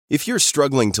If you're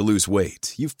struggling to lose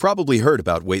weight, you've probably heard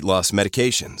about weight loss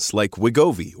medications like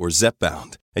Wegovy or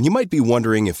Zepbound, and you might be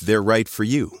wondering if they're right for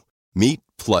you. Meet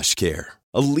PlushCare,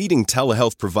 a leading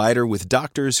telehealth provider with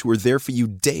doctors who are there for you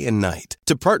day and night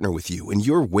to partner with you in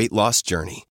your weight loss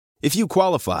journey. If you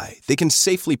qualify, they can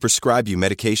safely prescribe you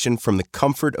medication from the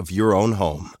comfort of your own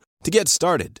home. To get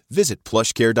started, visit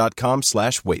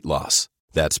plushcare.com/weightloss.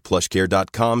 That's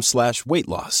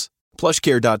plushcare.com/weightloss.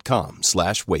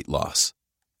 plushcare.com/weightloss.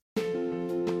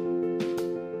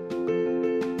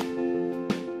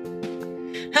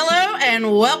 Hello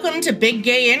and welcome to Big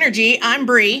Gay Energy. I'm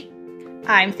Bree.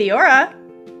 I'm Theora.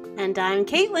 And I'm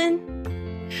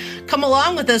Caitlin. Come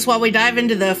along with us while we dive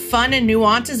into the fun and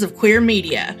nuances of queer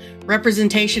media.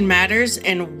 Representation matters,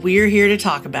 and we're here to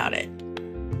talk about it.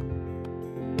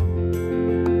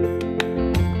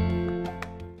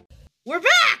 We're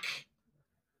back!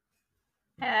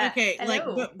 Okay,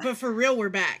 hello. but for real, we're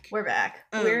back. We're back.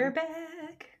 We're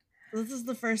back. This is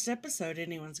the first episode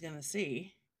anyone's gonna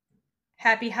see.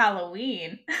 Happy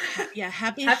Halloween.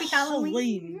 Happy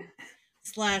Halloween. /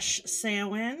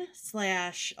 Samhain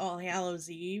 / All Hallows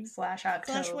Eve /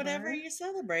 October / whatever you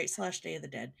celebrate / Day of the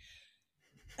Dead.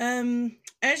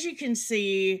 As you can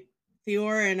see,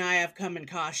 Theora and I have come in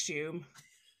costume.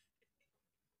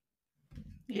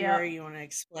 Yeah. Theora, you want to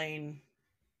explain?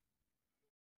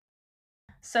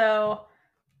 So,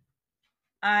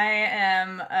 I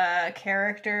am a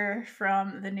character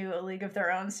from the new A League of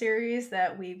Their Own series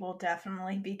that we will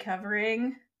definitely be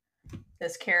covering.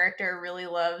 This character really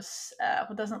loves,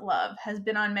 has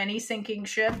been on many sinking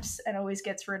ships and always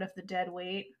gets rid of the dead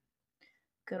weight.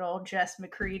 Good old Jess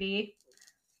McCready.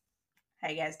 How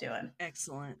you guys doing?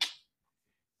 Excellent.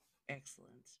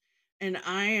 And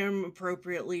I am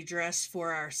appropriately dressed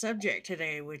for our subject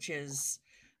today, which is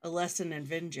a lesson in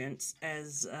vengeance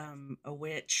as a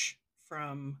witch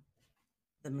from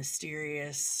the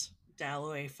mysterious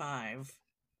Dalloway 5.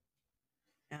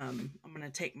 I'm going to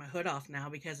take my hood off now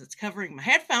because it's covering my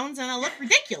headphones and I look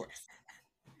ridiculous.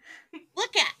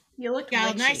 Look at You look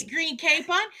got witchy. a nice green cape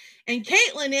on, and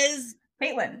Caitlin is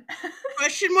Caitlin.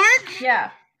 question mark?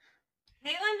 Yeah.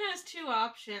 Caitlin has two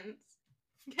options.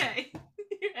 Okay,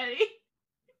 you ready?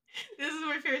 This is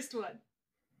my first one.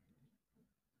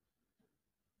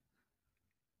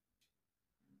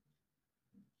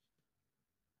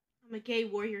 I'm a gay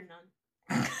warrior nun.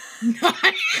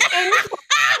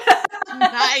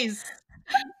 Nice.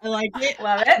 I like it.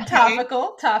 Love it.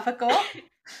 Topical.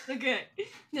 Okay,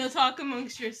 now talk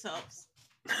amongst yourselves.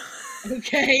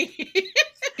 Okay.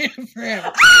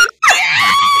 Forever.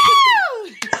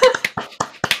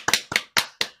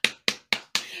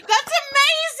 That's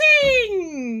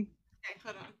amazing. Okay,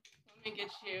 hold on. Let me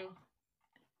get you.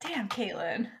 Damn,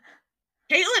 Caitlin.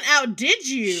 Caitlin outdid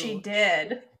you. She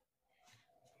did.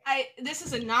 This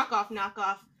is a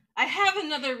knockoff. I have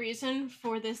another reason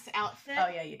for this outfit. Oh,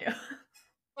 yeah, you do.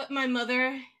 But my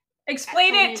mother...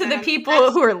 Explain it to the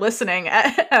people who are listening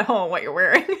at home what you're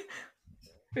wearing.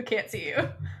 Who can't see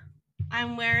you.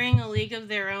 I'm wearing a League of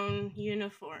Their Own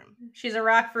uniform. She's a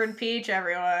Rockford Peach,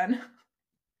 everyone.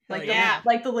 Like, yeah.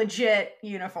 like the legit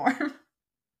uniform.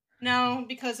 No,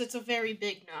 because it's a very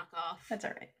big knockoff. That's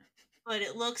all right. But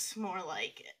it looks more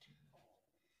like it.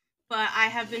 But I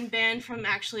have been banned from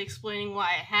actually explaining why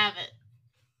I have it.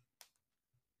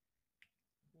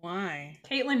 Why?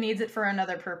 Caitlin needs it for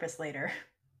another purpose later.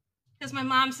 Because my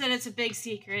mom said it's a big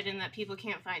secret and that people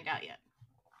can't find out yet.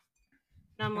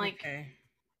 And I'm like, okay.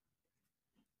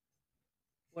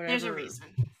 Whatever there's a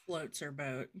reason. Floats her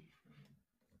boat.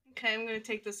 Okay, I'm going to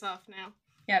take this off now.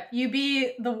 Yep, you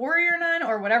be the warrior nun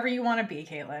or whatever you want to be,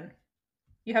 Caitlin.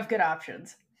 You have good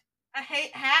options. I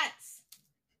hate hats.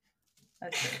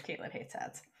 That's true. Caitlin hates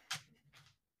hats.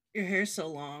 Your hair's so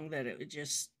long that it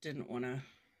just didn't want to...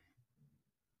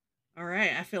 All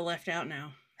right, I feel left out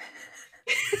now.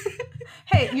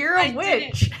 Hey, you're a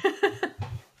witch.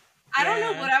 I don't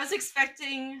know what I was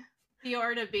expecting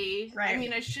Theora to be. Right. I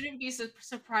mean, I shouldn't be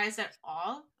surprised at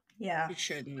all. Yeah. You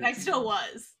shouldn't. But I still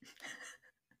was.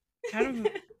 Kind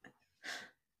of...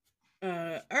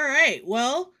 all right,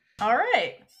 well... All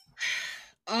right.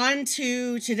 On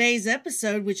to today's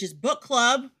episode, which is book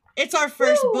club. It's our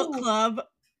first book club.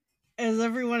 Is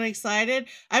everyone excited?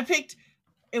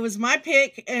 It was my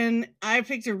pick, and I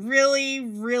picked a really,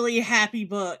 really happy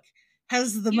book.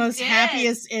 Has the most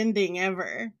happiest ending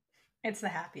ever. It's the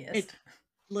happiest.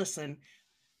 Listen,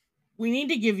 we need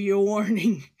to give you a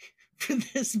warning for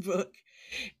this book.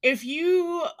 If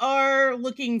you are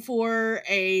looking for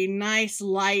a nice,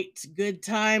 light, good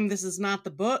time, this is not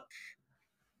the book.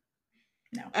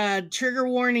 No. Trigger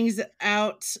warnings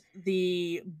out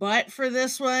the butt for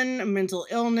this one. Mental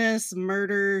illness,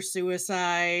 murder,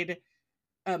 suicide,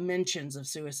 mentions of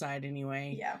suicide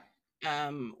anyway. Yeah.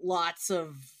 Lots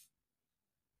and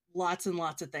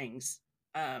lots of things.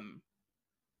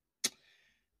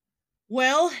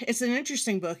 Well, it's an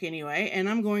interesting book anyway, and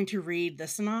I'm going to read the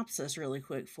synopsis really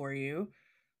quick for you.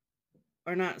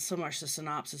 Or not so much the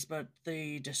synopsis, but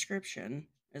the description.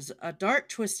 Is a dark,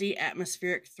 twisty,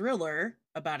 atmospheric thriller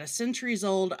about a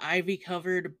centuries-old,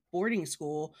 ivy-covered boarding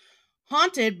school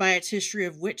haunted by its history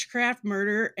of witchcraft,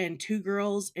 murder, and two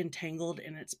girls entangled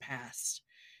in its past.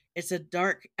 It's a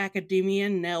dark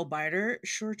academian nail-biter,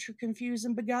 sure to confuse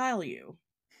and beguile you.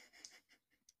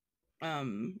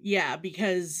 Yeah,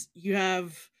 because you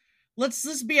have... Let's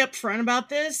just be upfront about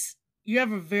this. You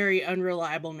have a very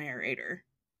unreliable narrator.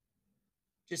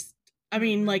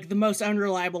 Like the most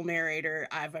unreliable narrator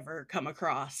I've ever come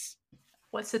across.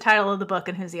 What's the title of the book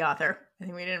and who's the author? I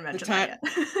think we didn't mention that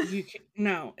yet.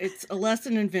 No, it's A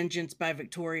Lesson in Vengeance by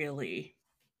Victoria Lee.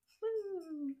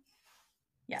 Woo.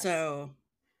 Yes. So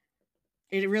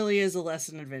it really is A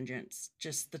Lesson in Vengeance.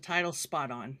 Just the title's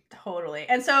spot on. Totally.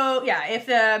 And so, yeah, if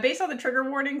based on the trigger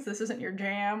warnings, this isn't your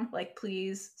jam, like,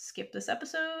 please skip this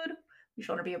episode. We just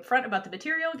want to be upfront about the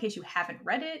material in case you haven't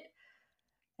read it.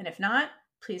 And if not,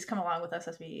 please come along with us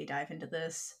as we dive into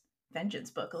this Vengeance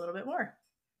book a little bit more.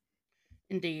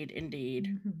 Indeed.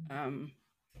 Mm-hmm.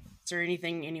 Is there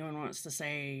anything anyone wants to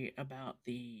say about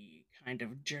the kind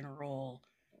of general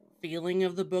feeling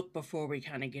of the book before we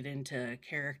kind of get into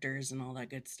characters and all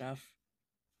that good stuff?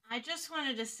 I just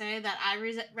wanted to say that I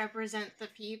represent the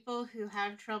people who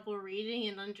have trouble reading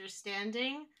and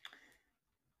understanding.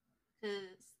 Because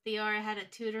Theora had to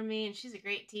tutor me, and she's a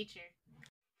great teacher.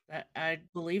 I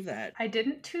believe that. I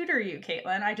didn't tutor you,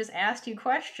 Caitlin. I just asked you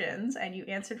questions, and you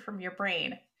answered from your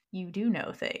brain. You do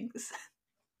know things.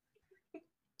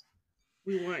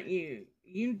 We want you.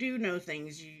 You do know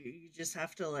things. You just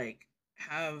have to, like,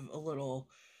 have a little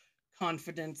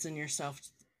confidence in yourself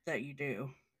that you do.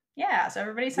 Yeah, so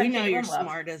everybody said we know Caitlin you're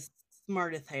loves.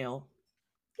 smart as hell.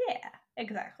 Yeah,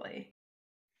 exactly.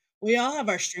 We all have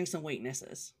our strengths and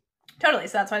weaknesses. Totally,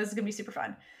 so that's why this is going to be super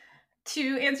fun.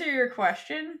 To answer your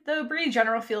question, the pretty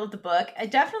general feel of the book,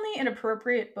 definitely an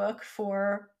appropriate book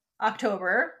for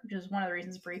October, which is one of the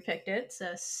reasons Brie picked it. It's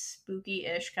a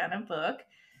spooky-ish kind of book.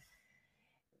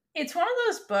 It's one of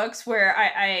those books where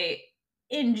I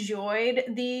enjoyed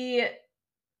the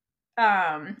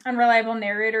unreliable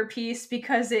narrator piece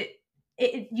because it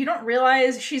you don't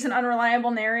realize she's an unreliable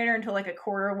narrator until like a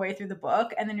quarter way through the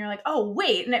book, and then you're like, oh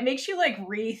wait, and it makes you like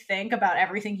rethink about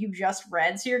everything you just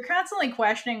read, so you're constantly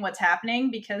questioning what's happening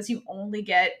because you only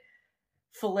get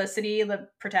Felicity, the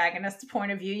protagonist's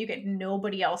point of view. You get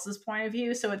nobody else's point of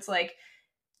view, so it's like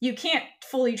you can't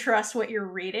fully trust what you're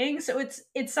reading. So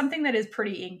it's something that is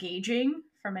pretty engaging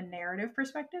from a narrative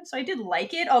perspective. So I did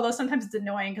like it, although sometimes it's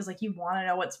annoying because like you want to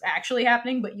know what's actually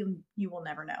happening, but you will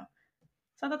never know.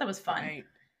 So I thought that was fun. Right.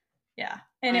 Yeah.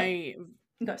 And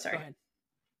sorry. Go ahead.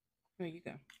 No, you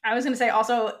go. I was going to say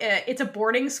also, it's a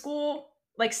boarding school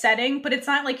like setting, but it's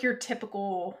not like your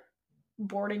typical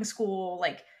boarding school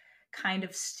like kind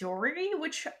of story,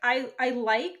 which I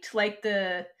liked. Like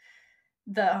the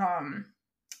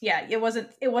yeah, it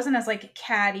wasn't as like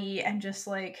catty and just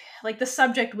like the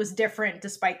subject was different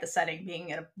despite the setting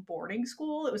being at a boarding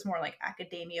school. It was more like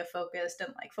academia focused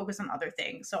and like focused on other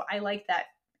things. So I like that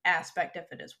aspect of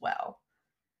it as well.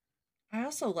 I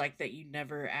also like that you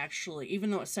never actually,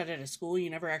 even though it's set at a school, you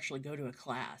never actually go to a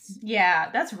class. Yeah,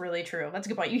 that's really true. That's a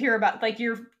good point. You hear about like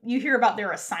you hear about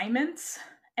their assignments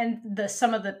and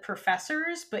some of the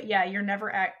professors, but yeah, you're never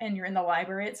and you're in the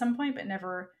library at some point, but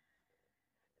never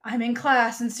I'm in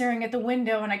class and staring at the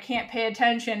window and I can't pay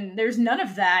attention. There's none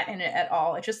of that in it at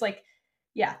all. It's just like,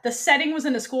 yeah, the setting was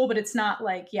in a school, but it's not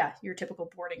like, yeah, your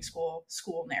typical boarding school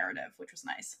narrative, which was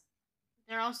nice.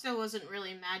 There also wasn't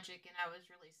really magic, and I was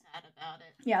really sad about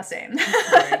it. Yeah, same.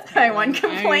 My one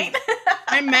complaint.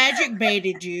 I magic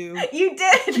baited you. You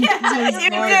did. Yeah, you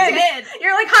did.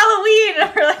 You're like Halloween.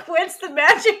 And we're like, when's the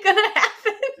magic gonna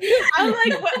happen? I'm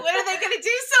like, when are they gonna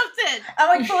do something?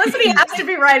 I'm like, Felicity has to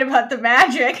be right about the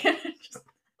magic.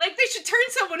 Like, they should turn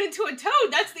someone into a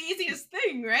toad. That's the easiest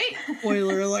thing, right?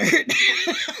 Spoiler alert.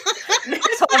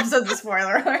 This whole episode's a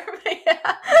spoiler alert.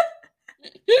 Yeah.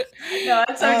 No,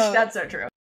 that's so true.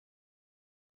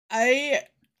 I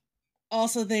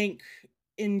also think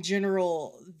in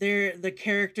general the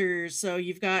characters, so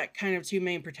you've got kind of two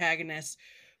main protagonists,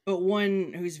 but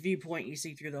one whose viewpoint you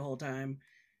see through the whole time,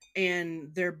 and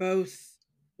they're both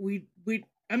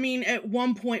I mean, at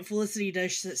one point Felicity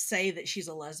does say that she's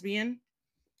a lesbian,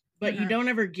 but you don't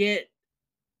ever get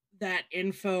that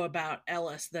info about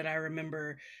Ellis that I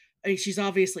remember. I mean, she's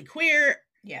obviously queer,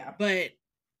 Yeah. but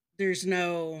there's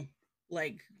no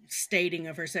like stating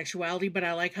of her sexuality. But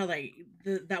I like how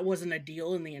that wasn't a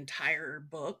deal in the entire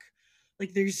book.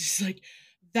 Like there's just like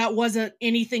that wasn't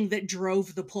anything that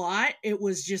drove the plot. It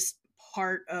was just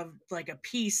part of like a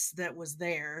piece that was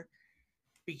there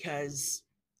because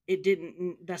it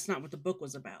didn't. That's not what the book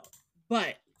was about.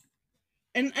 But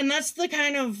and that's the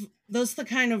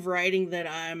kind of writing that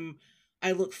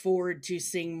I look forward to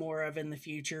seeing more of in the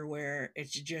future, where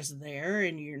it's just there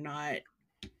and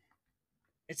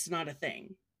it's not a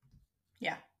thing.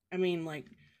 Yeah. I mean, like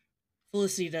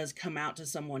Felicity does come out to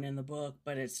someone in the book,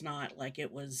 but it's not like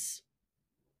it was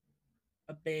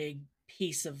a big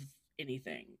piece of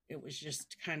anything. It was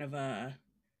just kind of a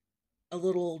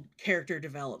little character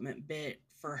development bit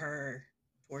for her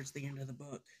towards the end of the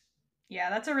book. Yeah,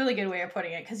 that's a really good way of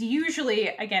putting it. Because usually,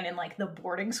 again, in like the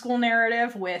boarding school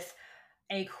narrative with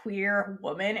a queer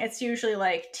woman, it's usually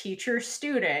like teacher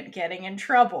student getting in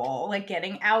trouble, like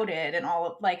getting outed and all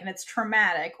of like, and it's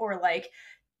traumatic, or like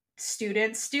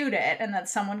student and then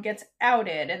someone gets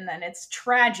outed and then it's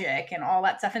tragic and all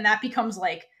that stuff. And that becomes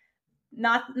like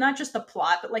not just the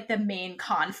plot, but like the main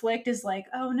conflict is like,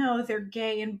 oh no, they're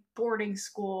gay in boarding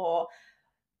school.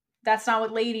 That's not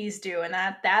what ladies do, and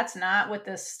that's not what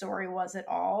this story was at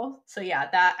all. So yeah,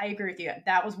 that I agree with you.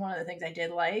 That was one of the things I did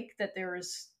like, that there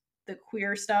was the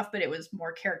queer stuff, but it was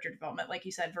more character development, like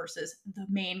you said, versus the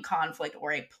main conflict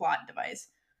or a plot device.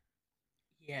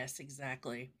 Yes,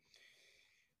 exactly.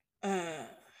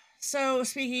 So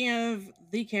speaking of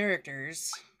the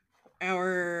characters,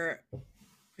 our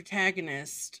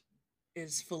protagonist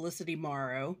is Felicity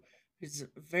Morrow, who's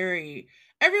very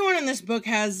everyone in this book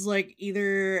has like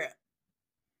either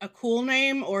a cool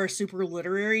name or a super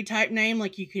literary type name.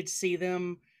 Like you could see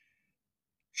them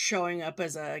showing up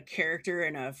as a character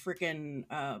in a freaking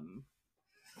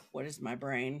what is my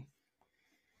brain?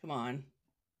 Come on.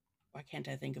 Why can't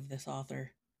I think of this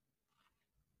author?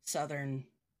 Southern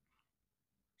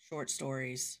short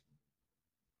stories.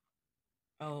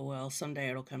 Oh well, someday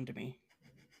it'll come to me.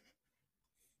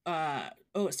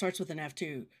 It starts with an F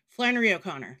too. Flannery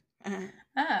O'Connor.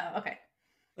 Oh, okay.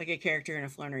 Like a character in a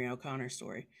Flannery O'Connor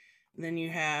story. And then you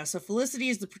have Felicity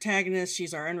is the protagonist.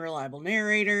 She's our unreliable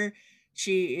narrator.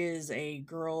 She is a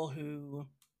girl who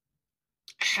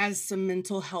has some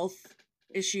mental health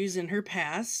issues in her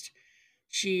past.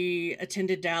 She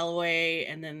attended Dalloway,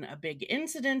 and then a big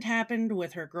incident happened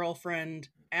with her girlfriend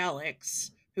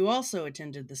Alex, who also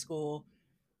attended the school.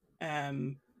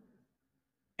 Alex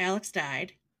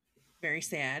died. Very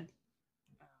sad.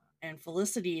 And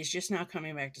Felicity is just now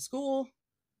coming back to school.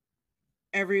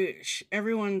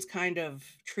 Everyone's kind of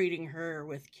treating her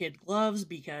with kid gloves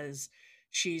because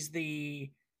she's the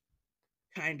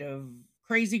kind of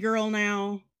crazy girl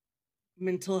now,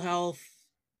 mental health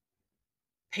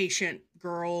patient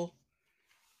girl.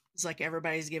 It's like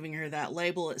everybody's giving her that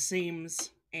label, it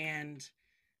seems, and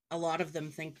a lot of them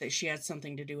think that she had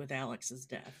something to do with Alex's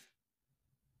death.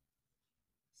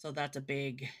 So that's a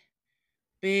big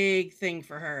thing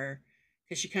for her,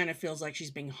 because she kind of feels like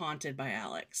she's being haunted by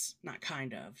Alex. Not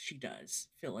kind of, she does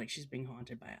feel like she's being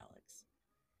haunted by Alex.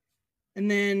 And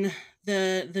then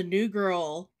the new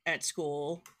girl at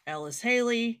school, Ellis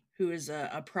Haley, who is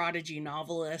a prodigy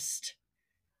novelist,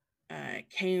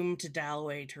 came to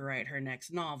Dalloway to write her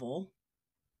next novel.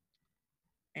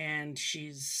 And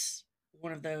she's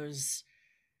one of those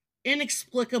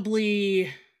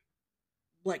inexplicably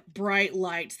like bright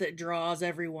lights that draws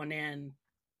everyone in.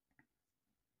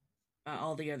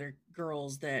 All the other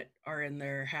girls that are in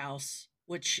their house,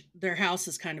 which their house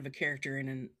is kind of a character in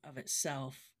and of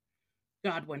itself.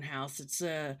 Godwin House. It's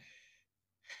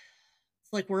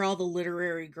like where all the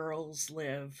literary girls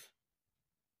live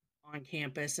on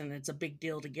campus, and it's a big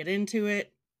deal to get into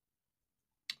it.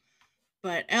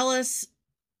 But Ellis,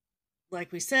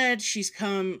 like we said, she's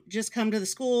just come to the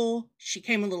school. She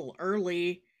came a little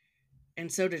early,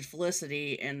 and so did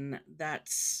Felicity, and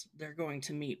they're going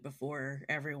to meet before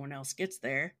everyone else gets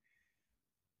there.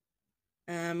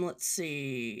 Let's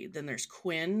see. Then there's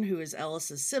Quinn, who is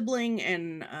Ellis's sibling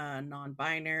and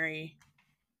non-binary.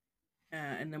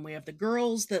 And then we have the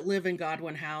girls that live in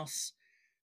Godwin House.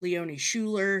 Leonie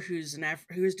Schuler, who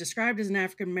is described as an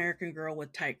African American girl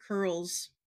with tight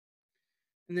curls.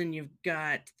 And then you've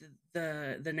got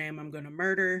the name I'm going to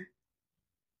murder,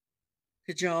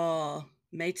 Kajal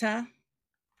Mehta,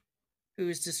 who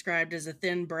is described as a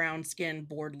thin, brown-skinned,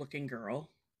 bored-looking girl.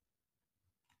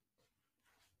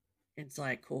 It's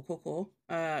like, cool.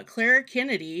 Clara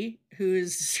Kennedy, who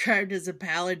is described as a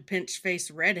pallid,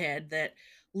 pinch-faced redhead that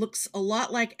looks a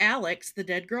lot like Alex, the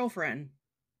dead girlfriend.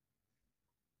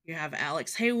 You have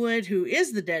Alex Haywood, who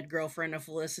is the dead girlfriend of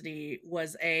Felicity,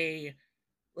 was a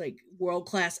like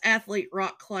world-class athlete,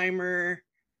 rock climber,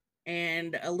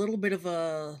 and a little bit of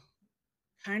a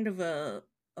kind of a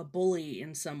bully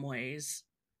in some ways,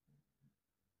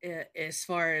 as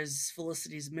far as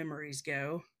Felicity's memories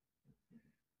go.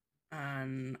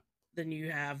 Then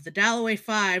you have the Dalloway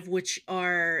Five, which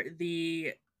are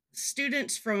the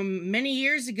students from many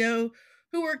years ago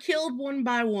who were killed one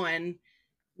by one,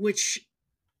 which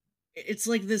it's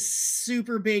like this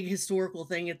super big historical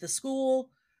thing at the school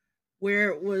where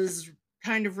it was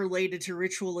kind of related to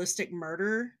ritualistic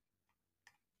murder.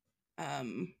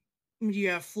 You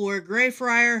have Flora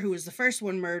Greyfriar, who was the first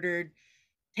one murdered,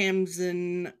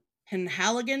 Tamsin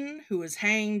Penhaligon, who was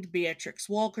hanged, Beatrix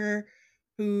Walker,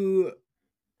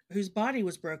 whose body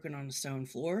was broken on a stone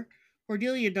floor,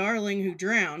 Cordelia Darling, who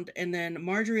drowned, and then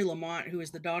Marjorie Lamont, who is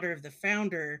the daughter of the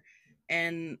founder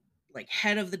and like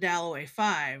head of the Dalloway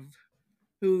Five,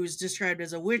 who's described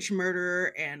as a witch,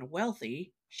 murderer, and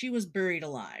wealthy. She was buried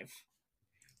alive,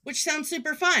 which sounds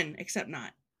super fun, except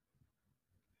not.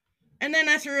 And then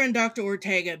I threw in Dr.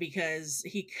 Ortega because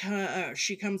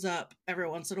she comes up every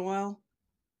once in a while.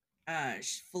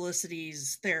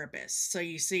 Felicity's therapist. So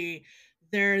you see,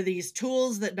 there are these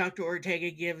tools that Dr. Ortega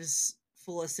gives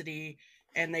Felicity,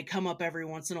 and they come up every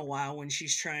once in a while when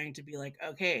she's trying to be like,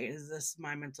 okay, is this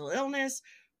my mental illness?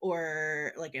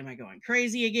 Or like, am I going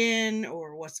crazy again?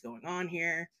 Or what's going on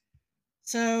here?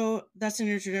 So that's an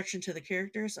introduction to the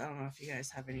characters. I don't know if you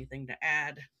guys have anything to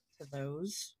add to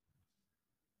those.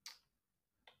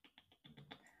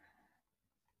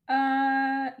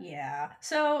 Yeah.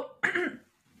 So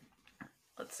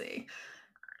let's see.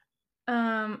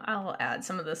 I'll add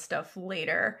some of this stuff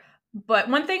later. But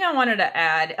one thing I wanted to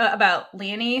add about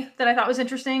Leonie that I thought was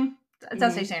interesting.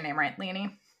 That's how you say her name, right?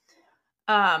 Leonie.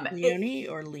 Leonie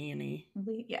or Leonie?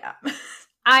 Yeah.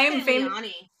 I am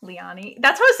famous. Leonie.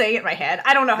 That's how I was saying it in my head.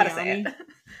 I don't know how to say it.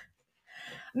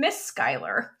 Miss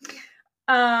Skylar.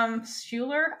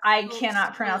 Schuler. I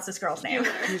cannot pronounce this girl's name.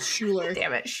 Miss Schuler.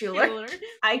 Damn it, Schuler.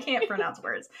 I can't pronounce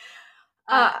words.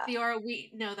 Theora,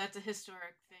 that's a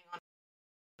historic thing on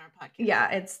our podcast. Yeah,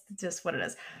 it's just what it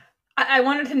is. I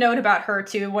wanted to note about her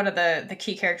too. One of the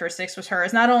key characteristics was her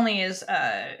is not only is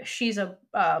she's a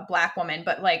Black woman,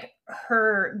 but like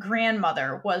her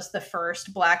grandmother was the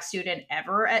first Black student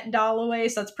ever at Dalloway,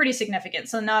 so it's pretty significant.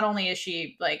 So not only is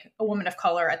she like a woman of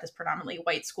color at this predominantly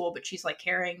white school, but she's like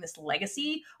carrying this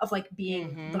legacy of like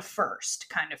being the first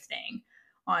kind of thing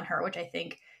on her, which I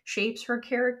think shapes her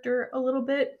character a little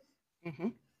bit.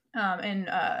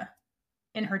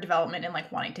 In her development and like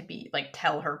wanting to be like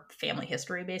tell her family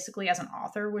history basically as an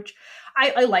author, which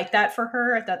I like that for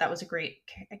her. I thought that was a great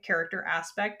character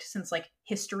aspect, since like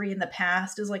history in the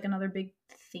past is like another big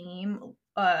theme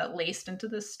laced into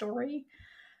this story.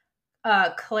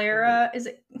 Clara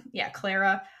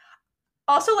Clara.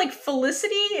 Also, like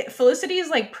Felicity's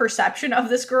like perception of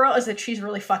this girl is that she's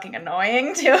really fucking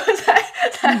annoying too.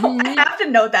 I have to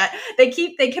note that they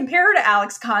compare her to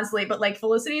Alex constantly, but like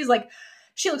Felicity's like,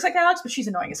 she looks like Alex, but she's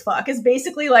annoying as fuck. It's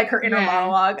basically like her inner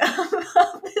monologue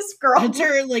of this girl. It's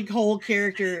her like whole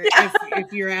character.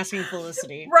 If you're asking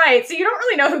Felicity, right? So you don't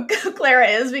really know who Clara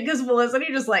is because Felicity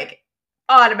just like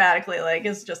automatically like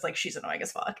is just like she's annoying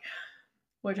as fuck,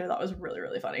 which I thought was really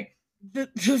really funny. The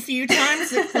few times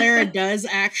that Clara does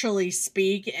actually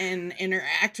speak and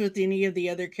interact with any of the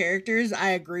other characters,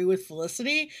 I agree with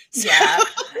Felicity. So. Yeah,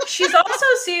 she's also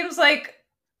seems like.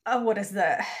 What is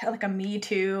like a Me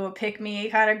Too, pick me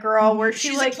kind of girl where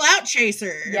she's like a clout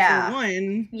chaser. Yeah. For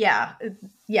one. Yeah.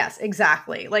 Yes,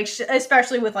 exactly. Like,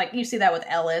 especially with like, you see that with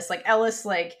Ellis. Like Ellis,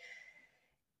 like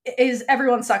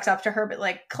everyone sucks up to her, but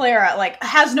like Clara, like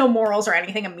has no morals or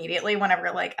anything immediately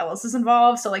whenever like Ellis is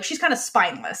involved. So like, she's kind of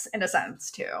spineless in a sense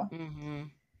too.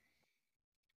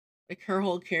 Like her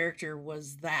whole character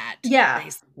was that. Yeah.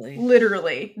 Basically.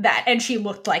 Literally that. And she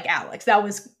looked like Alex. That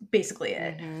was basically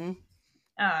it.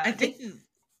 I think.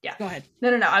 Yeah. Go ahead.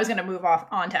 No. I was going to move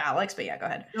on to Alex, but yeah, go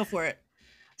ahead. Go for it.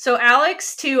 So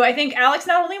Alex too, I think Alex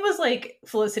not only was like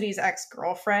Felicity's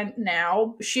ex-girlfriend they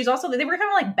were kind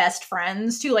of like best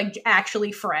friends too, like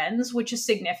actually friends, which is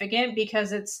significant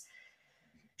because it's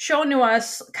shown to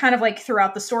us kind of like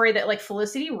throughout the story that like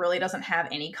Felicity really doesn't have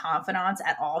any confidants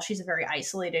at all. She's a very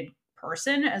isolated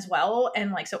person as well.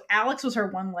 And like, so Alex was her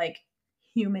one like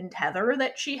human tether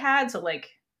that she had. So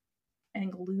like, I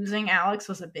think losing Alex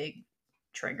was a big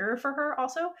trigger for her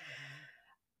also.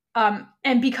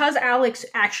 And because Alex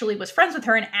actually was friends with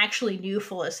her and actually knew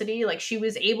Felicity, like she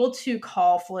was able to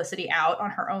call Felicity out on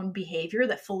her own behavior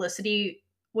that Felicity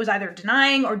was either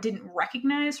denying or didn't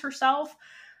recognize herself.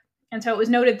 And so it was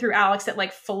noted through Alex that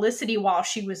like Felicity, while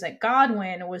she was at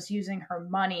Godwin, was using her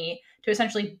money to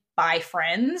essentially buy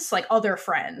friends, like other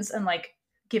friends, and like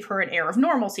give her an air of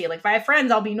normalcy. Like if I have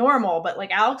friends, I'll be normal. But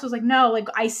like Alex was like, no, like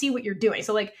I see what you're doing.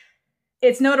 So like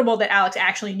it's notable that Alex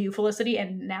actually knew Felicity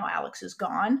and now Alex is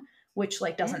gone, which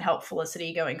like doesn't help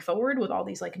Felicity going forward with all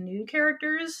these like new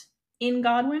characters in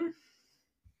Godwin.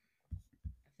 I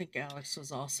think Alex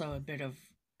was also a bit of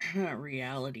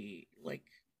reality, like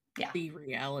the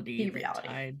reality that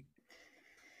tied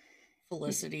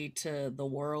Felicity to the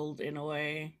world in a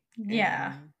way.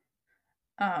 Yeah.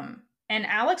 And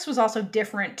Alex was also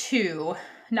different too,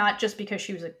 not just because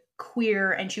she was a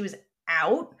queer and she was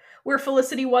out where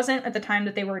Felicity wasn't at the time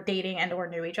that they were dating and or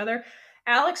knew each other.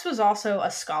 Alex was also a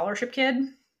scholarship kid,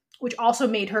 which also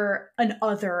made her an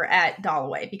other at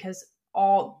Dalloway because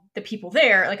all the people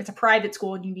there, like it's a private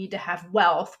school and you need to have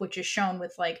wealth, which is shown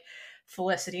with like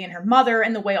Felicity and her mother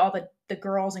and the way all the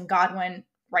girls in Godwin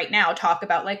right now talk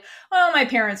about like, well, my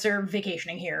parents are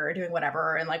vacationing here or doing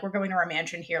whatever. And like, we're going to our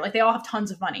mansion here. Like they all have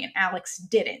tons of money and Alex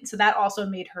didn't. So that also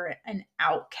made her an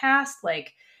outcast.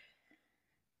 Like,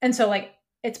 and so like,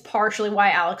 it's partially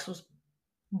why Alex was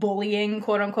bullying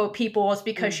quote unquote people is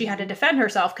because she had to defend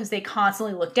herself because they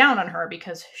constantly looked down on her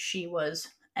because she was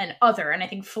an other. And I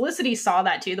think Felicity saw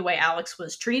that too, the way Alex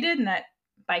was treated, and that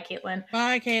bye Caitlin.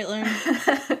 Bye Caitlin.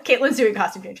 Caitlin's doing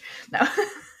costume change. No.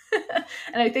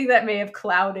 And I think that may have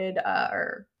clouded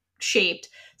or shaped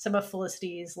some of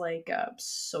Felicity's like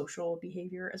social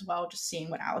behavior as well, just seeing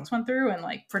what Alex went through and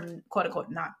like for quote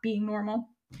unquote not being normal.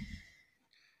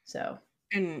 So,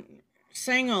 and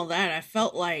saying all that, I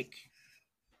felt like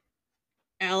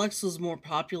Alex was more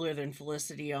popular than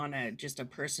Felicity on just a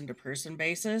person to person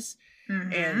basis.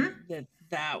 And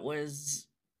that was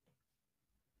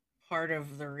part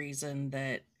of the reason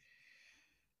that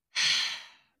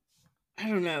I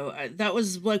don't know, that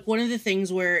was like one of the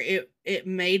things where it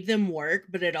made them work,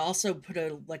 but it also put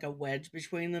a wedge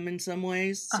between them in some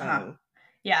ways. So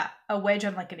yeah, a wedge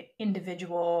on like an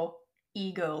individual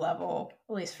ego level,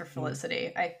 at least for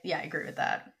Felicity. I agree with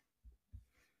that.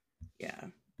 Yeah,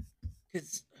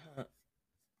 because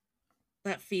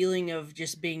that feeling of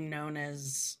just being known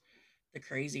as the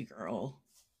crazy girl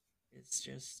is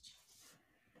just,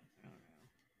 I don't know.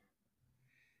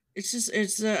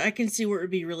 It's I can see where it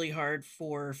would be really hard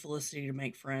for Felicity to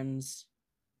make friends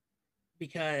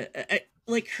because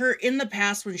like her in the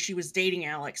past when she was dating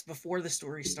Alex before the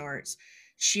story starts,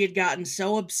 she had gotten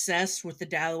so obsessed with the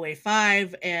Dalloway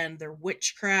Five and their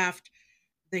witchcraft,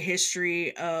 the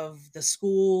history of the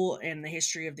school and the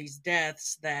history of these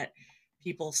deaths that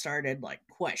people started like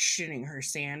questioning her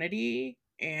sanity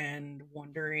and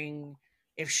wondering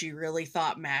if she really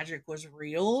thought magic was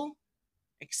real,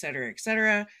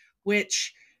 etc.,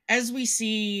 which, as we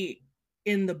see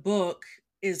in the book,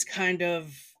 is kind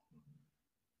of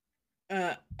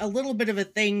a little bit of a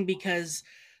thing because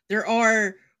there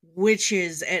are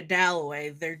witches at Dalloway.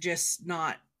 They're just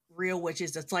not real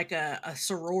witches. It's like a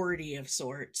sorority of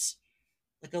sorts,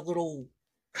 like a little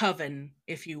coven,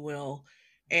 if you will.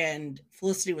 And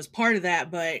Felicity was part of that,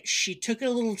 but she took it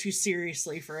a little too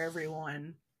seriously for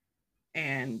everyone.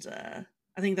 And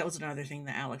I think that was another thing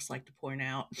that Alex liked to point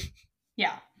out.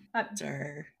 Yeah. To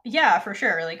her. Yeah, for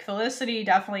sure. Like Felicity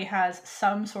definitely has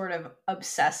some sort of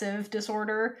obsessive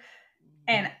disorder.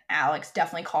 And Alex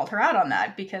definitely called her out on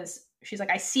that because she's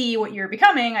like, I see what you're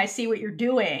becoming. I see what you're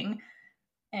doing.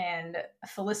 And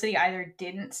Felicity either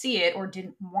didn't see it or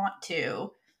didn't want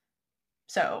to.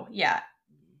 So, yeah.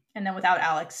 And then without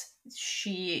Alex,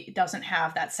 she doesn't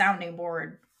have that sounding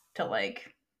board to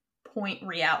like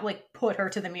put her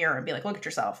to the mirror and be like, look at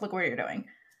yourself. Look what you're doing.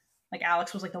 Like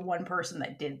Alex was like the one person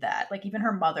that did that. Like even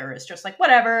her mother is just like,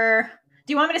 whatever.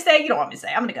 Do you want me to stay? You don't want me to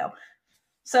stay. I'm going to go.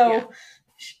 So,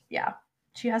 yeah.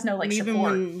 She has no like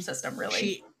support system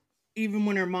really. Even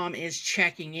when her mom is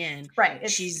checking in, right?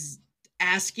 She's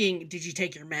asking, "Did you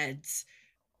take your meds?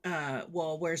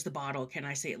 Well, where's the bottle? Can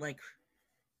I see it?" Like,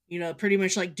 pretty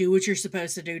much like do what you're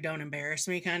supposed to do. Don't embarrass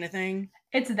me, kind of thing.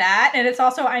 It's that, and it's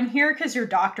also I'm here because your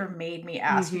doctor made me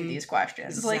ask you these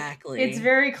questions. Exactly. Like it's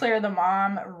very clear the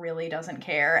mom really doesn't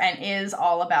care and is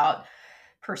all about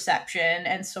perception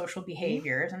and social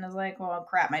behaviors and is like, well,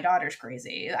 crap, my daughter's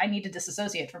crazy. I need to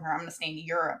disassociate from her. I'm going to stay in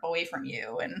Europe away from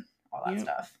you and all that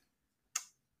stuff.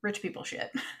 Rich people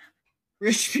shit.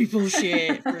 Rich people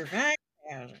shit. Perfect.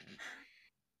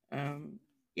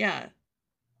 Yeah.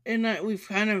 And we've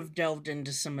kind of delved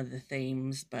into some of the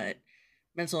themes, but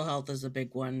mental health is a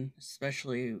big one,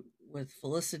 especially with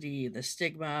Felicity, the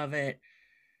stigma of it.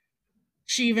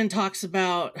 She even talks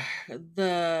about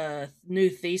the new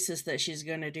thesis that she's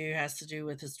going to do has to do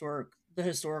with the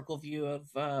historical view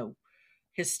of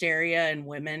hysteria in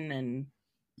women and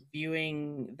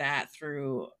viewing that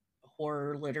through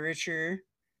horror literature.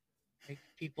 Like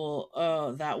people,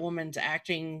 oh, that woman's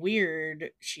acting weird.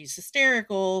 She's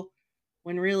hysterical.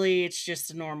 When really it's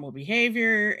just a normal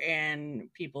behavior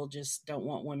and people just don't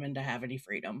want women to have any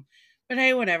freedom. But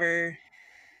hey, whatever.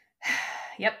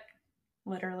 Yep.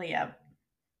 Literally, yep.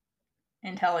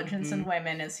 Intelligence in Mhm,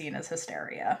 women is seen as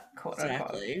hysteria, quote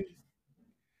unquote. exactly.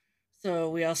 So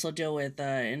we also deal with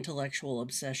intellectual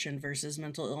obsession versus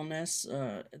mental illness.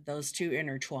 Those two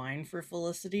intertwine for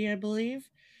Felicity, I believe.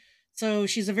 So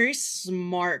she's a very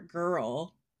smart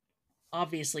girl.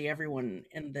 Obviously, everyone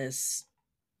in this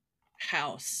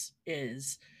house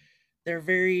is. They're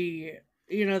very,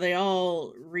 they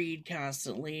all read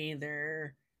constantly.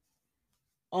 They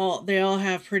all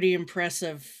have pretty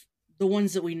impressive, the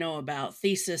ones that we know about,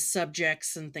 thesis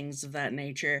subjects and things of that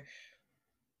nature.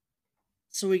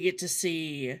 So we get to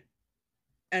see,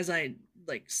 as I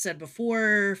said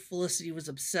before, Felicity was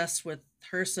obsessed with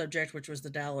her subject, which was the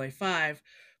Dalloway Five,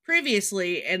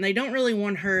 previously, and they don't really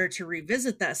want her to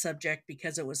revisit that subject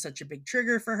because it was such a big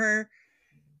trigger for her.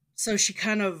 So she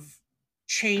kind of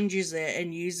changes it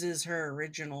and uses her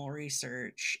original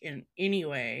research in any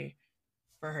way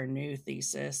for her new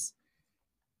thesis.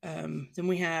 Then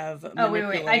we have Oh wait.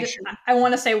 manipulation. I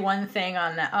want to say one thing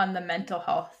on the mental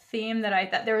health theme that I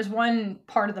thought there was one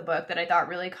part of the book that I thought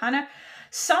really kind of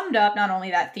summed up not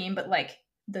only that theme but like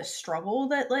the struggle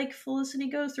that like Felicity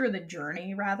goes through, the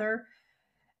journey rather.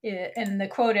 And the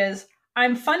quote is,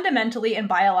 "I'm fundamentally and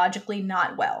biologically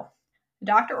not well.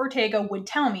 Dr. Ortega would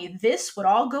tell me this would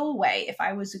all go away if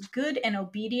I was good and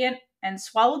obedient and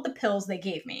swallowed the pills they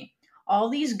gave me. All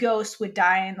these ghosts would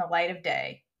die in the light of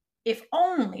day. If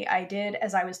only I did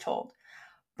as I was told.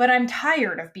 But I'm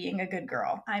tired of being a good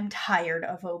girl. I'm tired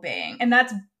of obeying." And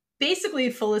that's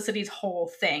basically Felicity's whole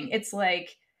thing. It's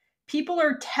like people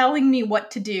are telling me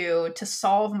what to do to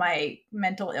solve my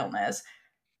mental illness,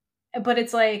 but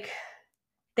it's like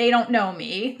they don't know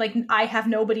me. Like I have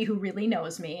nobody who really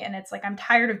knows me, and it's like I'm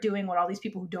tired of doing what all these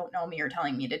people who don't know me are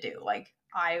telling me to do. Like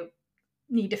I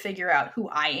need to figure out who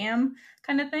I am,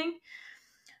 kind of thing.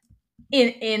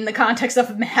 In the context of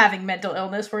having mental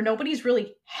illness, where nobody's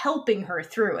really helping her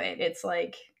through it. It's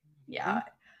like, yeah.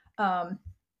 Um,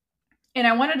 and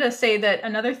I wanted to say that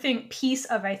another piece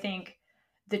of I think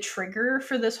the trigger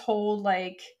for this whole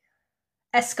like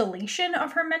escalation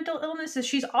of her mental illness is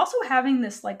she's also having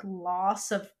this like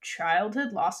loss of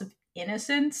childhood, loss of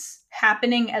innocence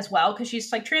happening as well, because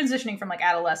she's like transitioning from like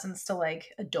adolescence to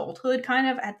like adulthood kind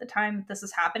of at the time this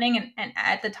is happening, and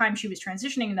at the time she was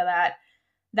transitioning into that,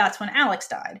 that's when Alex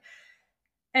died,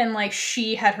 and like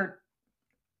she had her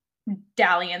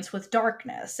dalliance with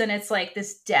darkness, and it's like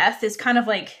this death is kind of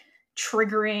like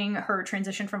triggering her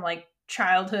transition from like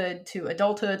childhood to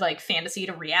adulthood, like fantasy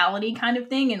to reality kind of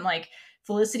thing, and like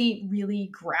Felicity really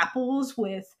grapples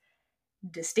with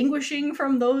distinguishing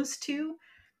from those two.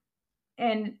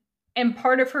 And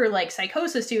part of her like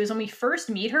psychosis too is when we first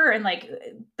meet her, and like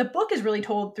the book is really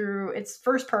told through its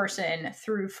first person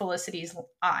through Felicity's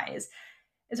eyes.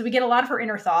 And so we get a lot of her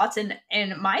inner thoughts, and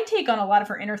my take on a lot of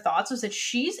her inner thoughts was that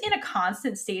she's in a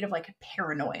constant state of like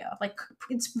paranoia. Like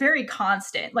it's very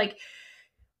constant. Like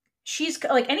she's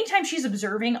like anytime she's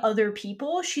observing other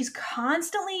people, she's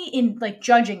constantly in like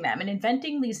judging them and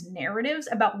inventing these narratives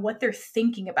about what they're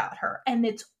thinking about her, and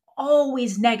it's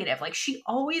always negative. Like she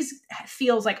always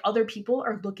feels like other people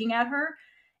are looking at her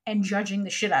and judging the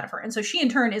shit out of her, and so she in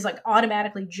turn is like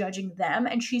automatically judging them,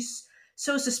 and she's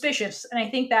so suspicious. And I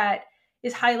think that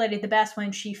is highlighted the best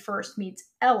when she first meets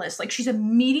Ellis. Like she's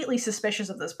immediately suspicious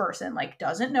of this person, like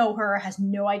doesn't know her, has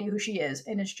no idea who she is,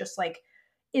 and it's just like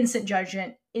instant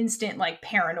judgment, instant like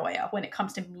paranoia when it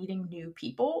comes to meeting new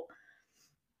people.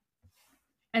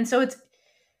 And so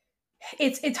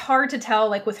it's hard to tell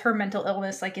like with her mental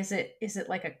illness, like is it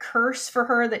like a curse for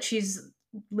her that she's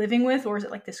living with, or is it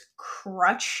like this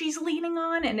crutch she's leaning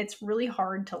on? And it's really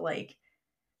hard to like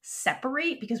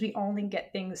separate because we only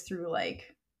get things through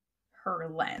like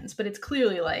her lens, but it's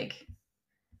clearly like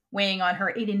weighing on her.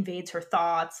 It invades her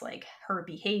thoughts, like her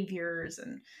behaviors,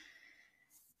 and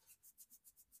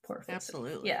poor Felicity.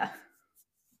 Absolutely. Yeah.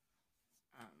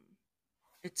 Um,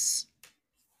 it's.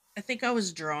 I think I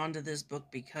was drawn to this book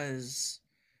because,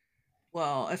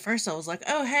 well, at first I was like,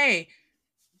 oh, hey,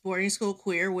 boarding school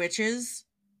queer witches,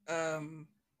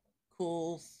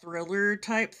 cool thriller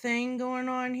type thing going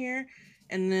on here.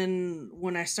 And then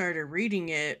when I started reading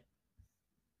it,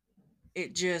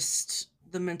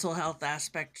 the mental health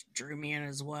aspect drew me in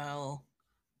as well,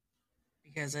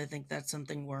 because I think that's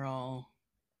something we're all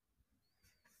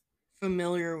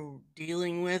familiar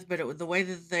dealing with, but the way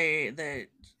that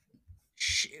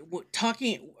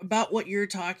talking about what you're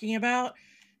talking about,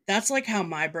 that's like how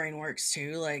my brain works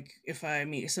too. Like if I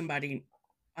meet somebody,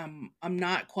 I'm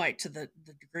not quite to the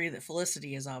degree that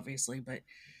Felicity is, obviously, but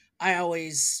I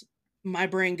always, my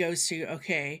brain goes to,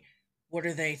 okay, what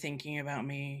are they thinking about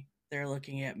me? They're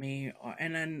looking at me,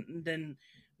 and then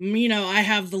I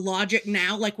have the logic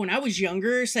now. Like when I was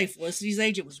younger, say Felicity's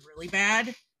age, it was really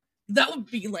bad. That would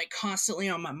be like constantly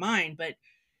on my mind, but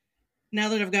now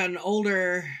that I've gotten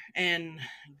older and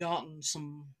gotten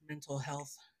some mental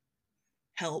health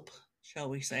help, shall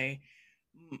we say,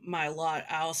 I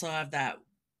also have that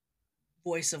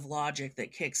voice of logic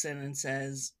that kicks in and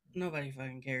says, nobody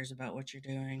fucking cares about what you're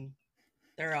doing.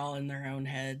 They're all in their own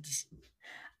heads.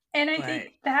 And I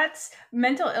think that's,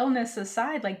 mental illness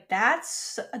aside, like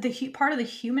that's the part of the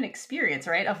human experience,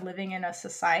 right? Of living in a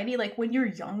society. Like when you're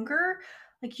younger,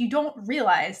 like you don't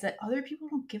realize that other people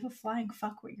don't give a flying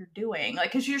fuck what you're doing.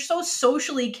 Like, cause you're so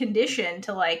socially conditioned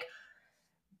to like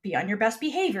be on your best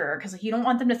behavior, because like you don't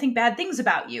want them to think bad things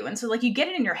about you. And so like you get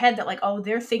it in your head that like, oh,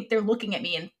 they're looking at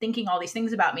me and thinking all these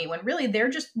things about me, when really they're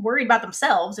just worried about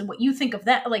themselves and what you think of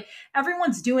them. Like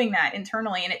everyone's doing that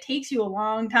internally, and it takes you a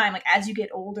long time, like as you get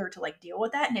older, to like deal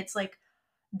with that. And it's like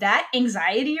that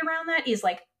anxiety around that is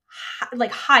like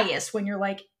highest when you're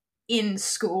like in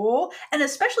school, and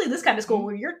especially this kind of school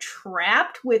where you're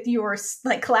trapped with your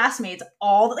like classmates,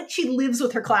 like she lives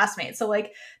with her classmates. So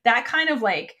like that kind of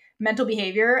like mental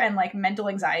behavior and like mental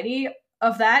anxiety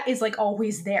of that is like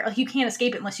always there. Like you can't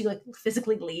escape it unless you like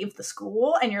physically leave the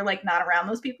school and you're like not around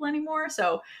those people anymore.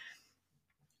 So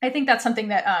I think that's something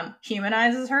that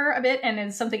humanizes her a bit, and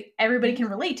is something everybody can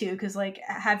relate to. Because like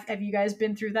have you guys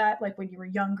been through that, like when you were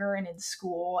younger and in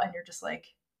school and you're just like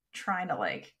trying to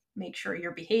like make sure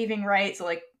you're behaving right, so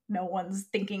like no one's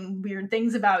thinking weird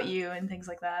things about you and things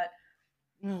like that?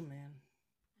 Oh man,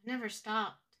 I never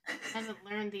stopped. I haven't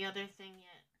learned the other thing yet.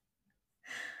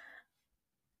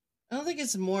 I don't think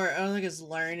it's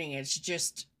learning. It's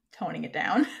just toning it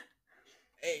down.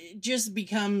 It just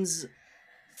becomes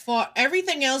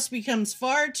everything else becomes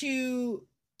far too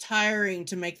tiring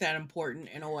to make that important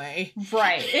in a way.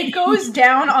 Right. It goes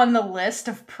down on the list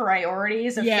of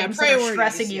priorities of things that are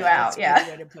stressing you out. That's a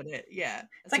good way to put it. Yeah.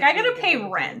 It's like, I gotta pay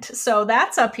rent, so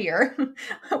that's up here.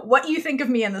 What you think of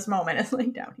me in this moment is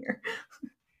like down here.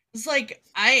 It's like,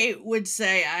 I would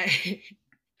say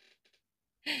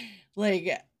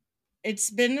like,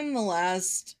 it's been in the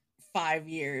last 5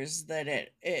 years that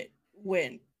it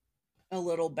went a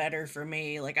little better for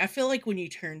me. Like, I feel like when you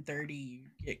turn 30, you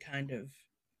get kind of,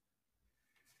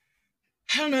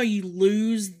 I don't know, you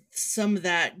lose some of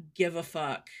that give a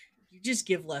fuck. You just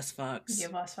give less fucks. You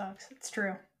give less fucks. It's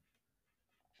true.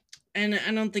 And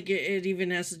I don't think it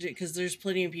even has to do, because there's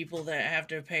plenty of people that have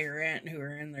to pay rent who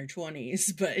are in their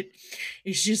 20s, but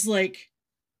it's just like,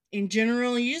 in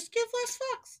general, you just give less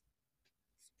fucks.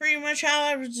 Pretty much how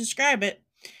I would describe it.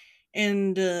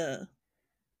 And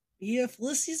yeah,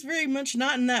 Felicity's very much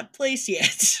not in that place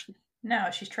yet. No,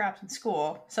 she's trapped in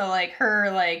school. So like her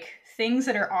like things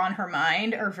that are on her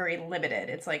mind are very limited.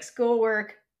 It's like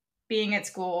schoolwork, being at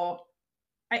school.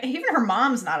 Even her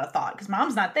mom's not a thought, because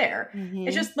mom's not there. Mm-hmm.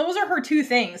 It's just those are her two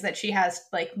things that she has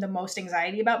like the most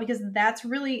anxiety about, because that's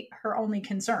really her only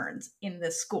concerns in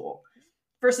this school.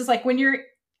 Versus like when you're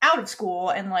out of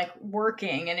school and like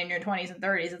working and in your 20s and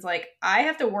 30s, it's like I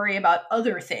have to worry about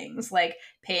other things, like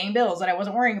paying bills that I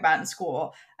wasn't worrying about in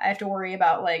school. I have to worry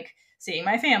about like seeing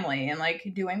my family and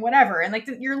like doing whatever, and like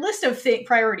your list of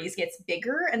priorities gets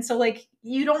bigger, and so like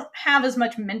you don't have as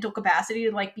much mental capacity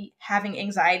to like be having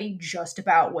anxiety just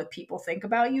about what people think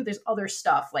about you. There's other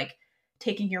stuff like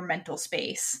taking your mental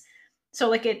space, so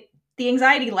like the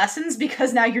anxiety lessens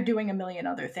because now you're doing a million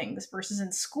other things, versus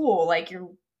in school like you're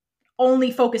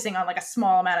only focusing on like a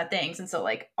small amount of things, and so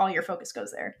like all your focus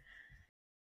goes there.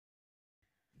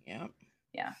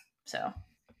 Yeah. So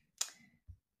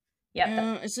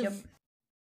yeah,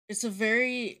 it's a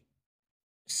very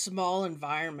small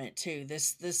environment too.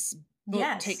 This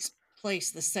book takes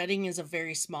place, the setting is a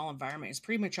very small environment. It's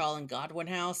pretty much all in Godwin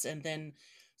House, and then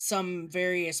some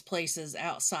various places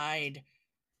outside,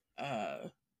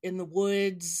 in the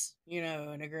woods, in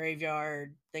a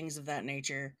graveyard, things of that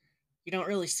nature. You don't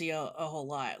really see a whole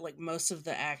lot. Like most of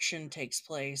the action takes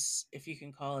place, if you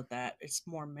can call it that. It's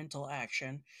more mental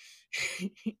action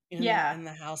in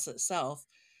the house itself.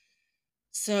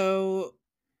 So,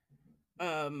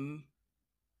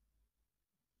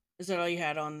 is that all you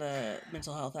had on the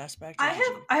mental health aspect? I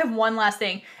have one last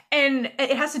thing, and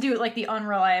it has to do with like the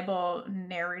unreliable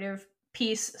narrative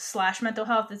piece / mental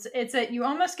health. It's that you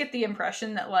almost get the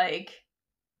impression that like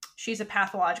she's a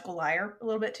pathological liar a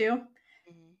little bit too.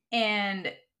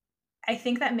 And I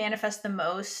think that manifests the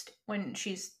most when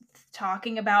she's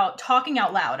talking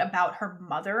out loud about her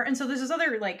mother. And so there's this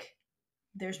other, like,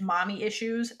 there's mommy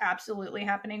issues absolutely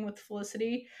happening with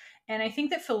Felicity. And I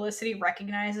think that Felicity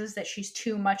recognizes that she's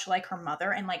too much like her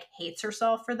mother and like hates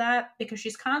herself for that, because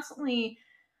she's constantly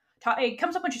it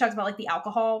comes up when she talks about like the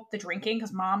alcohol, the drinking,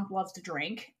 because mom loves to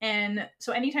drink. And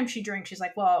so anytime she drinks, she's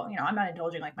like, well, you know, I'm not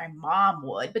indulging like my mom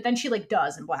would, but then she like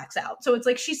does and blacks out. So it's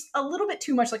like she's a little bit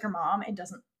too much like her mom and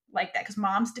doesn't like that, because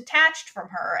mom's detached from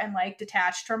her and like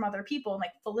detached from other people. And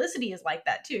like Felicity is like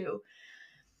that too.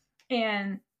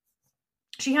 And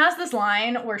she has this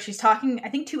line where she's talking, I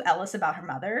think, to Ellis about her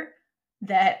mother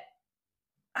that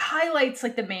highlights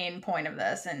like the main point of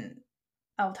this. And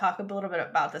I'll talk a little bit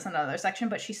about this in another section,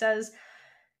 but she says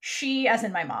she, as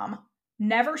in my mom,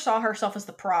 never saw herself as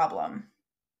the problem.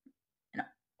 And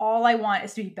all I want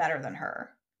is to be better than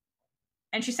her.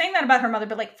 And she's saying that about her mother,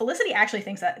 but like Felicity actually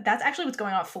thinks that that's actually what's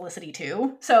going on with Felicity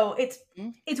too. So it's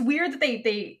weird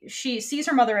that she sees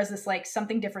her mother as this like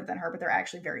something different than her, but they're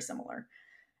actually very similar.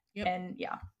 Yep. And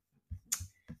yeah.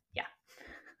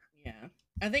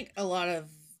 I think a lot of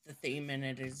the theme in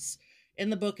it is, in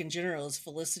the book in general, is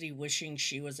Felicity wishing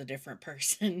she was a different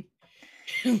person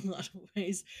in a lot of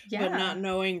ways, but not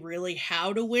knowing really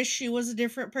how to wish she was a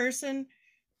different person.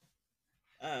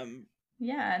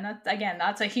 Yeah, and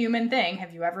that's a human thing.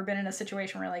 Have you ever been in a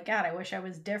situation where you're like, God, I wish I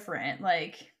was different,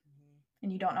 like,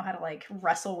 and you don't know how to like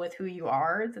wrestle with who you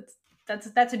are?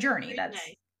 That's a journey. That's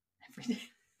every day.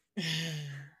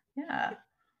 Yeah.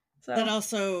 So that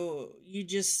also, you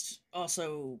just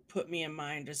also put me in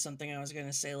mind of something I was going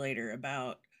to say later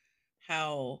about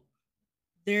how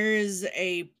there is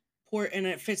and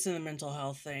it fits in the mental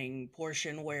health thing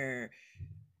portion, where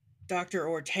Dr.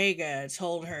 Ortega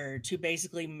told her to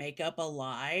basically make up a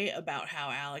lie about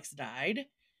how Alex died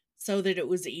so that it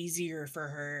was easier for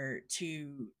her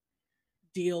to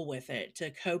deal with it,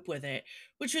 to cope with it,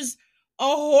 which was a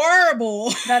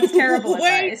horrible. That's terrible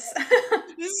advice.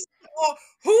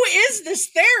 Who is this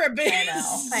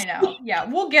therapist? I know. Yeah,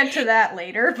 we'll get to that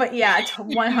later, but yeah, it's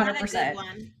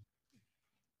 100%.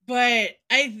 But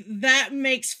that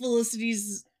makes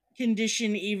Felicity's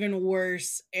condition even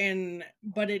worse,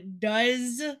 but it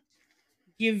does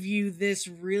give you this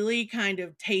really kind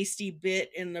of tasty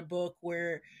bit in the book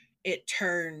where it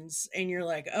turns and you're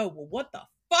like, oh, well, what the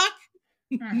fuck?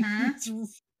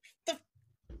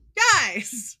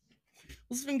 Guys,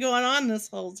 what's been going on this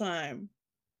whole time?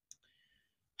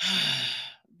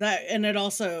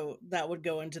 That would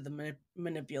go into the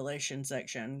manipulation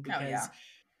section, because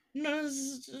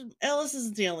Ellis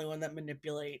isn't the only one that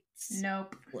manipulates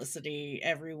Felicity.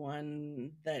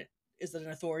 Everyone that is an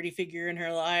authority figure in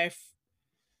her life,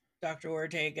 Dr.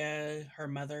 Ortega, her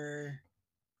mother.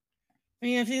 I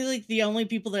mean, I feel like the only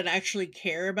people that actually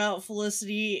care about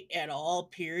Felicity at all,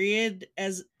 period,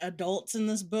 as adults in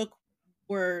this book,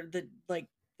 were the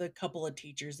couple of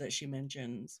teachers that she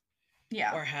mentions.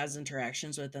 Yeah. Or has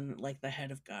interactions with, and like the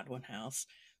head of Godwin House.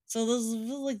 So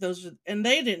those, and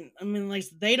they didn't, I mean, like,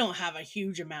 they don't have a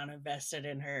huge amount invested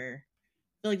in her.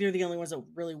 I feel like they're the only ones that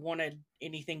really wanted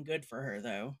anything good for her,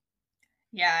 though.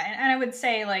 Yeah, and I would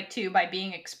say, like, too, by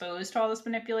being exposed to all this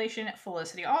manipulation,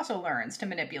 Felicity also learns to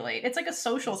manipulate. It's like a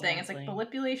social thing. It's like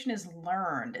manipulation is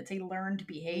learned. It's a learned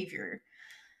behavior.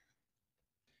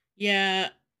 Yeah.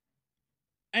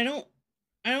 I don't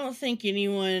think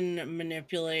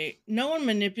no one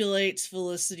manipulates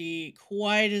Felicity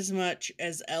quite as much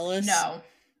as Ellis. No,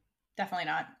 definitely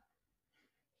not.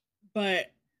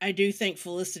 But I do think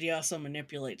Felicity also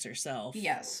manipulates herself.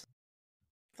 Yes.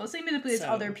 Felicity manipulates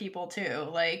other people too.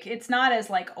 Like, it's not as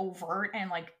like overt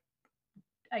and like,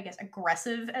 I guess,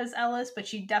 aggressive as Ellis, but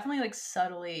she definitely like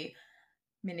subtly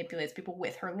manipulates people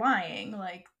with her lying.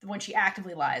 Like when she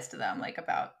actively lies to them, like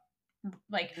about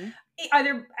like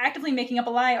either actively making up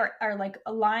a lie or like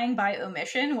a lying by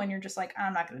omission, when you're just like,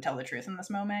 I'm not going to tell the truth in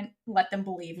this moment. Let them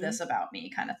believe this about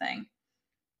me, kind of thing.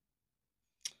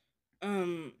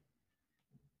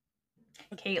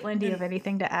 Caitlin, do you have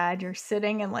anything to add? You're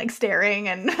sitting and like staring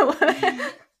and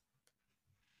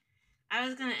I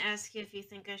was going to ask you if you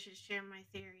think I should share my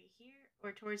theory here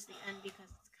or towards the end, because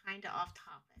it's kind of off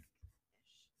topic.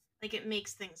 Like, it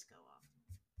makes things go off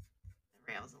the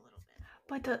rails a little bit.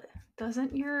 But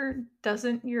doesn't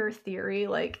your theory,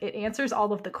 like, it answers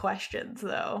all of the questions,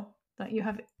 though? Don't you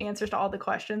have answers to all the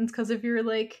questions? Because if you're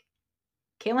like,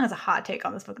 Caitlin has a hot take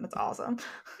on this book and it's awesome.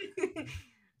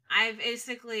 I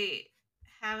basically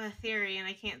have a theory and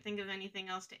I can't think of anything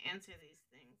else to answer these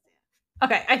things yet.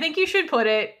 Okay, I think you should put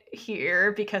it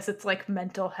here because it's like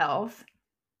mental health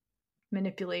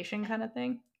manipulation kind of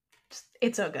thing.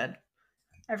 It's so good.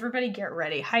 Everybody get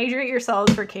ready. Hydrate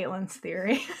yourselves for Caitlin's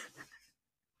theory.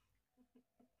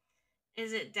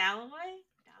 Is it Dalloway?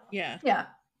 Yeah. Yeah.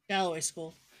 Dalloway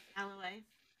School. Dalloway.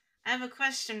 I have a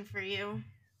question for you.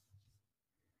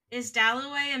 Is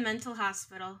Dalloway a mental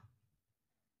hospital?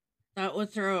 That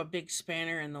would throw a big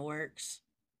spanner in the works.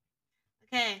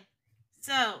 Okay,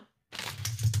 so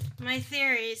my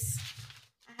theories.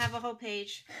 I have a whole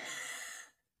page.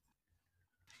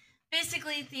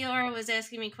 Basically, Theora was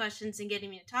asking me questions and getting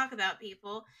me to talk about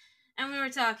people, and we were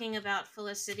talking about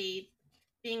Felicity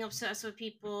being obsessed with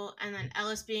people, and then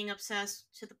Ellis being obsessed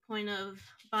to the point of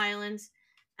violence,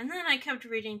 and then I kept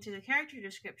reading through the character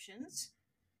descriptions,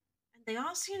 and they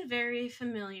all seemed very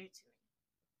familiar to me.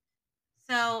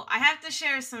 So I have to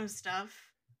share some stuff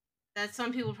that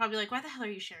some people probably like, why the hell are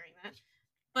you sharing that?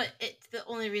 But it's the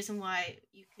only reason why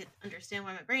you could understand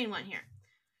why my brain went here.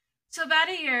 So about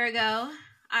a year ago,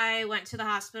 I went to the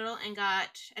hospital and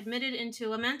got admitted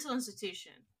into a mental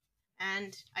institution.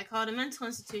 And I call it a mental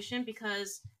institution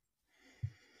because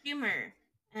humor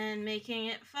and making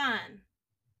it fun.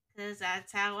 Because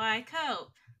that's how I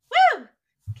cope. Woo!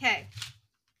 Okay.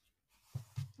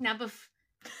 Now,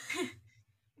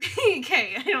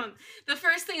 okay, the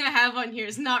first thing I have on here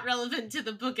is not relevant to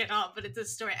the book at all, but it's a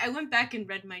story. I went back and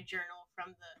read my journal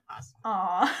from the hospital.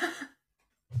 Aww.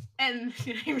 And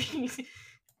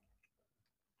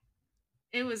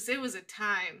it was a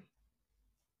time.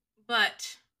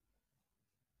 But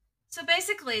so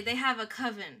basically they have a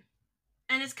coven,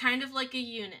 and it's kind of like a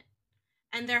unit.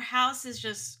 And their house is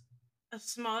just a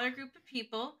smaller group of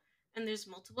people, and there's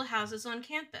multiple houses on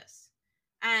campus.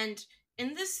 And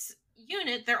in this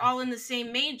unit, they're all in the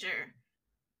same major.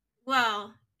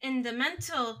 Well, in the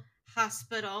mental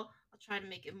hospital, I'll try to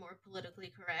make it more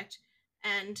politically correct,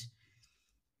 and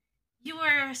you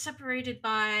are separated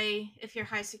by if you're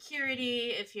high security,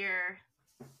 if you're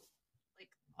like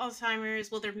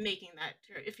Alzheimer's, well, they're making that,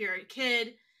 if you're a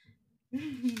kid.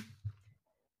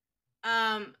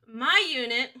 My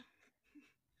unit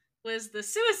was the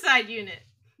suicide unit,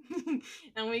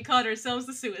 and we called ourselves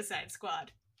the Suicide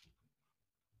Squad.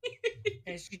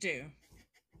 As you do.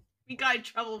 We got in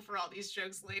trouble for all these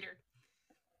jokes later.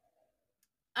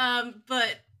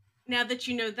 But now that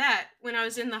you know that, when I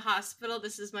was in the hospital,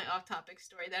 this is my off-topic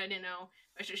story that I didn't know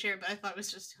I should share, but I thought it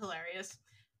was just hilarious.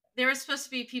 There were supposed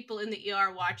to be people in the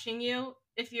ER watching you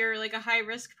if you're like a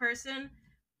high-risk person,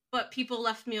 but people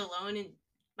left me alone, and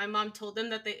my mom told them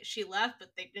that she left,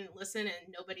 but they didn't listen,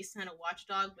 and nobody sent a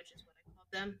watchdog, which is what I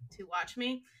called them, to watch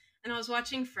me. And I was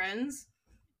watching Friends,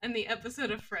 and the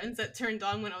episode of Friends that turned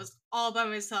on when I was all by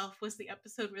myself was the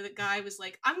episode where the guy was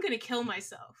like, I'm gonna kill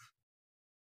myself.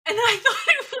 And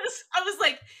I was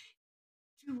like,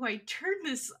 do I turn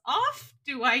this off?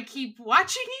 Do I keep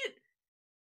watching it?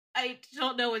 I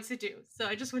don't know what to do. So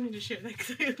I just wanted to share that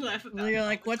because I laugh about it. You're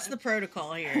like, what's the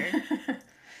protocol here?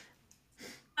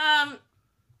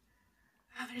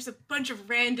 There's a bunch of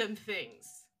random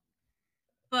things.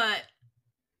 But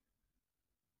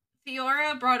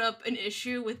Theora brought up an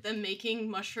issue with them making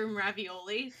mushroom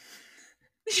ravioli.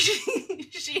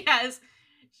 She has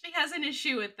an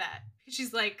issue with that.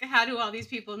 She's like, how do all these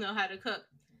people know how to cook?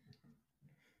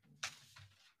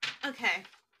 Okay.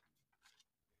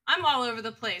 I'm all over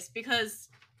the place because,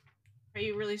 are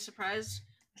you really surprised?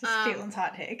 This is Caitlin's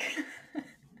hot take.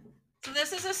 So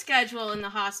this is a schedule in the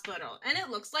hospital, and it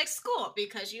looks like school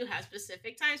because you have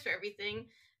specific times for everything,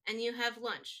 and you have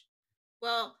lunch.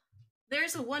 Well,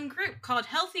 there's one group called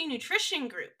Healthy Nutrition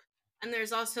Group, and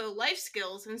there's also life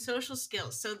skills and social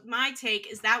skills. So my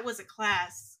take is that was a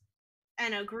class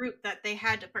and a group that they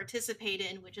had to participate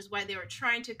in, which is why they were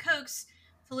trying to coax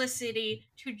Felicity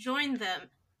to join them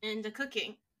in the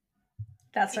cooking.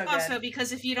 That's so good. Also,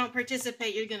 because if you don't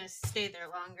participate, you're going to stay there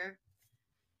longer.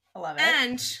 I love it.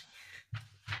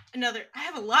 And I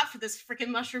have a lot for this freaking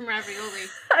mushroom ravioli.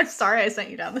 I'm sorry I sent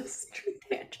you down this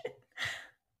tangent.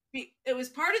 It was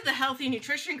part of the Healthy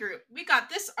Nutrition Group. We got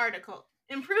this article.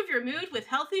 Improve your mood with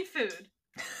healthy food.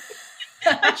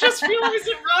 I just realized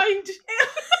it rhymed.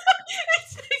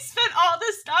 I spent all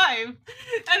this time,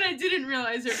 and I didn't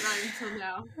realize it rhymed until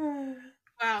now.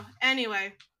 Wow.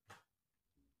 Anyway.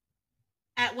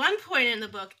 At one point in the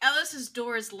book, Ellis's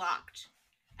door is locked,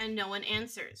 and no one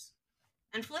answers.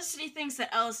 And Felicity thinks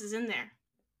that Ellis is in there.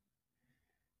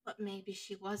 But maybe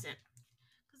she wasn't.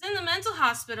 Because in the mental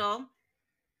hospital,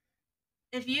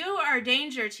 if you are a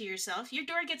danger to yourself, your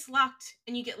door gets locked,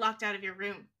 and you get locked out of your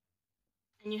room.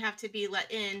 And you have to be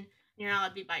let in, and you're not allowed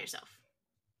to be by yourself.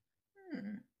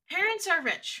 Parents are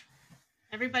rich.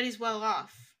 Everybody's well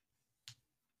off.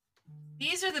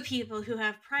 These are the people who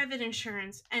have private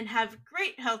insurance and have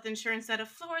great health insurance that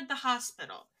afford the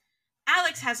hospital.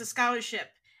 Alex has a scholarship,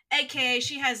 aka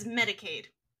she has Medicaid.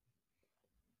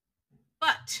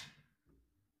 But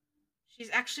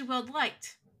she's actually well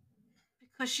liked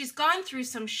because she's gone through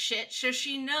some shit, so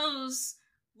she knows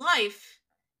life,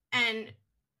 and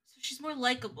so she's more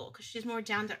likable because she's more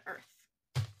down to earth.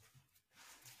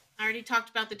 I already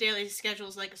talked about the daily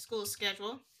schedules like a school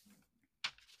schedule.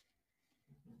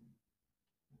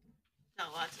 No,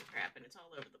 lots of crap, and it's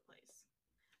all over the place.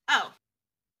 Oh.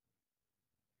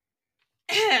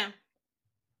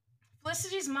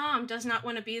 Felicity's mom does not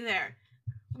want to be there.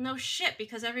 Well, no shit,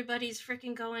 because everybody's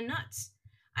freaking going nuts.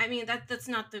 I mean, that's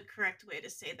not the correct way to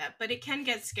say that, but it can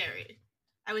get scary.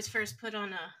 I was first put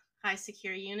on a high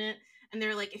secure unit, and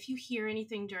they're like, if you hear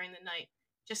anything during the night,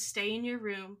 just stay in your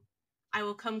room. I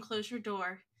will come close your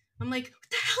door. I'm like, what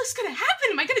the hell is going to happen?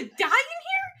 Am I going to die in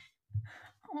here?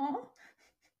 Aww.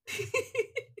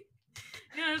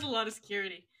 Yeah, there's a lot of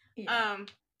security. Yeah.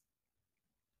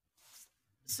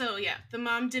 So yeah, the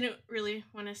mom didn't really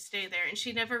want to stay there, and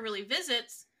she never really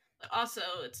visits, but also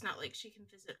it's not like she can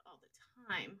visit all the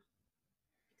time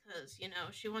because, you know,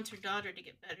 she wants her daughter to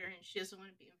get better and she doesn't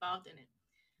want to be involved in it.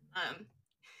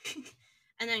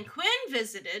 And then Quinn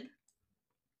visited,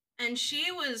 and she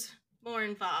was more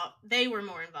involved. They were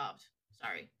more involved.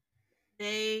 Sorry.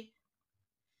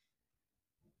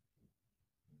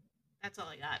 That's all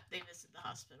I got. They visited the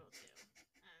hospital too.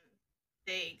 And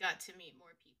they got to meet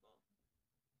more people.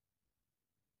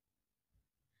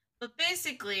 But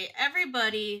basically,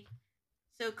 everybody...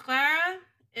 So Clara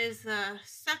is the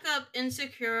suck-up,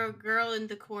 insecure girl in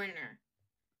the corner.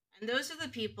 And those are the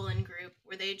people in group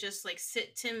where they just, like,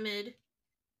 sit timid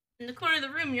in the corner of the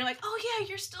room, and you're like, oh yeah,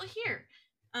 you're still here.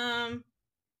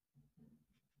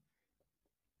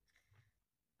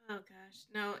 Oh gosh,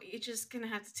 no, you're just gonna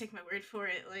have to take my word for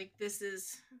it. Like, this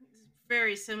is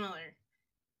very similar.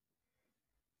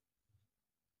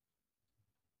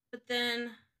 But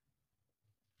then,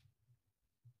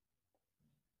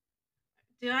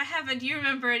 do you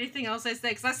remember anything else I said?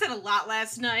 Because I said a lot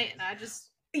last night, and I just...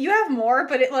 You have more,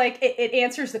 but it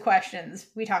answers the questions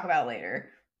we talk about later.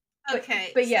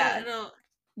 Okay. But yeah,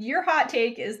 your hot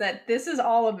take is that this is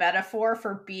all a metaphor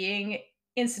for being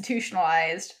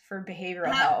institutionalized for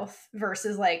behavioral health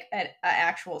versus like an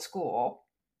actual school.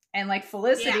 And like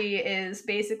Felicity is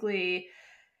basically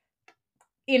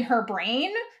in her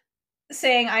brain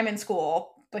saying I'm in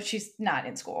school, but she's not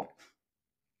in school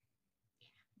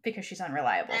because she's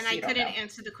unreliable. And so I couldn't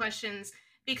answer the questions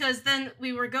because then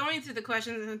we were going through the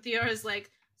questions and Theora's like,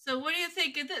 so what do you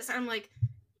think of this? I'm like,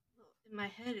 in my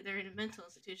head, they're in a mental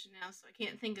institution now, so I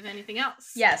can't think of anything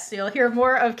else. Yes, so you'll hear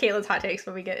more of Caitlin's hot takes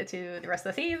when we get into the rest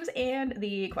of the themes and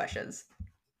the questions.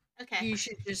 Okay. You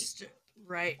should just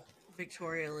write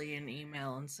Victoria Lee an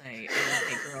email and say,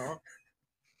 hey girl.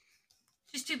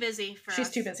 She's too busy for She's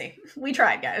us. too busy. We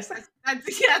tried, guys.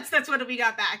 That's what we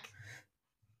got back.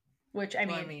 Which, I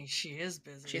mean, she is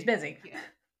busy. She's busy.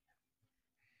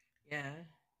 Yeah.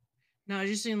 No, I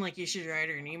just seemed like you should write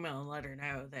her an email and let her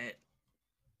know that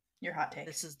your hot take.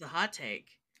 This is the hot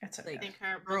take. That's okay. I think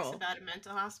her book's about a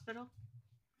mental hospital.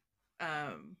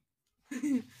 I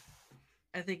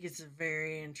think it's a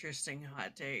very interesting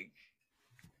hot take.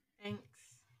 Thanks.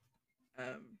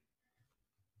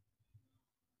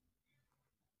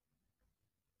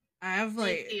 I have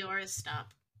like Theora's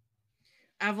stop.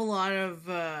 I have a lot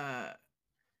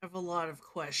of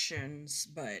questions,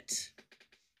 but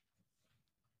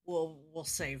we'll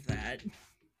save that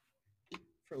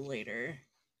for later.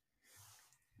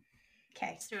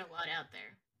 Okay. Just threw a lot out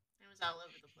there. It was all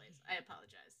over the place. I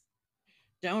apologize.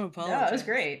 Don't apologize. No, it was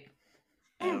great.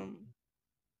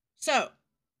 So, I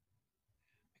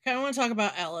kind of want to talk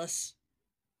about Alice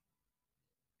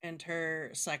and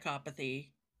her psychopathy.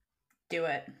 Do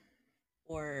it.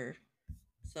 Or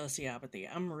sociopathy.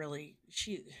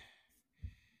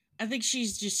 I think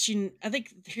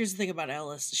here's the thing about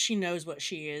Alice. She knows what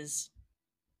she is.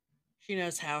 She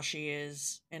knows how she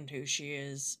is and who she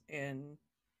is, and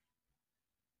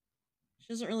she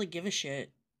doesn't really give a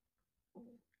shit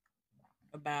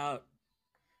about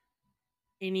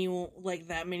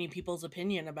that many people's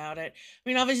opinion about it. I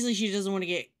mean, obviously she doesn't want to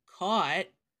get caught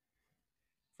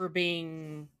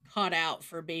out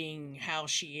for being how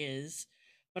she is,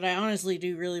 but I honestly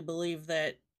do really believe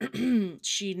that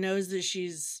she knows that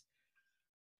she's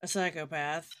a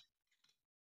psychopath,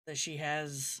 that she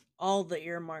has all the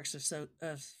earmarks of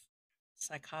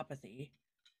psychopathy.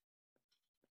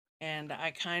 And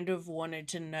I kind of wanted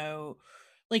to know,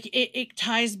 like, it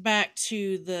ties back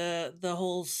to the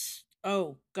whole,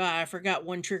 oh god, I forgot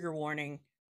one trigger warning.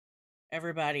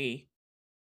 Everybody,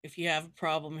 if you have a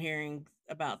problem hearing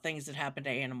about things that happen to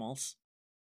animals.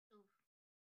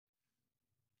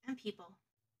 And people.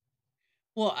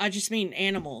 Well, I just mean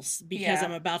animals because Yeah.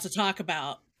 I'm about to talk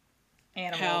about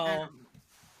Animal. how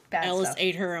Bad Ellis stuff.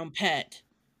 ate her own pet.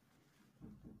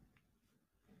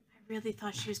 I really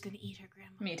thought she was going to eat her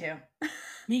grandma. Me too.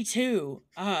 Me too.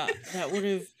 That would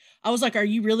have. I was like, "Are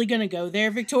you really gonna go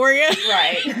there, Victoria?"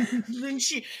 Right. Then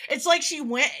it's like she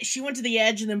went to the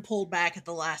edge and then pulled back at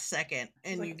the last second,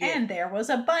 and Like, you get. and there was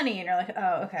a bunny, and you're like,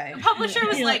 oh, okay. The publisher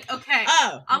was You're like, okay,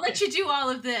 "Oh, I'll let you do all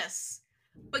of this,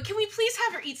 but can we please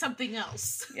have her eat something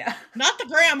else? Yeah. not the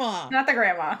grandma." Not the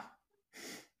grandma.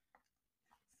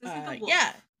 This is the wolf.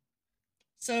 Yeah.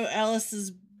 So Ellis is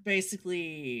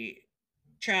basically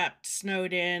trapped,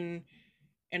 snowed in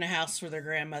a house with her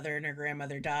grandmother, and her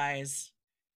grandmother dies.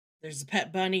 There's a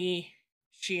pet bunny.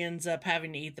 She ends up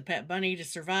having to eat the pet bunny to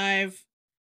survive.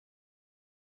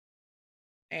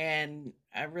 And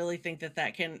I really think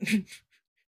that can...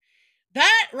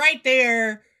 that right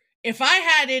there, if I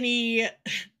had any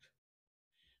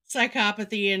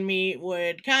psychopathy in me,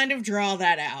 would kind of draw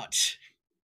that out.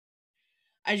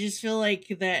 I just feel like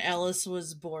that Ellis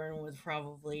was born with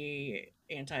probably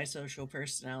antisocial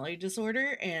personality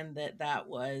disorder, and that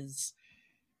was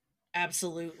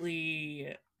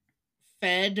absolutely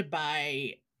fed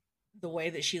by the way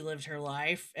that she lived her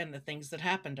life and the things that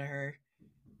happened to her,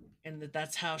 and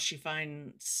that's how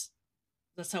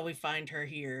we find her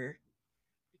here,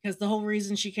 because the whole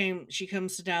reason she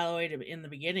comes to Dalloway in the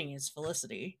beginning is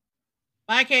Felicity.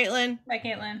 Bye, Caitlin. Bye,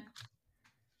 Caitlin.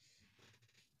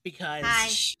 Because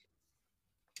Hi.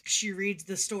 she reads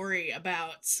the story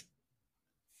about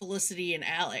Felicity and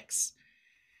Alex,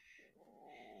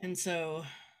 and so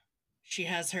she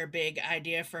has her big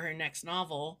idea for her next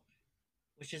novel,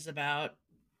 which is about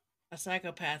a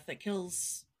psychopath that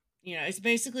kills, it's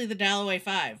basically the Dalloway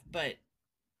Five, but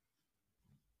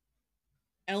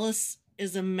Ellis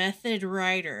is a method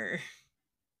writer.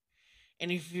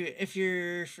 And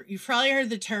you've probably heard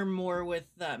the term more with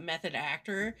method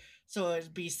actor, so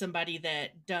it'd be somebody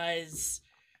that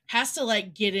has to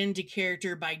like get into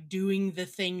character by doing the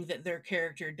thing that their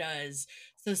character does.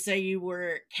 So say you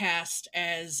were cast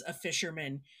as a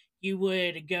fisherman, you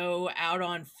would go out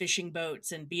on fishing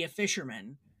boats and be a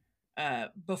fisherman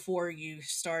before you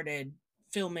started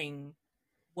filming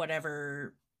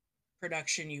whatever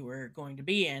production you were going to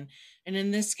be in. And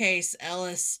in this case,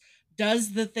 Ellis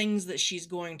does the things that she's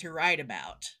going to write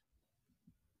about.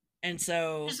 And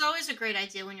so It's always a great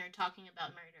idea when you're talking about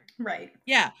murder. Right.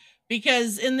 Yeah,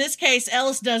 because in this case,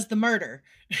 Ellis does the murder.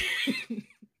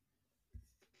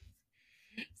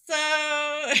 So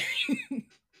I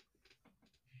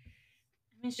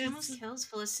mean, she almost kills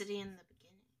Felicity in the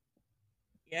beginning.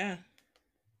 Yeah.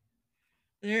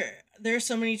 There are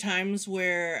so many times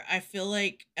where I feel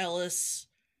like Ellis...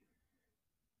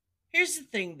 Here's the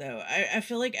thing, though. I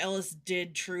feel like Ellis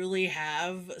did truly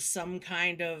have some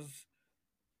kind of...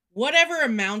 whatever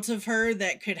amount of her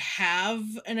that could have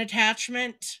an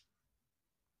attachment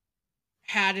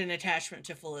had an attachment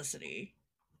to Felicity.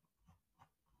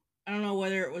 I don't know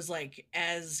whether it was like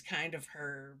as kind of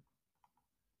her...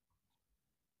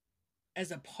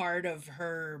 as a part of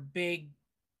her big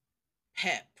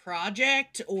pet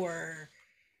project, or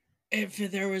if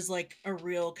there was like a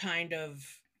real kind of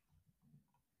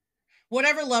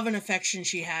whatever love and affection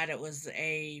she had, it was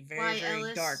a very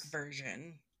Ellis dark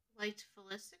version. Liked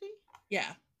Felicity?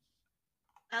 Yeah.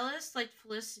 Ellis liked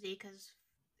Felicity because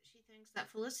she thinks that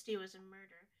Felicity was a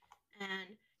murderer,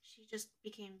 and she just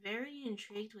became very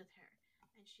intrigued with her,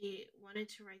 and she wanted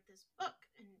to write this book.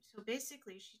 And so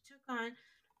basically she took on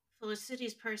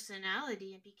Felicity's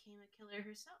personality and became a killer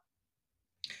herself.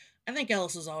 I think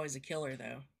Ellis was always a killer,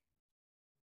 though.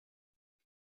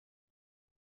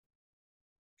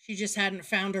 She just hadn't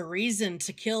found a reason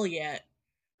to kill yet.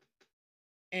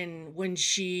 And when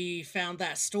she found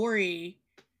that story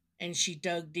and she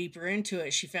dug deeper into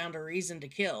it, she found a reason to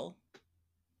kill.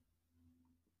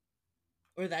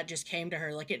 Or that just came to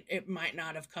her. Like, it might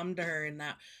not have come to her in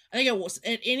that. I think it was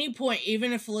at any point,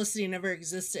 even if Felicity never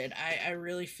existed, I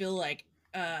really feel like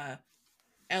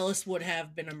Ellis would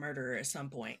have been a murderer at some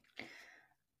point.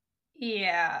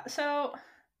 Yeah, so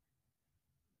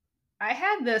I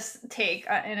had this take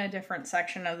in a different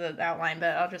section of the outline,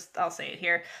 but I'll say it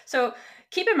here. So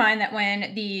keep in mind that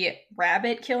when the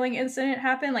rabbit killing incident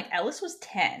happened, like Ellis was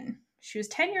 10. She was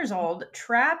 10 years old,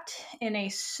 trapped in a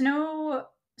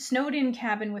snowed-in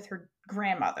cabin with her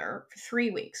grandmother for 3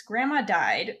 weeks. Grandma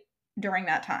died during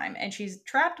that time, and she's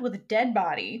trapped with a dead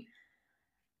body,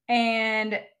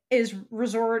 and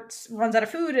runs out of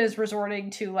food, is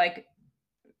resorting to like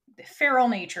feral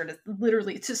nature to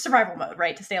literally to survival mode,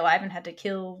 right? To stay alive, and had to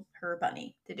kill her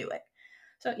bunny to do it.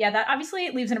 So yeah, that obviously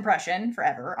leaves an impression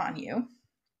forever on you.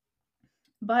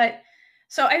 But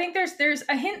so I think there's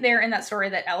a hint there in that story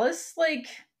that Ellis like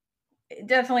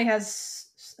definitely has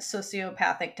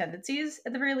sociopathic tendencies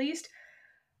at the very least.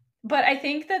 But I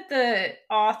think that the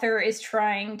author is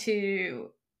trying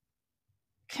to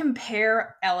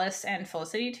compare Ellis and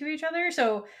Felicity to each other.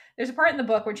 So there's a part in the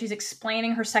book where she's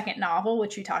explaining her second novel,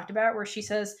 which you talked about, where she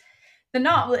says, the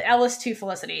novel Ellis to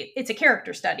Felicity, it's a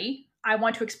character study. I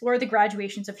want to explore the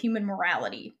graduations of human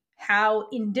morality, how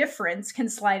indifference can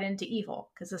slide into evil,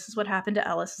 because this is what happened to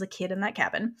Ellis as a kid in that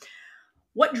cabin.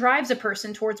 What drives a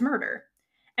person towards murder?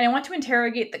 And I want to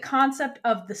interrogate the concept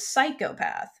of the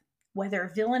psychopath,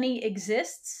 whether villainy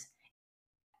exists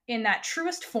in that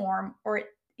truest form or it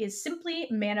is simply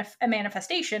a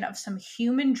manifestation of some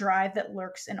human drive that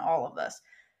lurks in all of us.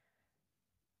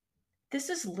 This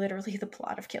is literally the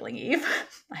plot of Killing Eve.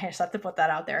 I just have to put that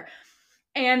out there.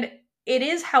 And it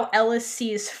is how Ellis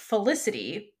sees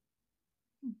Felicity,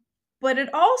 but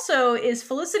it also is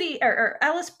Felicity or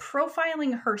Ellis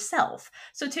profiling herself.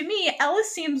 So to me,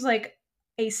 Ellis seems like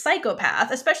a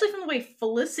psychopath, especially from the way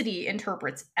Felicity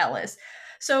interprets Ellis.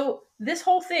 So this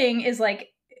whole thing is like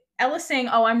Ellis saying,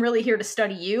 oh, I'm really here to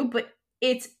study you, but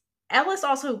it's Ellis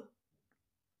also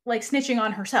like snitching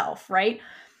on herself, right?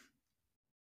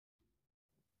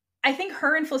 I think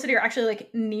her and Felicity are actually like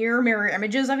near mirror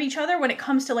images of each other when it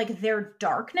comes to like their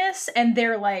darkness and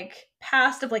their like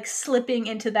past of like slipping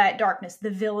into that darkness,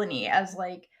 the villainy, as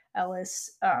like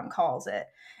Ellis calls it.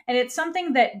 And it's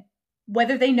something that,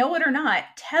 whether they know it or not,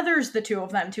 tethers the two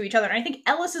of them to each other. And I think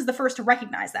Ellis is the first to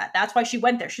recognize that. That's why she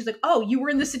went there. She's like, oh, you were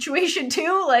in this situation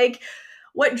too? Like,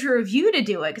 what drove you to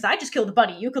do it? Because I just killed a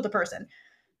buddy. You killed a person.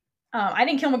 I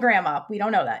didn't kill my grandma. We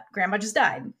don't know that. Grandma just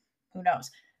died. Who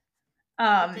knows?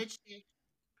 Did she?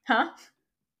 Huh?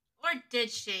 Or did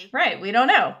she? Right. We don't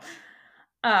know.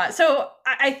 So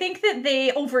I think that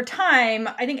they, over time,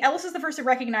 I think Ellis is the first to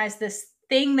recognize this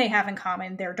thing they have in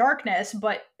common, their darkness,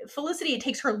 but Felicity, it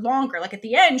takes her longer. Like at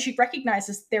the end, she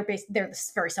recognizes they're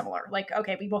very similar. Like,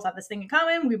 okay, we both have this thing in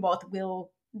common. We both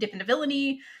will dip into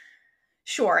villainy.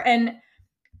 Sure. And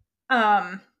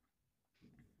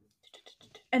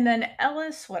then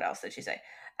Ellis, what else did she say?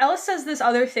 Ellis says this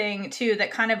other thing too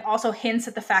that kind of also hints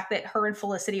at the fact that her and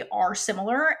Felicity are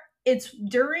similar. It's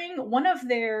during one of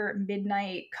their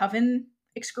midnight coven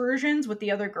excursions with the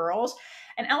other girls,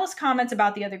 and Ellis comments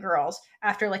about the other girls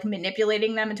after like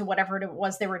manipulating them into whatever it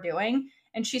was they were doing,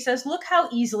 and she says, look how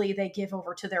easily they give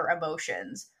over to their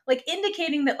emotions, like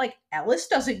indicating that like Ellis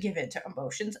doesn't give in to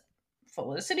emotions,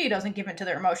 Felicity doesn't give in to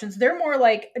their emotions. They're more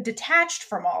like detached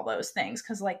from all those things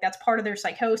because like that's part of their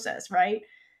psychosis, right?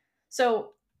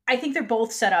 So I think they're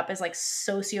both set up as like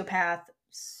sociopath,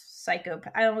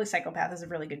 psychopath. I don't know if psychopath is a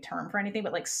really good term for anything,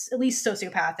 but like at least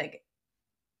sociopathic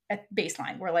at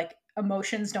baseline, where like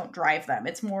emotions don't drive them.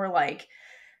 It's more like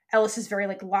Ellis is very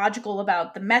like logical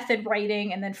about the method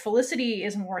writing, and then Felicity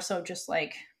is more so just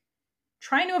like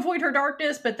trying to avoid her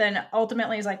darkness, but then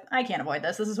ultimately is like, I can't avoid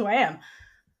this. This is who I am.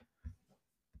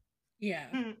 Yeah.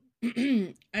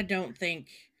 I don't think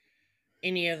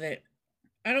any of it,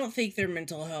 I don't think their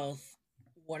mental health,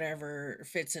 whatever,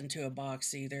 fits into a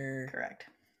box either. Correct.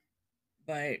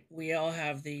 But we all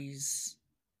have these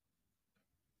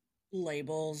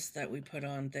labels that we put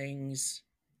on things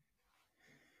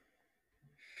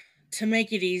to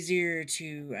make it easier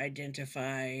to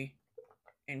identify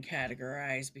and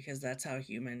categorize, because that's how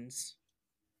humans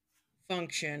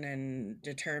function and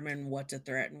determine what's a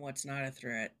threat and what's not a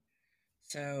threat.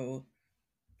 So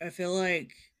I feel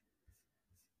like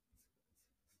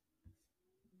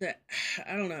that,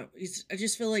 I don't know, I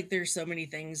just feel like there's so many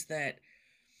things that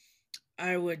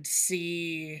I would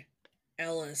see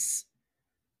Ellis.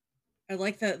 I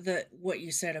like that what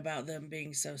you said about them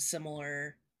being so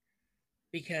similar,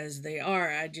 because they are.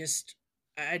 I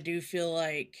do feel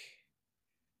like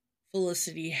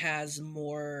Felicity has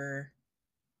more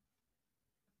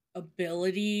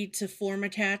ability to form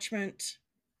attachment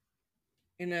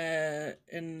in a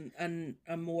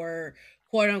more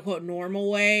quote unquote normal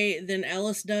way than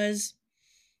Ellis does,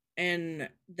 and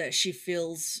that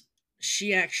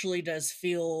she actually does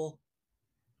feel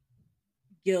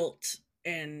guilt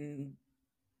and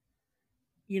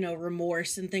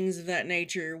remorse and things of that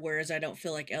nature, whereas I don't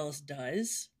feel like Ellis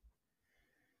does.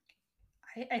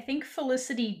 I think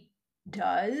Felicity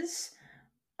does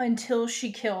until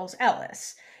she kills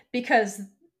Ellis, because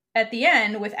at the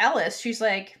end with Ellis, she's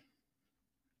like,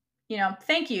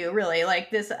 thank you, really.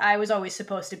 Like this, I was always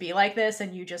supposed to be like this,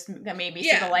 and you just made me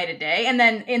see the light of day. And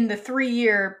then in the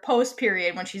 3-year post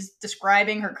period, when she's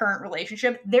describing her current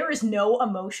relationship, there is no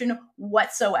emotion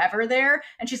whatsoever there.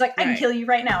 And she's like, I can kill you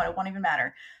right now, and it won't even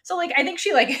matter. So, like, I think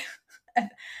she, like,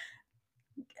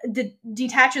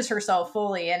 detaches herself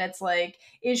fully. And it's like,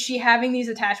 is she having these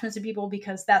attachments to people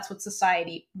because that's what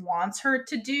society wants her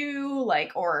to do?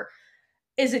 Like, or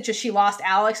is it just she lost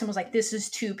Alex and was like, this is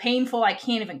too painful, I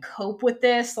can't even cope with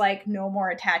this, like, no more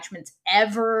attachments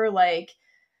ever? Like,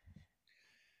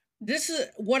 this is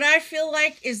what I feel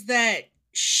like, is that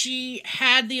she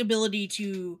had the ability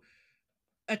to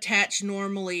attach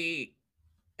normally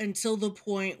until the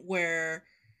point where,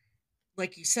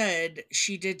 like you said,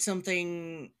 she did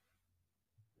something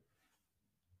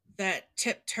that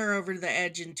tipped her over the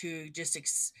edge into just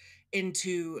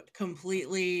into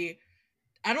completely.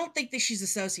 I don't think that she's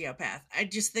a sociopath. I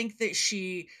just think that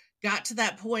she got to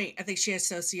that point. I think she has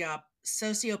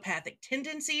sociopathic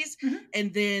tendencies. Mm-hmm.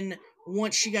 And then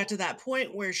once she got to that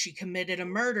point where she committed a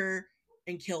murder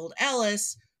and killed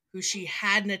Ellis, who she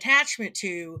had an attachment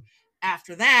to,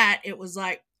 after that, it was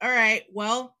like, all right,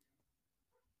 well,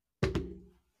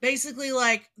 basically,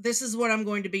 like, this is what I'm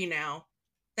going to be now.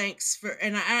 Thanks for,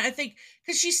 and I think,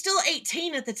 because she's still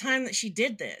 18 at the time that she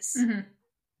did this. Mm-hmm.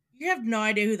 You have no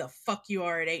idea who the fuck you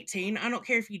are at 18. I don't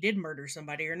care if you did murder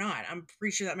somebody or not. I'm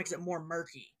pretty sure that makes it more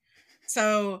murky.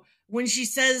 So when she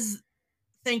says,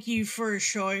 thank you for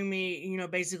showing me,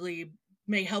 basically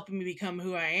helping me become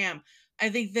who I am, I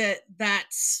think that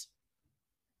that's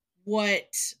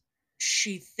what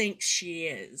she thinks she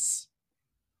is.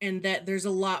 And that there's a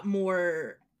lot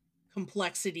more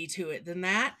complexity to it than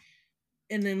that.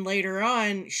 And then later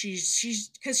on,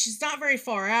 she's because she's not very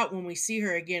far out when we see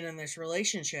her again in this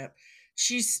relationship.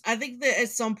 I think that at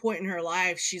some point in her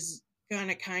life, she's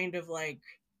gonna kind of like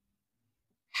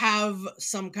have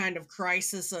some kind of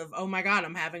crisis of, oh my God,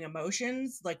 I'm having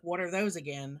emotions. Like, what are those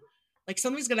again? Like,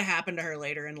 something's gonna happen to her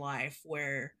later in life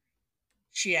where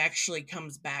she actually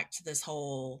comes back to this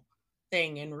whole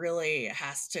thing and really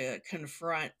has to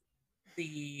confront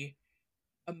the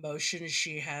emotions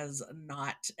she has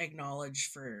not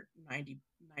acknowledged for 90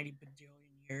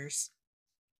 bajillion years.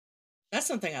 That's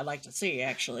something I'd like to see,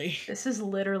 actually. This is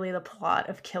literally the plot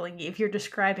of Killing Eve. You're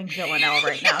describing Villanelle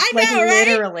right now. I like, know, right?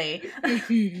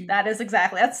 Literally. That's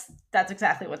exactly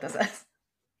what this is.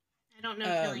 I don't know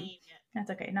Killing Eve yet. That's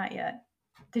okay, not yet.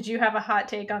 Did you have a hot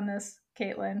take on this,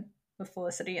 Caitlin, with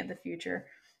Felicity in the future?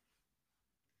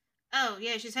 Oh,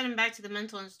 yeah, she's heading back to the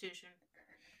mental institution.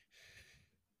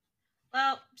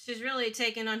 Well, she's really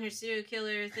taking on her serial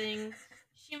killer thing.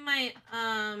 She might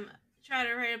try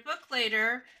to write a book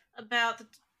later about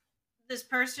this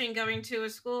person going to a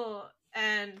school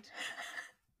and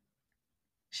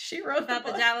she wrote about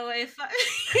the Dalloway fire.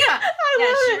 She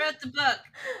wrote the book.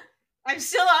 I'm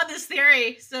still on this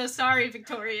theory, so sorry,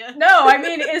 Victoria. No, I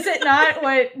mean, is it not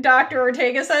what Dr.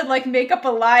 Ortega said? Like, make up a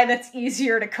lie that's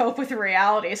easier to cope with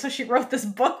reality. So she wrote this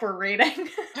book we're reading.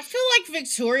 I feel like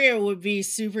Victoria would be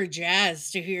super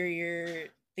jazzed to hear your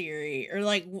theory, or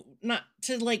like not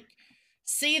to like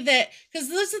see that, because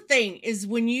that's the thing, is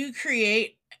when you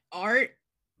create art,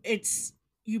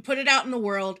 you put it out in the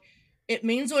world, it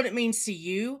means what it means to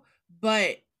you,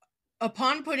 but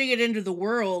upon putting it into the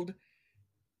world,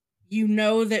 you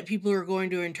know that people are going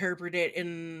to interpret it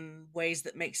in ways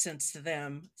that make sense to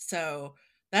them. So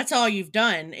that's all you've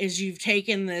done, is you've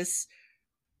taken this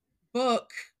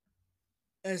book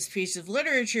as a piece of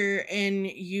literature and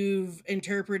you've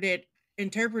interpreted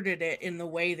it in the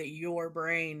way that your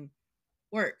brain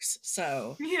works.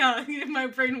 So yeah, my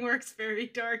brain works very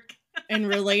dark. And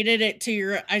related it to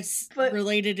your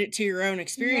own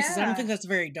experiences. Yeah. I don't think that's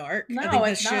very dark. No, I think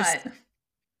it's not.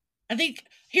 I think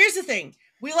here's the thing.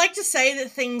 We like to say that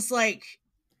things like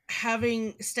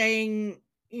staying,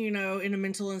 in a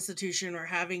mental institution or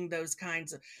having those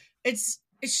kinds of, it's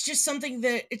just something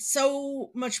that it's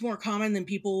so much more common than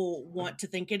people want to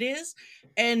think it is.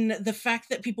 And the fact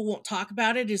that people won't talk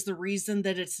about it is the reason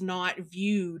that it's not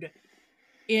viewed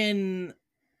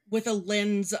with a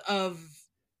lens of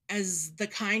as the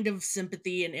kind of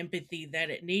sympathy and empathy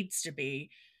that it needs to be,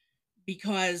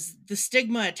 because the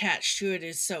stigma attached to it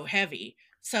is so heavy.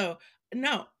 So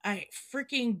no, I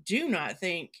freaking do not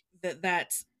think that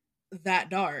that's that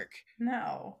dark.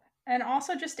 No. And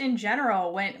also just in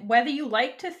general, whether you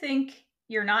like to think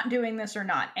you're not doing this or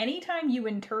not, anytime you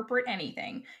interpret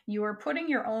anything, you are putting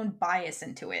your own bias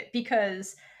into it,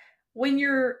 because when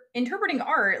you're interpreting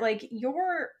art, like you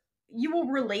will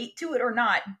relate to it or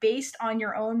not based on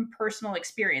your own personal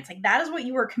experience. Like that is what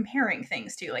you are comparing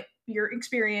things to, like your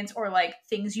experience or like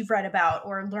things you've read about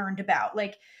or learned about.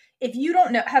 Like if you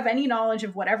don't have any knowledge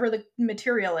of whatever the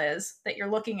material is that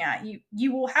you're looking at,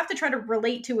 you will have to try to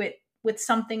relate to it with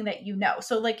something that you know.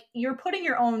 So like you're putting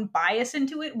your own bias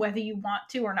into it, whether you want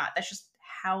to or not. That's just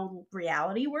how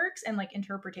reality works and like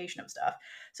interpretation of stuff.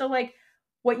 So like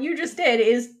what you just did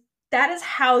is that is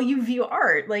how you view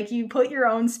art. Like you put your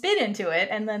own spin into it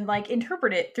and then like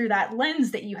interpret it through that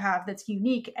lens that you have that's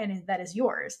unique and that is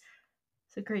yours.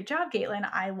 So great job, Caitlin.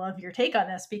 I love your take on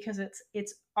this because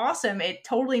it's awesome. It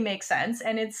totally makes sense,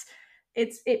 and it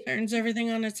turns everything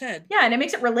on its head. Yeah, and it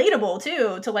makes it relatable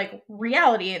too to like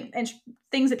reality and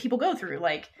things that people go through.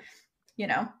 Like, you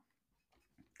know,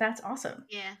 that's awesome.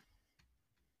 Yeah,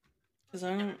 because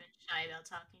I've never been shy about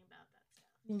talking about that stuff.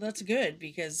 Well, that's good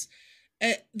because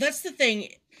that's the thing.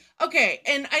 Okay,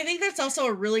 and I think that's also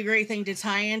a really great thing to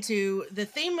tie into the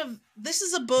theme of this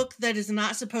is a book that is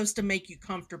not supposed to make you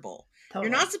comfortable. Totally.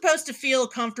 You're not supposed to feel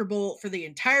comfortable for the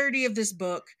entirety of this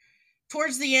book.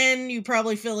 Towards the end, you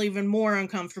probably feel even more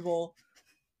uncomfortable.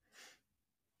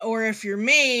 Or if you're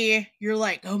me, you're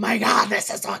like, oh my God, this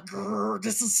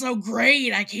is so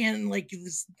great. I can't like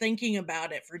was thinking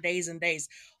about it for days and days.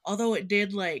 Although it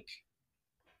did like,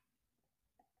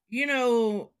 you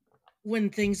know, when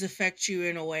things affect you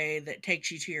in a way that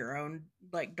takes you to your own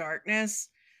like darkness.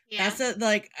 Yeah.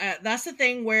 That's the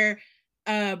thing where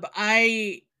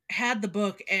I had the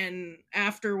book and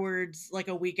afterwards, like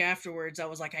a week afterwards, I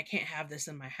was like, I can't have this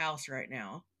in my house right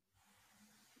now.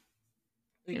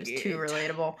 It was too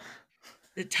relatable.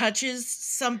 It touched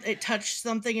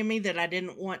something in me that I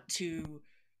didn't want to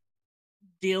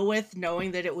deal with,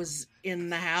 knowing that it was in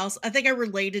the house. I think I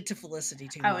related to Felicity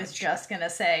too much. I was just gonna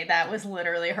say that was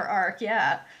literally her arc.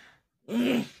 Yeah.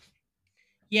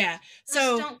 Yeah.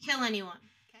 So just don't kill anyone.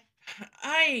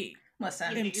 Okay.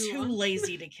 Listen, I'm too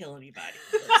lazy to kill anybody.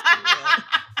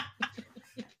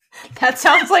 That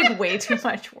sounds like way too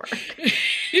much work.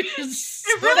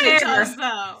 It really does,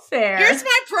 though. Fair. Here's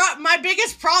my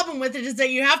biggest problem with it is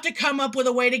that you have to come up with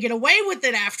a way to get away with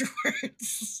it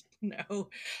afterwards. No,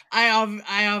 I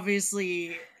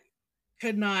obviously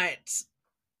could not.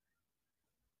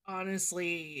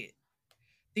 Honestly,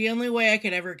 the only way I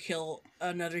could ever kill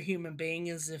another human being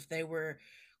is if they were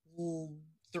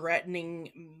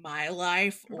threatening my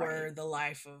life or the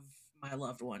life of my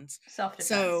loved ones. Self-defense.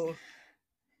 So,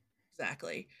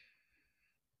 exactly.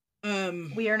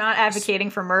 We are not advocating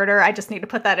for murder. I just need to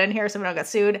put that in here so we don't get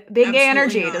sued. Big Gay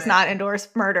Energy does not endorse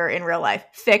murder in real life.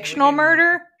 Fictional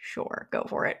murder? Sure, go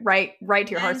for it. Right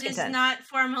to your heart's content. And is not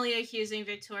formally accusing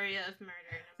Victoria of murder.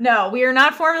 No, we are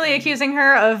not formally accusing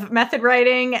her of method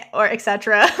writing or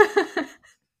etc.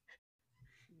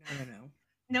 No.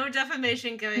 No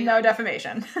defamation going on. No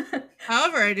defamation.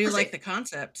 However, I do like the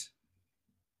concept.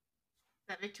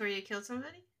 That Victoria killed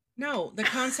somebody? No, the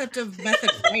concept of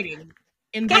method writing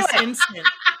in this instant.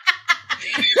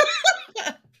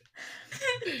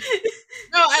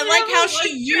 No, I like how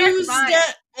she used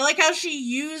it. I like how she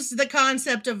used the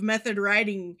concept of method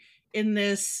writing in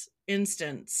this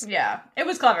instance. Yeah, it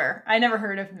was clever. I never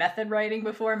heard of method writing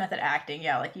before. Method acting,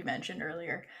 yeah, like you mentioned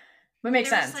earlier. But makes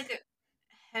sense. There's like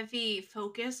a heavy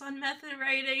focus on method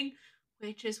writing,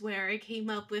 which is where I came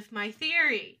up with my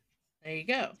theory. There you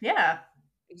go. Yeah.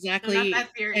 Exactly no,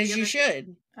 that theory, as you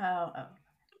should. Oh.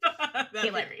 That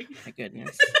theory. My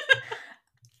goodness.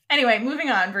 Anyway, moving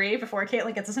on, Brie, before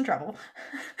Caitlin gets us in trouble.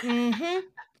 Mm-hmm.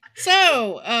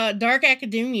 So, Dark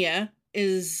Academia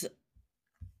is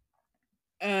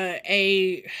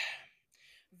a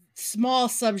small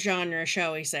subgenre,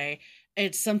 shall we say.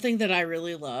 It's something that I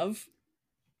really love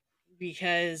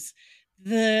because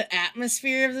the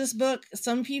atmosphere of this book,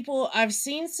 I've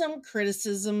seen some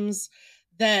criticisms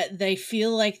that they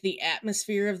feel like the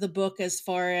atmosphere of the book as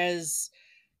far as,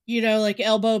 you know, like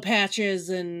elbow patches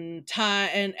and tie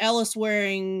and Ellis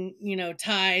wearing, you know,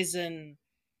 ties and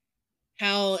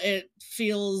how it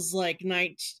feels like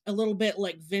a little bit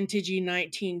like vintagey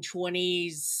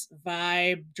 1920s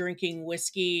vibe, drinking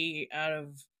whiskey out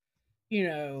of, you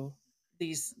know,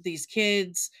 these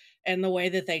kids and the way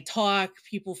that they talk.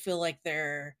 People feel like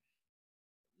that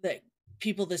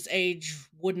people this age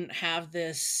wouldn't have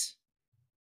this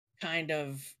kind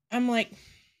of, I'm like,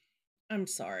 I'm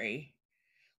sorry.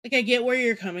 Like, I get where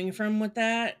you're coming from with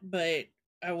that, but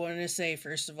I want to say,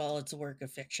 first of all, it's a work of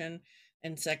fiction.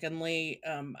 And secondly,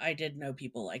 I did know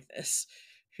people like this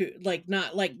who, like,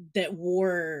 not like that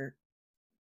wore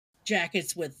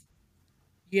jackets with,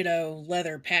 you know,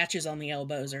 leather patches on the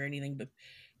elbows or anything, but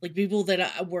like people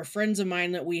that were friends of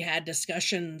mine that we had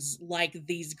discussions like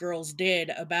these girls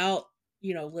did about,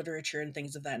 you know, literature and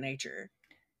things of that nature.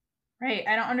 Right.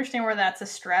 I don't understand where that's a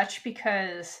stretch,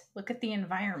 because look at the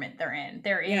environment they're in.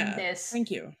 They're in this Thank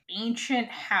you. ancient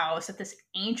house at this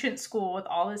ancient school with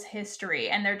all this history,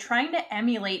 and they're trying to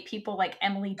emulate people like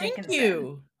Emily Dickinson. Thank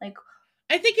you. Like,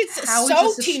 I think it's how so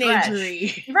is this a stretch?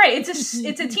 teenagery. Right.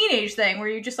 It's a teenage thing where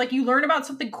you just like, you learn about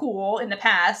something cool in the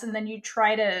past and then you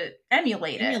try to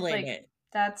emulate it. Like,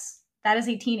 that is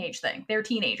a teenage thing. They're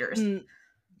teenagers.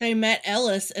 They met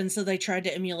Ellis, and so they tried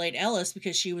to emulate Ellis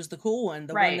because she was the cool one,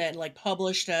 the one that like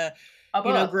published a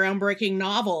groundbreaking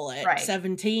novel at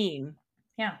 17.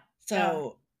 Yeah.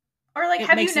 So, or like,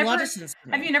 have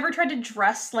you never tried to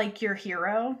dress like your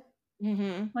hero?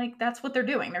 Mm-hmm. Like, that's what they're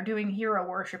doing. They're doing hero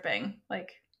worshiping. Like,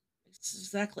 it's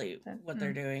exactly what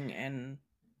they're doing, and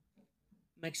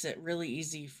makes it really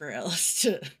easy for Ellis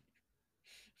to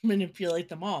manipulate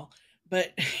them all.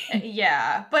 But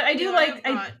yeah, but I do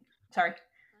sorry.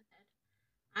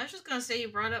 I was just gonna say, you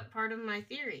brought up part of my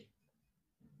theory.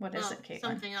 What is it, Caitlin?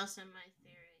 Something else in my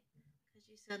theory, because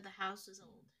you said the house is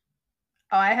old.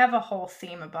 Oh, I have a whole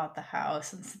theme about the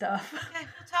house and stuff. Okay,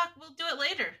 we'll do it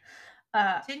later.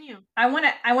 Continue. I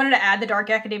wanted to add the Dark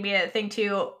Academia thing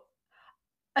too.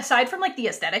 Aside from like the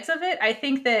aesthetics of it, I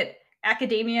think that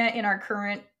academia in our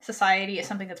current society is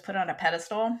something that's put on a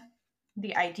pedestal.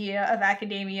 The idea of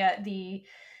academia, the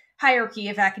hierarchy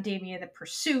of academia, the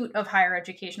pursuit of higher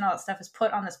education, all that stuff is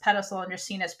put on this pedestal and just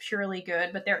seen as purely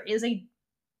good. But there is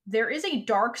a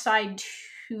dark side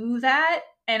to that.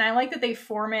 And I like that they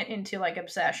form it into like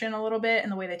obsession a little bit in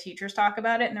the way the teachers talk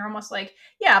about it. And they're almost like,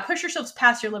 yeah, push yourselves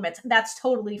past your limits. That's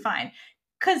totally fine.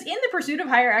 Because in the pursuit of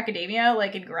higher academia,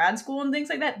 like in grad school and things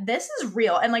like that, this is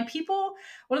real. And like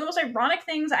one of the most ironic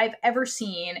things I've ever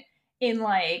seen in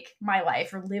like my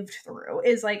life or lived through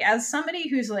is like, as somebody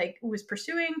who's like was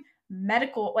pursuing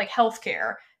medical, like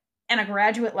healthcare and a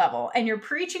graduate level, and you're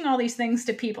preaching all these things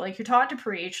to people, like you're taught to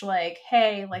preach like,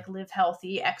 hey, like live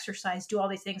healthy, exercise, do all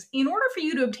these things. In order for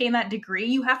you to obtain that degree,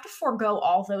 you have to forego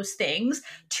all those things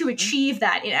to achieve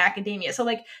that in academia. So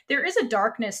like there is a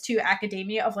darkness to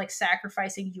academia of like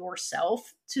sacrificing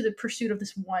yourself to the pursuit of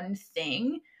this one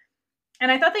thing. And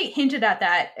I thought they hinted at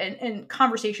that in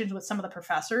conversations with some of the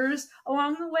professors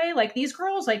along the way. Like these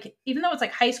girls, like, even though it's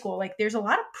like high school, like there's a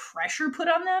lot of pressure put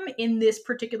on them in this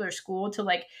particular school to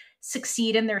like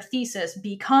succeed in their thesis,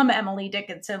 become Emily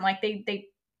Dickinson. Like they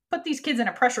put these kids in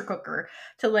a pressure cooker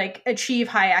to like achieve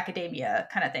high academia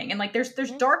kind of thing. And like there's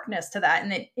darkness to that.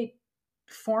 And it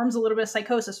forms a little bit of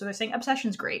psychosis. So they're saying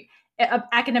obsession's great.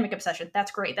 Academic obsession,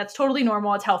 that's great. That's totally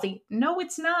normal. It's healthy. No,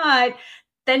 it's not.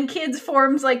 Then kids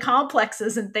forms like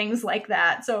complexes and things like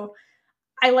that. So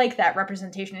I like that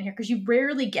representation in here, because you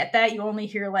rarely get that. You only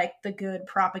hear like the good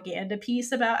propaganda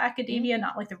piece about academia,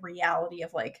 not like the reality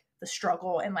of like the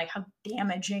struggle and like how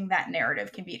damaging that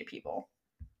narrative can be to people.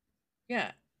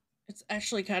 Yeah. It's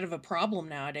actually kind of a problem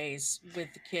nowadays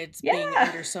with the kids being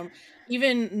under some,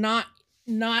 even not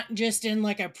just in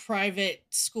like a private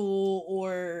school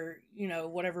or, you know,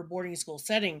 whatever boarding school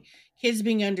setting, kids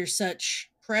being under such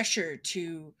pressure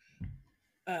to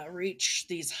reach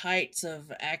these heights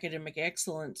of academic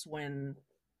excellence when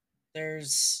they're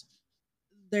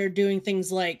doing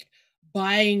things like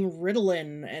buying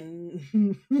Ritalin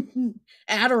and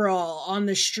Adderall on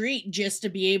the street just to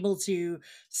be able to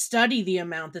study the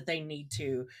amount that they need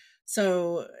to.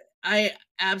 So I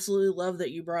absolutely love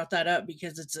that you brought that up,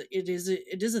 because it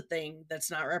is a thing that's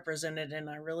not represented, and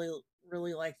I really,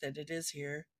 really like that it is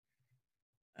here.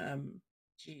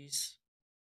 Geez.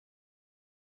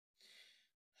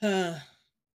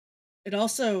 It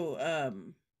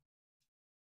also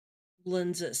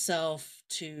lends itself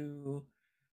to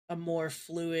a more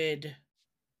fluid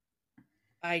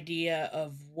idea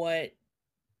of what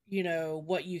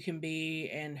you can be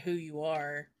and who you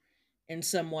are in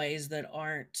some ways that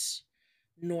aren't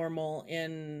normal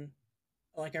in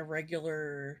like a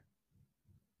regular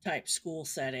type school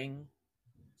setting.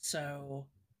 So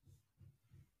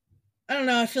I don't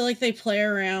know. I feel like they play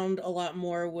around a lot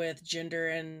more with gender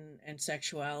and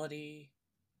sexuality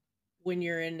when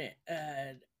you're in,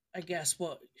 I guess,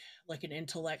 like an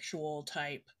intellectual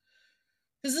type.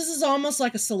 Because this is almost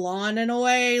like a salon in a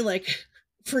way, like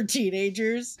for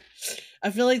teenagers. I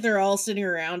feel like they're all sitting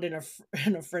around in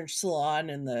a French salon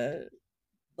in the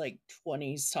like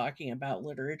 20s talking about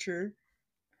literature.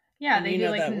 Yeah, and they do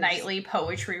like nightly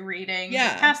poetry readings.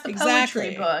 Yeah, pass the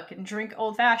poetry book and drink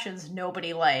old fashions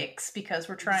nobody likes, because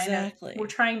we're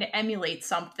trying to emulate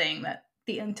something that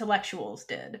the intellectuals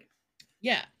did.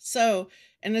 Yeah. So,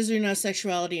 and as we know,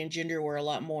 sexuality and gender were a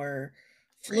lot more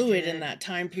fluid in that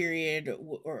time period,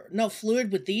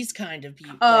 fluid with these kind of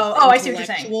people. I see what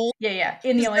you're saying. Yeah.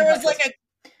 In the Olympics,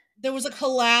 there was a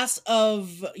class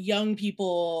of young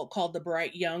people called the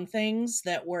Bright Young Things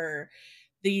that were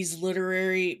these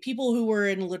literary people who were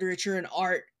in literature and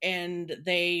art, and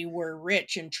they were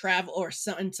rich and travel, or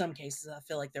some, in some cases I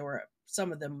feel like there were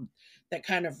some of them that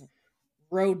kind of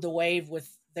rode the wave with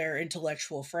their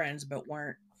intellectual friends but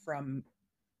weren't from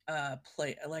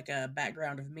play like a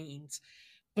background of means.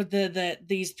 But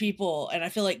these people, and I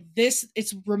feel like this,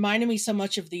 it's reminded me so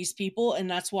much of these people,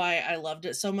 and that's why I loved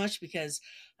it so much, because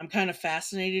I'm kind of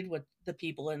fascinated with the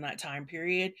people in that time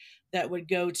period that would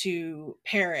go to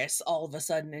Paris all of a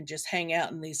sudden and just hang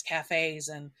out in these cafes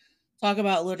and talk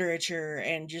about literature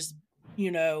and just,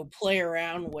 play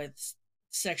around with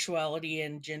sexuality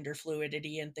and gender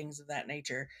fluidity and things of that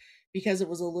nature, because it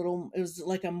was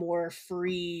like a more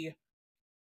free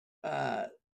uh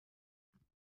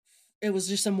it was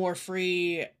just a more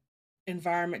free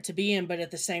environment to be in. But at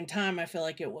the same time, I feel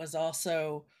like it was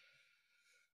also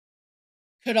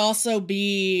could also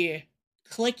be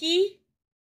clicky.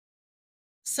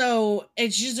 So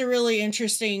it's just a really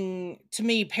interesting, to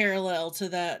me, parallel to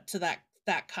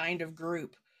that kind of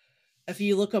group. If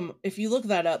you look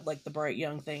that up, like the Bright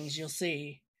Young Things, you'll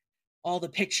see all the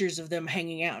pictures of them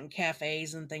hanging out in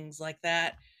cafes and things like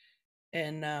that.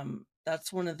 And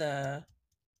that's one of the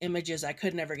images I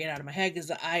could never get out of my head, because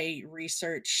I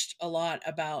researched a lot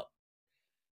about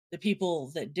the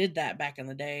people that did that back in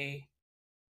the day,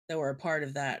 that were a part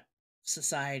of that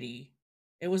society.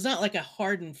 It was not like a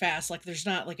hard and fast, like there's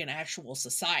not like an actual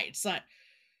society. It's not,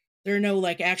 there are no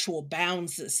like actual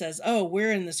bounds that says, oh,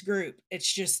 we're in this group.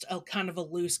 It's just a kind of a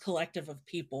loose collective of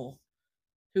people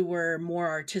who were more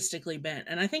artistically bent.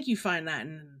 And I think you find that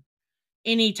in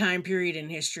any time period in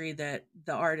history that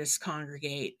the artists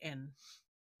congregate and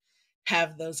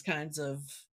have those kinds of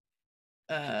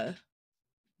uh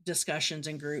discussions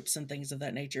and groups and things of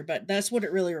that nature. But that's what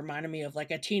it really reminded me of, like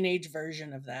a teenage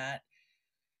version of that.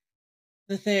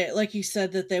 That they, like you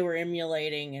said, that they were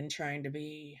emulating and trying to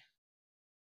be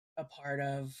a part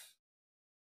of.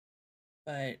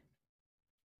 But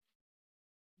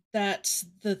that's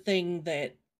the thing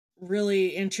that really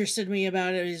interested me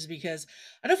about it, is because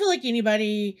I don't feel like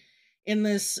anybody in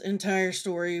this entire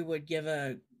story would give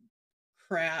a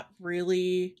crap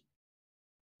really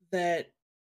that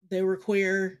they were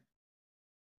queer.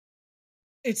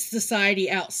 It's society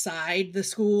outside the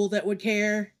school that would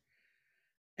care.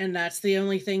 And that's the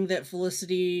only thing that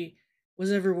Felicity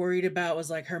was ever worried about, was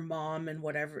like her mom and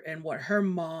whatever, and what her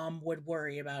mom would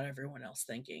worry about everyone else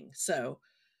thinking. So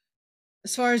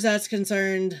as far as that's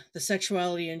concerned, the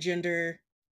sexuality and gender,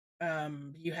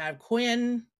 you have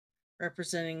Quinn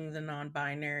representing the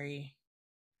non-binary,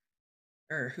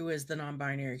 or who is the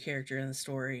non-binary character in the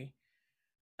story.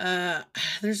 uh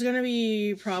there's going to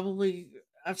be probably,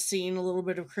 I've seen a little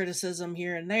bit of criticism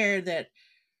here and there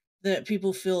that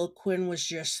people feel Quinn was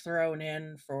just thrown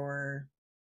in for,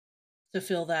 to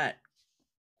fill that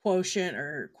quotient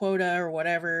or quota or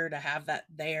whatever, to have that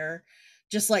there.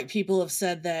 Just like people have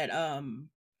said that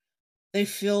they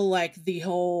feel like the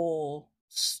whole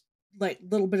like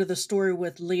little bit of the story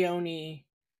with Leonie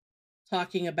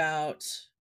talking about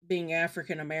being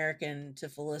African American to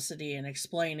Felicity and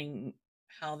explaining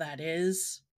how that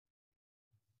is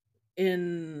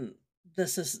in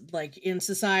like in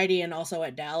society and also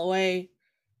at Dalloway,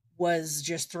 was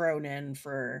just thrown in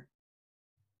for,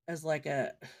 as like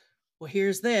a, well,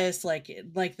 here's this, like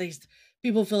these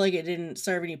people feel like it didn't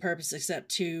serve any purpose except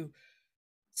to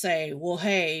say, well,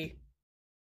 hey,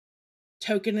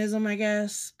 tokenism, I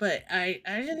guess. But I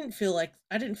didn't feel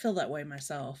that way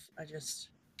myself. I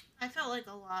felt like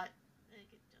a lot. Like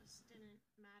it just didn't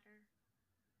matter.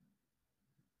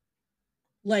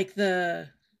 Like the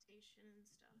Presentation and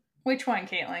stuff. Which one,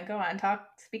 Caitlin? Go on, talk,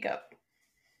 speak up.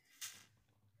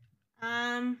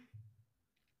 I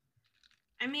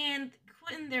mean,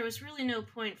 Quinn, there was really no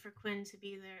point for Quinn to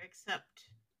be there except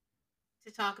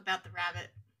to talk about the rabbit.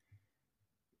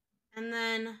 And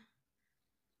then,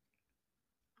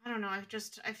 I don't know,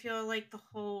 I feel like the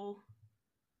whole,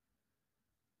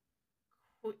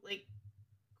 like,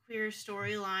 queer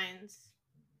storylines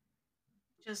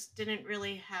just didn't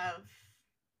really have,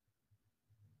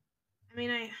 I mean,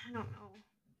 I don't know.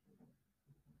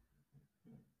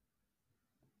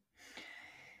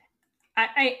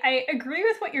 I agree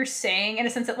with what you're saying in a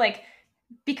sense that, like,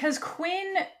 because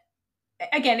Quinn,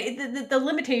 again, the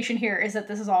limitation here is that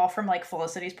this is all from like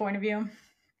Felicity's point of view,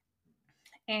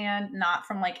 and not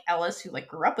from like Ellis, who like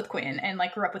grew up with Quinn and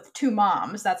like grew up with two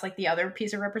moms. That's like the other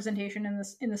piece of representation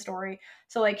in the story.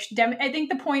 So like I think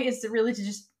the point is to really to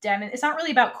just it's not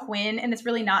really about Quinn, and it's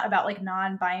really not about like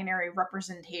non-binary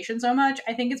representation so much.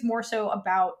 I think it's more so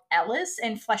about Ellis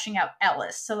and fleshing out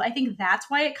Ellis. So I think that's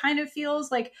why it kind of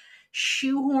feels like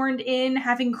shoehorned in,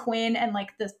 having Quinn and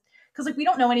like this, because like we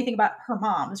don't know anything about her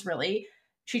moms really.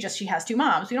 She has two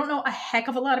moms. We don't know a heck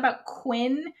of a lot about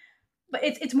Quinn, but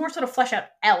it's more sort of flesh out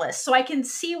Ellis. So I can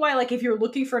see why, like, if you're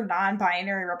looking for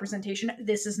non-binary representation,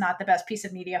 this is not the best piece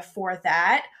of media for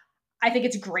that. I think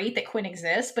it's great that Quinn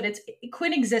exists, but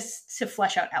Quinn exists to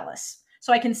flesh out Ellis.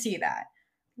 So I can see that.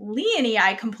 Leonie,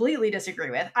 I completely disagree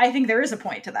with. I think there is a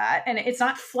point to that, and it's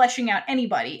not fleshing out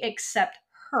anybody except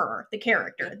her, the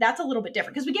character. That's a little bit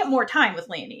different because we get more time with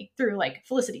Leonie through like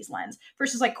Felicity's lens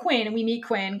versus like Quinn, and we meet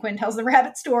Quinn. Quinn tells the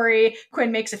rabbit story.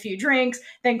 Quinn makes a few drinks,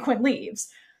 then Quinn leaves.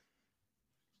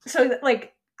 So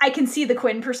like I can see the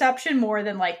Quinn perception more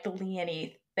than like the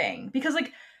Leonie thing, because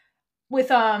like with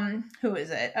who is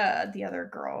it, the other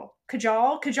girl,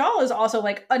 Kajal is also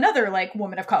like another like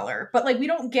woman of color, but like we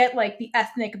don't get like the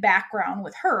ethnic background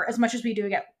with her as much as we do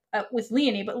get with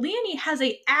Leonie. But Leonie has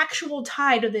a actual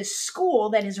tie to this school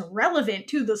that is relevant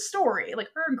to the story. Like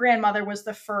her grandmother was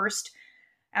the first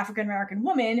African American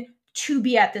woman to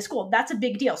be at this school. That's a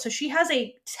big deal. So she has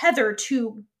a tether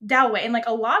to Dalloway. And like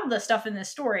a lot of the stuff in this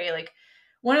story, like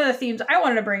one of the themes I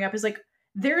wanted to bring up is like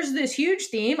there's this huge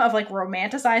theme of like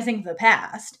romanticizing the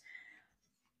past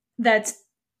that's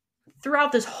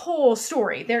throughout this whole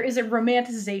story. There is a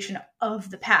romanticization of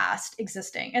the past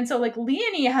existing. And so like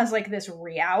Leonie has like this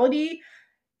reality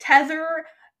tether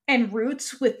and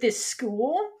roots with this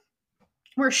school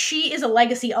where she is a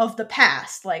legacy of the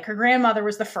past. Like her grandmother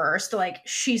was the first, like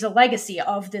she's a legacy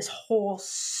of this whole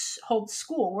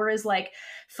school. Whereas like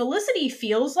Felicity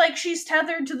feels like she's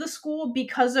tethered to the school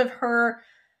because of her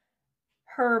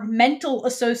mental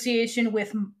association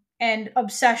with and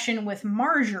obsession with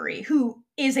Marjorie, who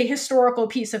is a historical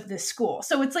piece of this school.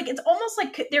 So it's like, it's almost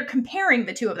like they're comparing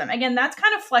the two of them. Again, that's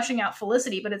kind of fleshing out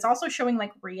Felicity, but it's also showing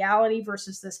like reality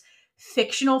versus this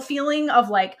fictional feeling of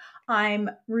like,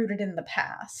 I'm rooted in the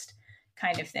past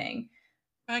kind of thing.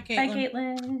 Bye, Caitlin. Bye,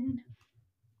 Caitlin.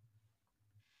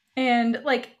 And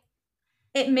like,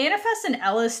 it manifests in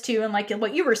Ellis too, and like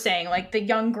what you were saying, like the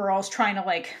young girls trying to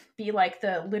like be like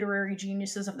the literary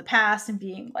geniuses of the past and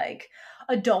being like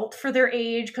adult for their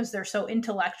age because they're so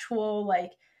intellectual,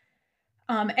 like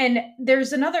and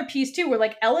there's another piece too where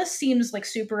like Ellis seems like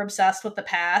super obsessed with the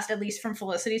past, at least from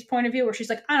Felicity's point of view, where she's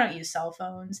like, I don't use cell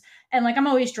phones, and like I'm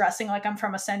always dressing like I'm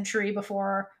from a century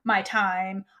before my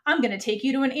time. I'm gonna take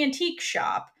you to an antique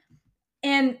shop.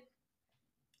 And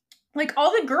like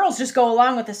all the girls just go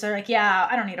along with this. They're like, yeah,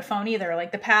 I don't need a phone either.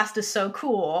 Like the past is so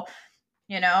cool,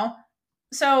 you know?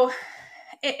 So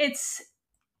it's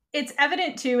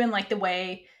evident too in like the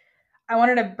way I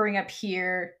wanted to bring up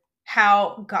here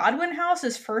how Godwin House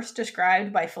is first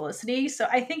described by Felicity. So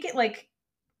I think it like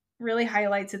really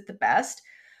highlights it the best,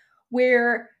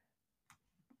 where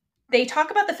they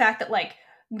talk about the fact that like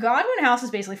Godwin House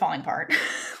is basically falling apart.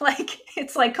 Like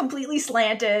it's like completely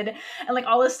slanted and like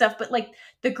all this stuff. But like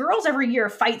the girls every year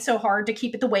fight so hard to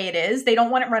keep it the way it is. They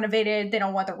don't want it renovated. They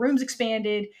don't want the rooms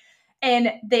expanded.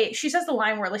 And she says the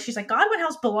line where like, she's like, Godwin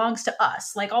House belongs to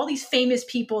us. Like all these famous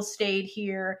people stayed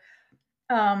here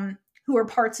who are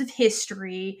parts of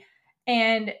history.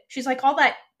 And she's like, all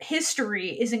that history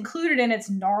is included in its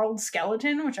gnarled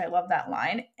skeleton, which I love that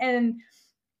line. And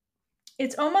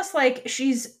it's almost like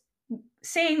she's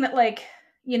saying that like,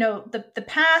 you know, the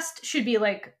past should be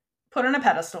like put on a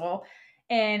pedestal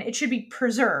and it should be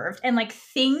preserved, and like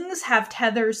things have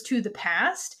tethers to the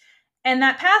past, and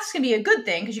that past can be a good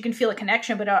thing because you can feel a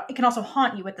connection, but it can also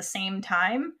haunt you at the same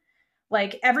time.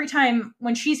 Like every time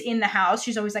when she's in the house,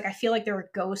 she's always like, I feel like there are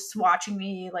ghosts watching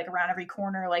me like around every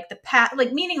corner. Like the past,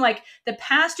 like meaning like the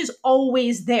past is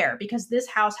always there because this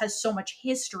house has so much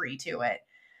history to it.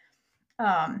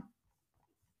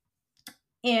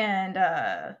 And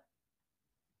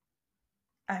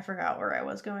I forgot where I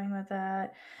was going with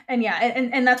that. And yeah,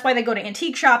 and that's why they go to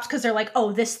antique shops, because they're like,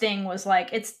 oh, this thing was like,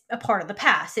 it's a part of the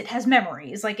past. It has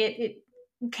memories. Like it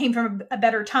came from a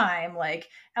better time. Like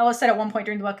Ellis said at one point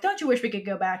during the book, don't you wish we could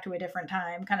go back to a different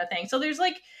time kind of thing. So there's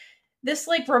like this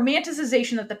like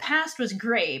romanticization that the past was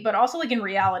great, but also like in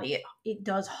reality, it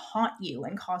does haunt you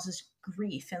and causes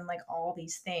grief and like all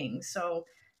these things. So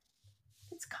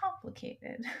it's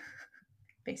complicated,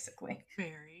 basically.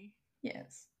 Very.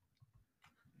 Yes.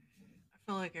 I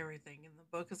feel like everything in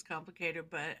the book is complicated,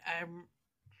 but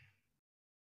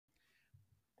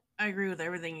I agree with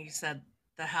everything you said.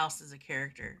 The house is a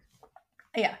character.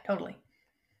 Yeah, totally.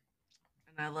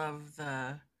 And I love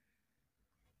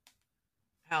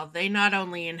how they not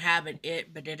only inhabit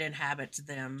it, but it inhabits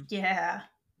them. Yeah.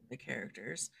 The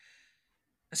characters,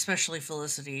 especially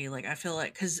Felicity. Like, I feel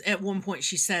like, because at one point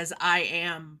she says, "I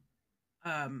am."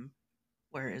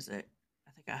 Where is it?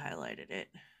 I think I highlighted it.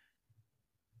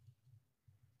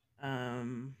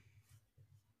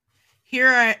 Here,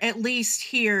 at least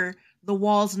here, the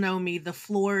walls know me, the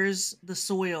floors, the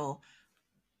soil.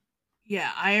 Yeah,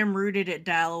 I am rooted at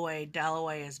Dalloway.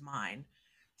 Dalloway is mine.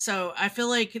 So I feel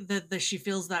like that she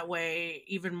feels that way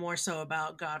even more so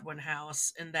about Godwin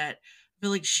House, and that I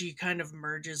feel like she kind of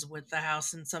merges with the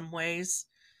house in some ways.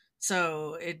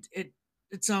 So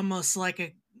it's almost like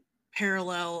a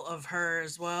parallel of her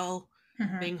as well,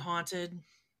 being haunted.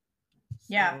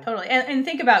 Yeah, So, totally. And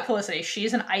think about Felicity.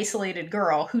 She's an isolated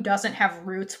girl who doesn't have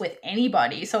roots with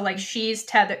anybody. So, like, she's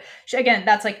tethered. Again,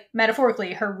 that's like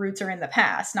metaphorically, her roots are in the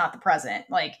past, not the present.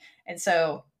 Like, and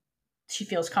so she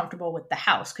feels comfortable with the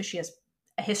house because she has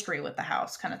a history with the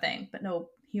house, kind of thing, but no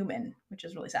human, which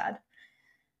is really sad.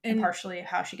 And partially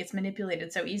how she gets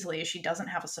manipulated so easily is she doesn't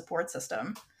have a support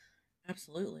system.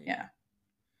 Absolutely. Yeah.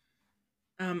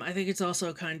 I think it's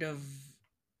also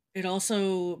it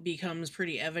also becomes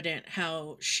pretty evident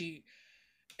how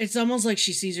it's almost like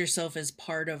she sees herself as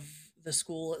part of the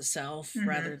school itself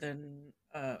rather than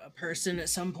a person at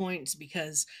some points,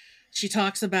 because she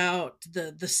talks about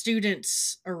the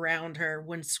students around her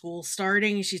when school's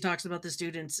starting. She talks about the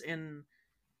students in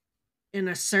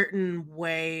a certain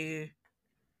way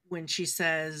when she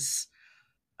says,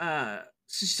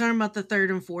 she's talking about the third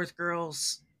and fourth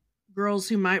girls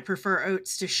who might prefer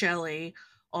oats to Shelley,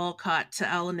 Alcott to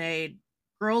Alanade,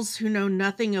 girls who know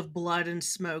nothing of blood and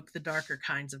smoke, the darker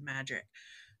kinds of magic.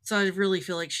 So I really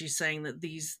feel like she's saying that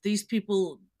these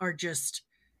people are just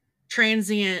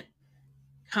transient,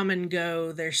 come and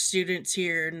go. They're students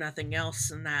here, nothing else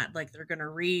than that. Like, they're going to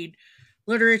read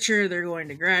literature, they're going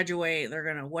to graduate, they're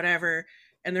going to whatever,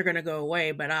 and they're going to go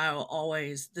away. But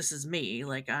this is me.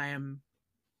 Like, I am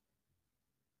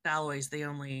Dalloway's the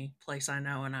only place I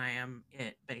know, and I am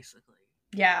it, basically.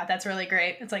 Yeah, that's really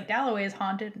great. It's like Dalloway is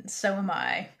haunted, and so am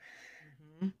I.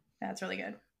 Mm-hmm. That's really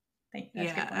good.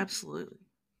 Yeah, absolutely.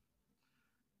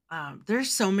 There's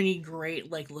so many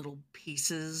great like little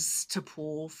pieces to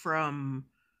pull from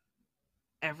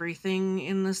everything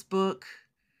in this book.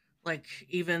 Like,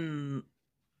 even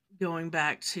going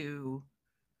back to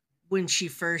when she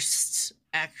first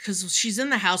because she's in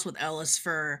the house with Ellis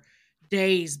for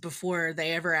days before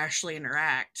they ever actually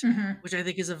interact, which I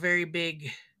think is a very big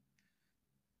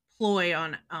ploy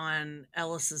on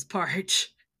Ellis's part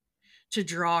to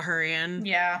draw her in.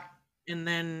 Yeah. And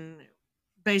then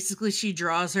basically she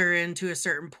draws her into a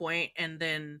certain point and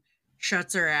then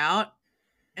shuts her out,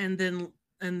 and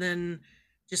then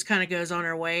just kind of goes on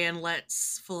her way and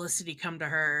lets Felicity come to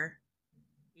her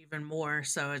even more.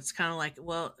 So it's kind of like,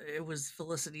 well, it was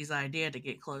Felicity's idea to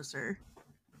get closer.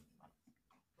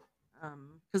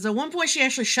 Because at one point she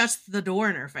actually shuts the door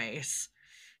in her face.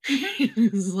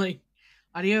 It's like,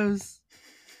 adios.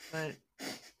 But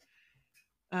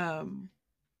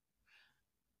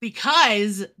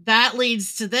because that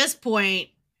leads to this point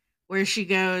where she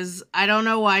goes, I don't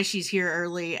know why she's here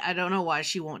early. I don't know why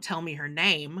she won't tell me her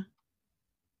name.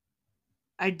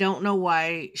 I don't know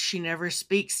why she never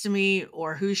speaks to me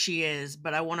or who she is,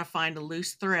 but I want to find a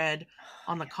loose thread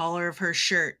on the collar of her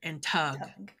shirt and tug.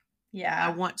 Yeah. I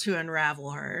want to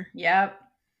unravel her. Yep.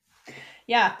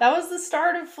 Yeah, that was the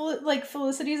start of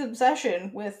Felicity's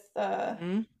obsession with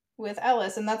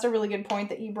Ellis, and that's a really good point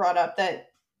that you brought up, that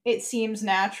it seems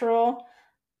natural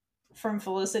from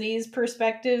Felicity's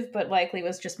perspective, but likely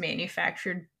was just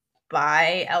manufactured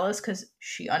by Ellis because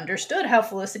she understood how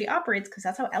Felicity operates, because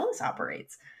that's how Ellis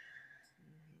operates.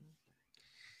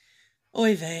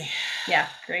 Oy vey. Yeah,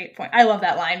 great point. I love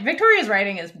that line. Victoria's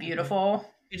writing is beautiful.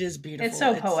 It is beautiful. It's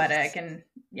so poetic, and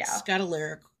yeah, it's got a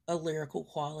lyrical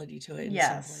quality to it in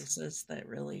some places that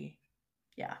really,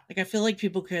 like, I feel like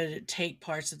people could take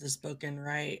parts of this book and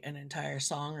write an entire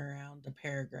song around a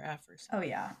paragraph or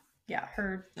something. Oh yeah,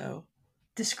 her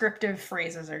descriptive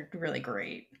phrases are really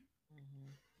great.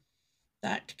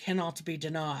 That cannot be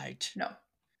denied. No.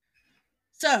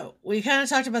 So we kind of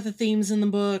talked about the themes in the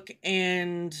book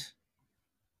and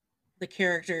the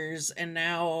characters, and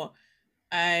now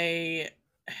I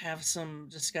have some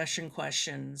discussion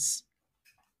questions,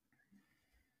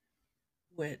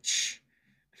 which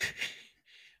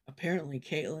apparently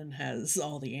Caitlin has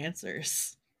all the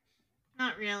answers.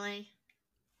 Not really.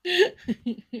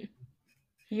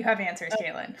 You have answers,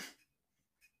 Caitlin.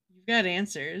 You've got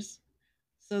answers.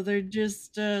 So they're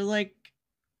just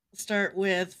start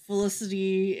with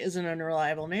Felicity is an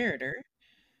unreliable narrator.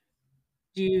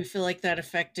 Do you feel like that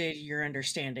affected your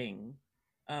understanding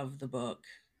of the book?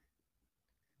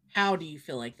 How do you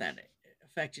feel like that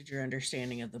affected your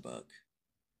understanding of the book?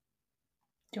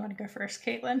 Do you want to go first,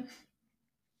 Caitlin?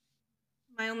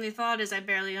 My only thought is I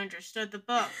barely understood the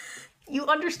book. You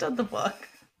understood the book.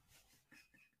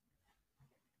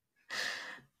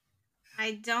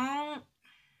 I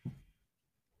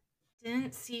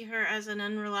didn't see her as an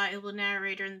unreliable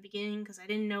narrator in the beginning because I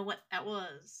didn't know what that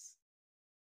was.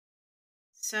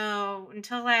 So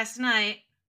until last night,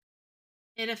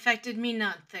 it affected me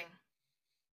nothing.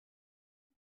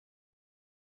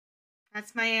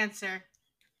 That's my answer.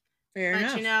 Fair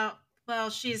enough. But you know, well,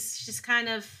 she's kind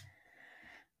of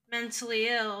mentally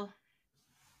ill,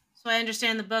 so I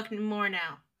understand the book more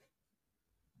now.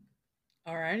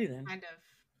 Alrighty then. Kind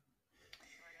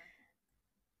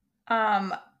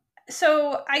of.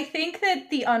 So I think that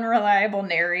the unreliable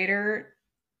narrator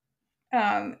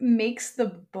makes the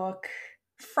book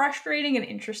frustrating and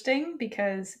interesting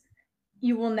because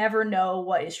you will never know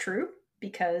what is true,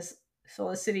 because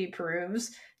Felicity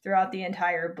proves throughout the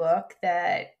entire book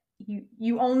that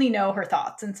you only know her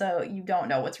thoughts, and so you don't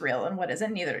know what's real and what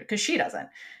isn't, neither, because she doesn't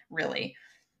really.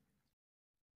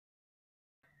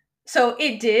 So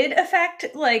it did affect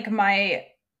like my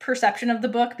perception of the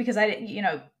book, because I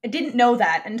didn't know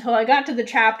that until I got to the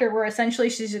chapter where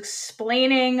essentially she's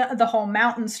explaining the whole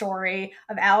mountain story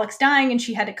of Alex dying, and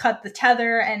she had to cut the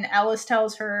tether, and Alice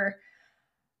tells her,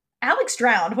 Alex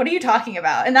drowned. What are you talking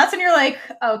about? And that's when you're like,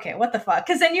 okay, what the fuck?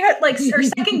 Because then you had like are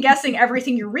second guessing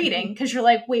everything you're reading, because you're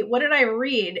like, wait, what did I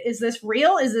read? Is this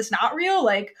real? Is this not real?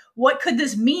 Like, what could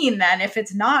this mean then if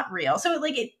it's not real? So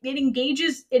it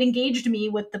engaged me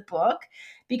with the book,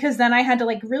 because then I had to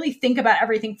like really think about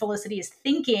everything Felicity is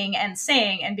thinking and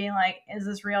saying and being like, is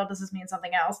this real? Does this mean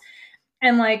something else?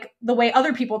 And like the way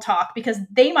other people talk, because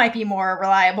they might be more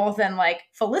reliable than like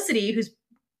Felicity, who's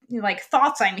like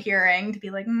thoughts I'm hearing, to be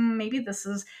like, maybe this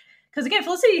is, because again,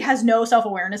 Felicity has no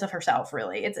self-awareness of herself,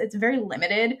 really. It's very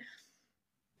limited.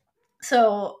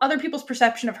 So other people's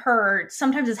perception of her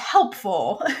sometimes is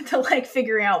helpful to like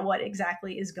figuring out what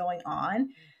exactly is going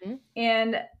on. Mm-hmm.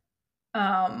 And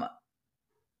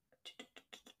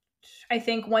I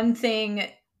think one thing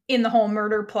in the whole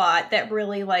murder plot that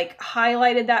really like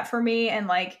highlighted that for me and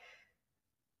like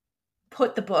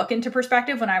put the book into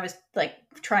perspective when I was like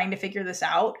trying to figure this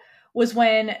out was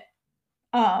when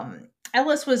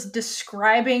Ellis was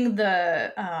describing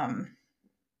the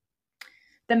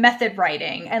method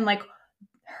writing and like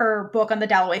her book on the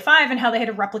Dalloway Five and how they had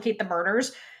to replicate the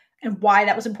murders and why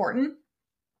that was important.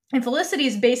 And Felicity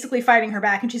is basically fighting her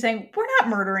back, and she's saying, we're not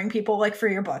murdering people like for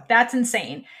your book. That's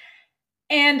insane.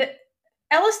 And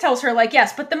Ellis tells her, like,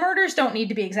 yes, but the murders don't need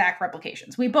to be exact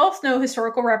replications. We both know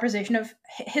historical representation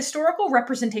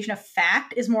of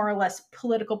fact is more or less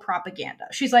political propaganda.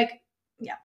 She's like,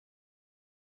 yeah.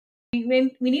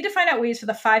 We need to find out ways for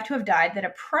the five to have died that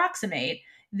approximate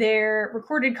their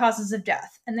recorded causes of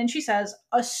death. And then she says,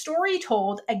 a story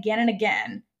told again and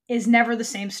again is never the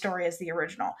same story as the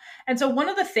original. And so one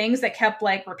of the things that kept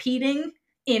like repeating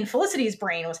in Felicity's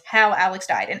brain was how Alex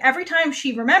died. And every time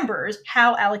she remembers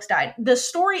how Alex died, the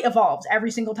story evolves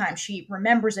every single time she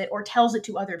remembers it or tells it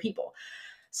to other people.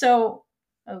 So,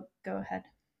 go ahead.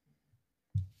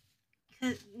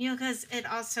 Because it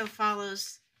also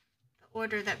follows the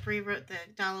order that Bree wrote the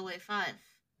Dalloway Five.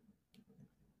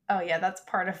 Oh yeah, that's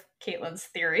part of Caitlin's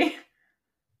theory.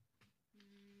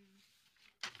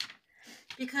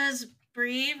 Because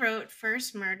Bree wrote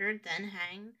first murdered, then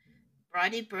hanged,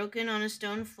 body broken on a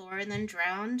stone floor, and then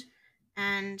drowned.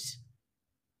 And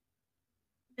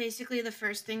basically the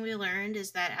first thing we learned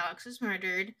is that Alex was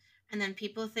murdered, and then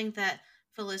people think that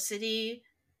Felicity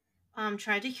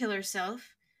tried to kill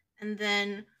herself, and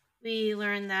then we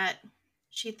learn that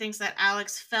she thinks that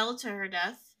Alex fell to her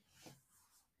death,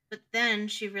 but then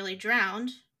she really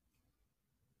drowned.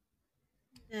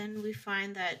 Then we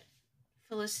find that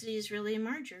Felicity is really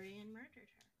Marjorie and murdered her.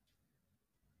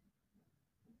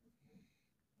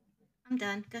 I'm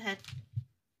done. Go ahead.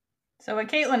 So what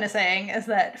Caitlin is saying is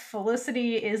that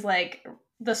Felicity is like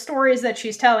the stories that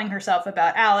she's telling herself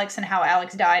about Alex and how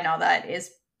Alex died and all that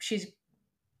is she's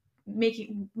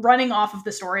running off of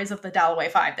the stories of the Dalloway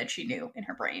Five that she knew in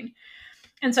her brain.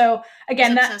 And so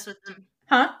again, obsessed with them.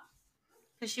 Huh?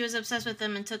 Because she was obsessed with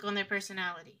them and took on their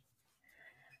personality.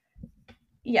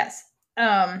 Yes.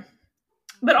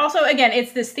 But also again,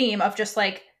 it's this theme of just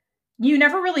like, you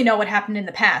never really know what happened in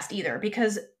the past either,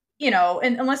 because,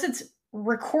 unless it's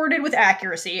recorded with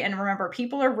accuracy, and remember,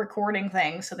 people are recording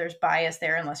things, so there's bias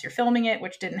there unless you're filming it,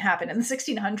 which didn't happen in the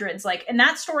 1600s. Like, and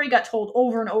that story got told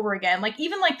over and over again. Like,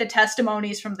 even like the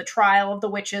testimonies from the trial of the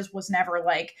witches was never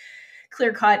like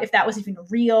clear cut if that was even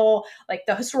real. Like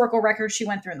the historical records she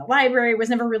went through in the library was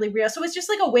never really real. So it's just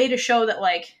like a way to show that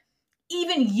like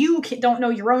even you don't know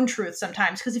your own truth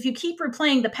sometimes, because if you keep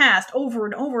replaying the past over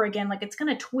and over again, like it's going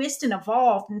to twist and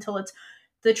evolve until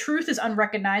the truth is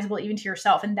unrecognizable even to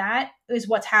yourself. And that is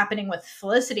what's happening with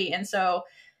Felicity. And so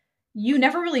you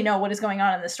never really know what is going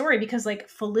on in the story, because like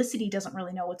Felicity doesn't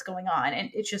really know what's going on,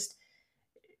 and it's just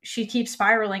she keeps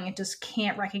spiraling and just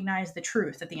can't recognize the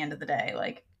truth at the end of the day.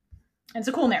 Like, it's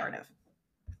a cool narrative.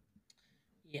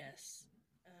 Yes.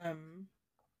 I'm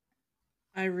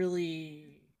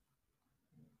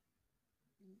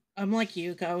like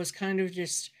you. I was kind of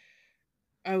just,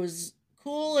 I was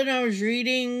cool and I was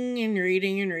reading and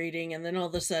reading and reading, and then all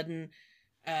of a sudden,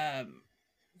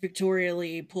 Victoria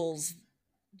Lee pulls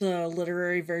the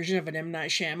literary version of an M. Night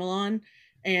Shyamalan,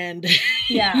 and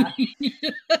Yeah.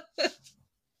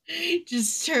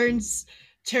 just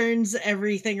turns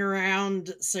everything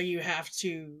around, so you have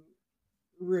to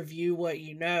review what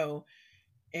you know.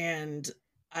 And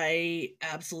I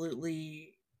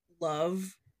absolutely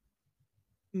love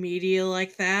media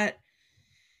like that,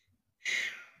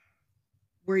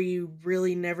 where you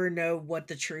really never know what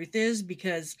the truth is,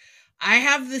 because I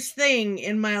have this thing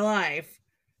in my life,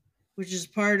 which is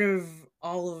part of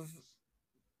all of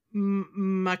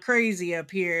my crazy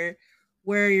up here,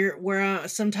 where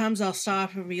sometimes I'll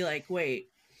stop and be like, wait,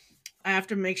 I have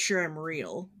to make sure I'm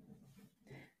real.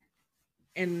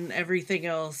 And everything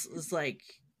else is like,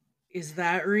 is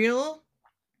that real?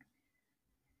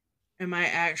 Am I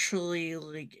actually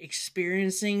like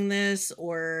experiencing this,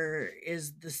 or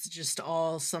is this just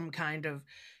all some kind of,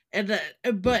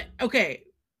 but okay,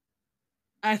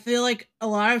 I feel like a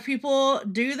lot of people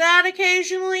do that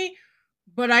occasionally,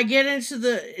 but I get into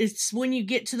it's when you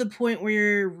get to the point where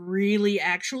you're really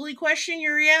actually questioning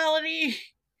your reality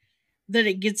that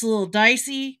it gets a little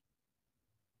dicey.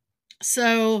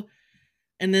 So,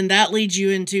 and then that leads you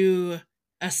into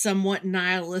a somewhat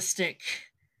nihilistic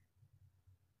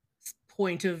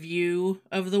point of view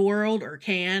of the world, or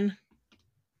can.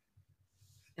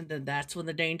 And then that's when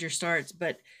the danger starts.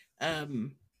 But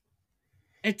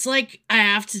it's like I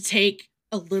have to take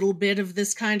a little bit of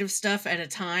this kind of stuff at a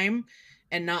time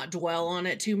and not dwell on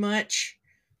it too much,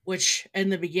 which in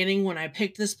the beginning, when I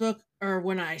picked this book, or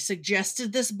when I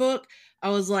suggested this book, I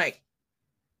was like,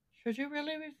 should you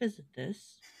really revisit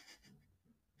this?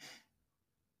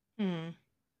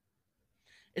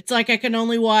 It's like I can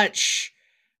only watch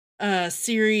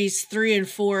series 3 and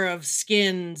 4 of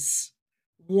Skins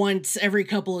once every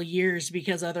couple of years,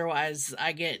 because otherwise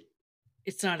I get,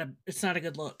 it's not a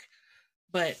good look.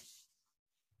 But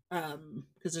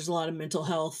because there's a lot of mental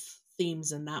health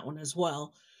themes in that one as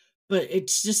well. But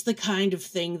it's just the kind of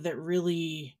thing that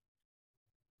really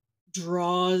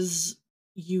draws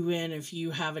you in if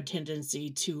you have a tendency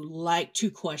to like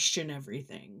to question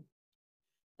everything.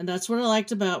 And that's what I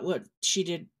liked about what she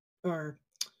did, or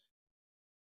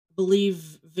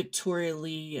believe Victoria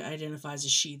Lee identifies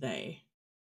as she, they.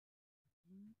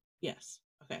 Yes.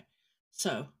 Okay.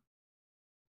 So,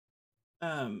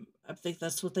 I think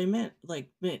that's what they meant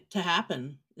to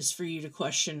happen, is for you to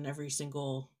question every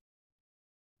single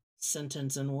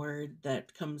sentence and word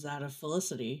that comes out of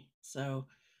Felicity. So,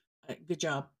 good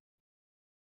job.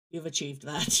 You've achieved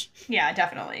that. Yeah,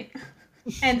 definitely.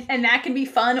 And that can be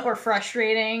fun or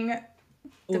frustrating,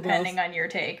 depending on your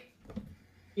take.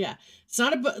 Yeah, it's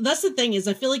not a book. That's the thing, is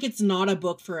I feel like it's not a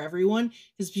book for everyone,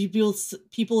 because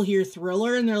people hear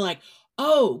thriller and they're like,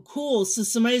 oh, cool, so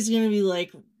somebody's gonna be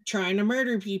like trying to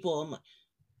murder people. I'm like,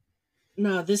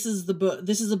 no, this is the book.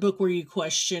 This is a book where you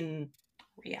question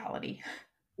reality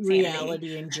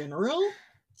in general.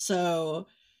 So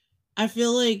I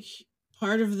feel like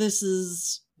part of this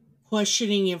is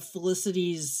questioning if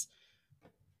Felicity's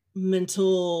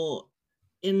mental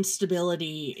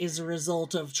instability is a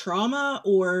result of trauma,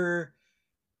 or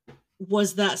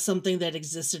was that something that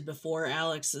existed before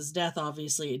Alex's death?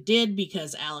 Obviously it did,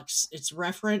 because Alex, it's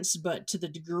referenced, but to the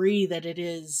degree that it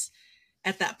is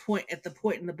at the point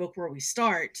in the book where we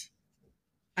start,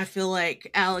 I feel like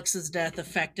Alex's death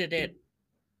affected it.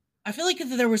 I feel like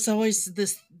there was always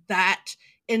that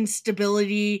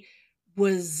instability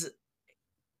was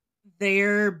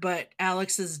there, but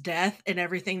Alex's death and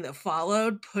everything that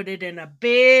followed put it in a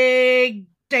big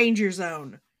danger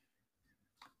zone.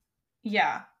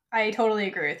 Yeah, I totally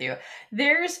agree with you.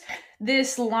 There's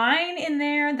this line in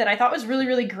there that I thought was really,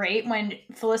 really great when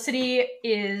Felicity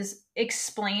is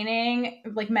explaining,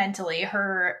 like, mentally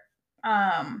her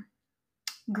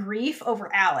grief over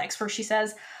Alex, where she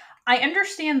says, I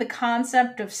understand the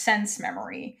concept of sense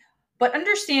memory, but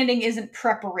understanding isn't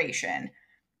preparation.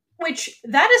 Which,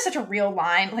 that is such a real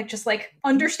line. Like, just like,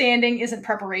 understanding isn't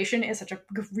preparation is such a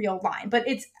real line. But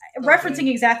it's referencing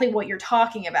exactly what you're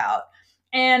talking about.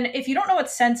 And if you don't know what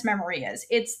sense memory is,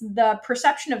 it's the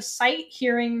perception of sight,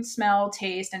 hearing, smell,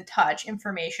 taste, and touch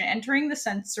information entering the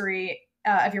sensory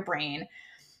of your brain.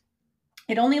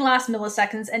 It only lasts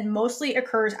milliseconds and mostly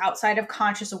occurs outside of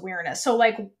conscious awareness. So,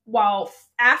 like, while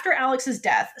after Alex's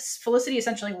death, Felicity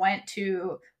essentially went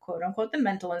to, quote unquote, the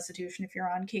mental institution, if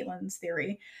you're on Caitlin's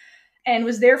theory, and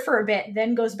was there for a bit,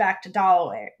 then goes back to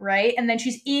Dalloway, right? And then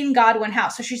she's in Godwin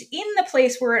House. So she's in the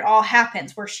place where it all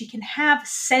happens, where she can have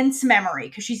sense memory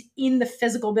because she's in the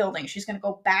physical building. She's going to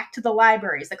go back to the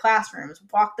libraries, the classrooms,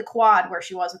 walk the quad where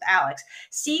she was with Alex,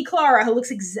 see Clara, who looks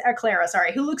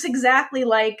exactly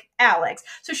like Alex.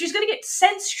 So she's going to get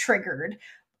sense triggered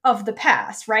of the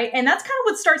past, right? And that's kind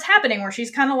of what starts happening, where she's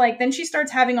kind of like, then she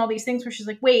starts having all these things where she's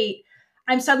like, wait,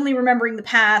 I'm suddenly remembering the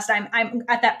past. I'm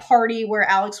at that party where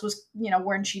Alex was,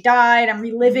 when she died. I'm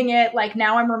reliving it. Like,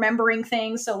 now I'm remembering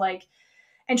things. So, like,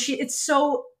 and it's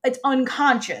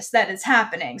unconscious that it's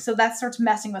happening. So that starts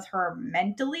messing with her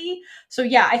mentally. So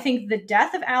yeah, I think the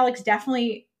death of Alex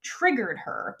definitely triggered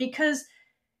her, because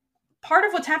part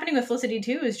of what's happening with Felicity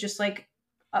too is just like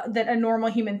that a normal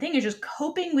human thing is just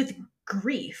coping with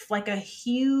grief, like a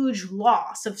huge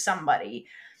loss of somebody.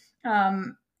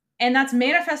 And that's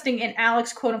manifesting in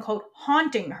Alex, quote unquote,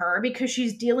 haunting her because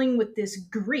she's dealing with this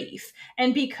grief.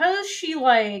 And because she,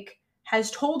 like,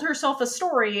 has told herself a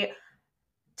story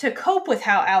to cope with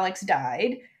how Alex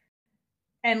died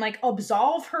and, like,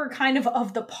 absolve her kind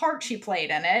of the part she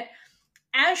played in it,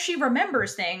 as she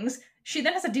remembers things, she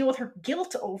then has to deal with her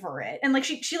guilt over it. And, like,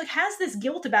 she like has this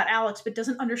guilt about Alex, but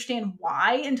doesn't understand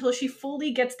why until she fully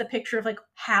gets the picture of, like,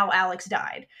 how Alex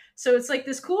died. So it's like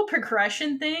this cool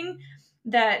progression thing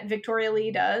that Victoria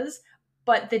Lee does,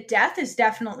 but the death is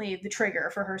definitely the trigger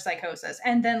for her psychosis.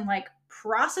 And then, like,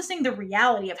 processing the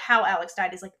reality of how Alex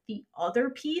died is, like, the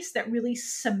other piece that really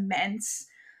cements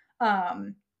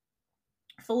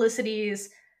Felicity's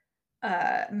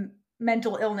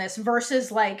mental illness,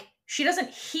 versus, like, she doesn't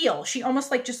heal. She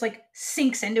almost, like, just, like,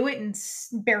 sinks into it and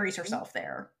buries herself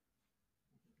there,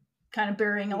 kind of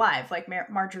burying alive, like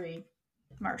Marjorie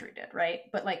did, right?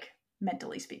 But, like,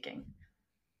 mentally speaking.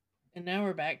 And now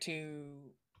we're back to,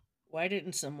 why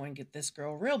didn't someone get this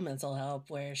girl real mental help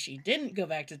where she didn't go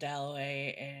back to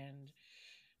Dalloway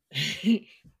and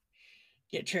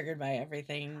get triggered by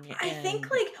everything? I think,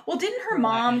 like, well, didn't her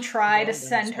mom try to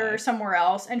send her somewhere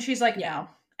else? And she's like, no.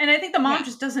 And I think the mom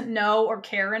just doesn't know or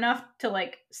care enough to,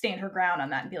 like, stand her ground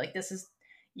on that and be like,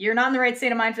 you're not in the right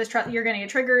state of mind for this trial. You're going to get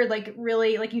triggered. Like,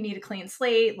 really, like, you need a clean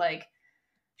slate. Like,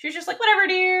 she's just like, whatever,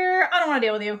 dear. I don't want to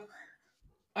deal with you.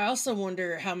 I also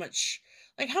wonder how much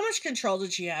control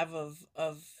did she have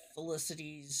of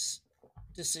Felicity's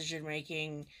decision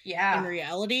making in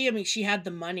reality? I mean, she had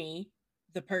the money,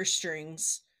 the purse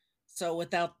strings, so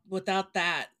without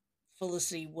that,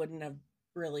 Felicity wouldn't have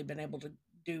really been able to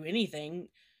do anything.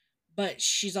 But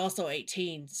she's also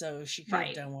 18, so she could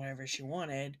have done whatever she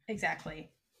wanted. Exactly.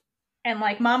 And,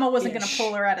 like, Mama wasn't going to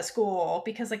pull her out of school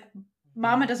because, like,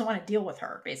 Mama doesn't want to deal with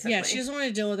her, basically. Yeah, she doesn't want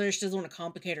to deal with her. She doesn't want to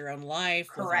complicate her own life.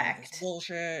 Correct. With all this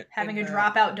bullshit. Having a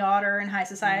dropout daughter in high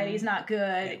society is not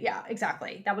good. Yeah,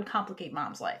 exactly. That would complicate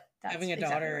Mom's life. Having a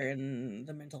daughter in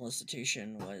the mental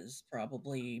institution was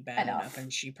probably bad enough,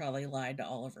 and she probably lied to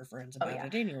all of her friends about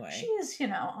it anyway. She's,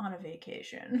 on a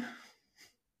vacation.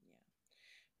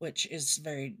 Which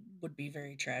would be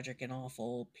very tragic and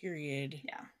awful, period.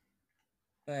 Yeah.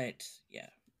 But, yeah.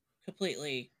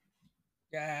 Completely.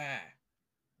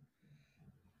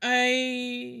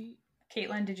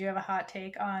 Caitlin, did you have a hot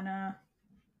take on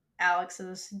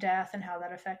Alex's death and how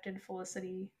that affected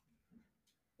Felicity?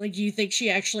 Like, do you think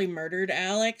she actually murdered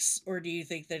Alex, or do you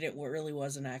think that it really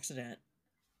was an accident?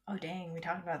 Oh, dang, we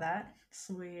talked about that?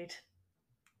 Sweet.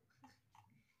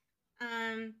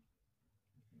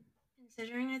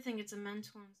 Considering I think it's a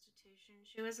mental institution,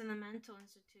 she was in a mental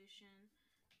institution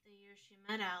the year she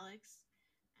met Alex,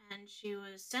 and she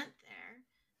was sent there,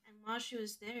 and while she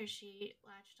was there, she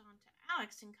latched on to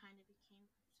Alex and kind of became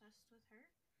obsessed with her.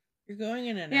 You're going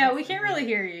in and out. Yeah, we can't really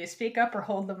hear you. Speak up or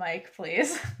hold the mic,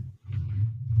 please.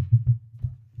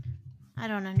 I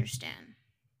don't understand.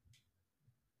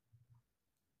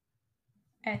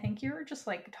 I think you were just,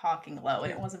 like, talking low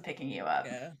and it wasn't picking you up.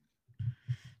 Yeah.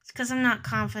 It's because I'm not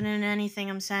confident in anything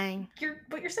I'm saying.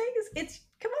 What you're saying is,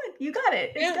 come on, you got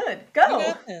it. It's good. Go. You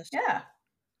got this. Yeah.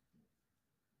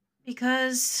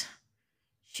 Because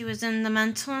she was in the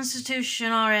mental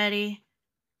institution already.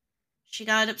 She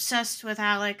got obsessed with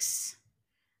Alex,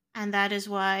 and that is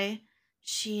why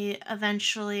she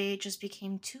eventually just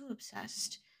became too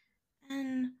obsessed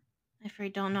and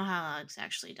afraid don't know how Alex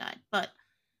actually died, but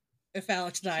If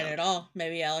Alex died at all,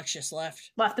 maybe Alex just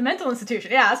left. Left the mental institution.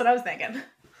 Yeah, that's what I was thinking.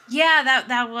 Yeah,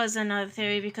 that was another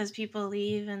theory, because people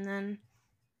leave and then...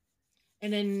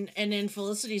 And in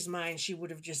Felicity's mind, she would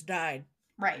have just died.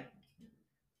 Right.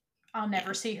 I'll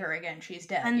never see her again. She's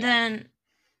dead. And then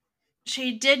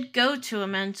she did go to a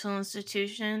mental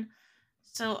institution,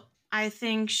 so I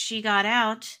think she got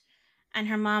out, and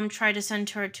her mom tried to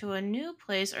send her to a new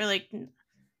place, or like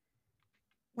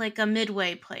a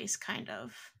midway place, kind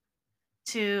of,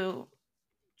 to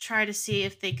try to see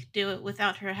if they could do it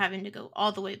without her having to go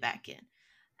all the way back in.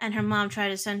 And her mom tried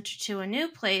to send her to a new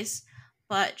place,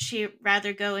 but she'd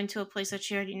rather go into a place that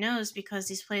she already knows, because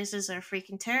these places are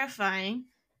freaking terrifying.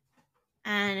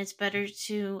 And it's better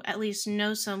to at least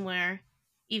know somewhere,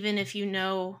 even if you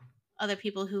know other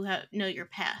people who know your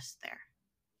past there.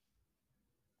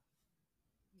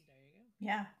 There you go.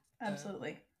 Yeah,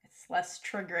 absolutely. It's less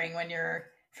triggering when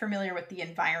you're familiar with the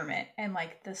environment and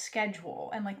like the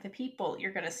schedule and like the people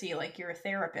you're going to see, like your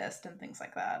therapist and things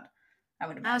like that. I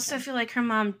would imagine. I also feel like her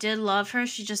mom did love her.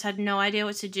 She just had no idea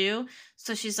what to do.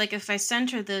 So she's like, if I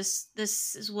send her this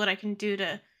is what I can do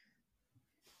to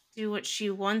do what she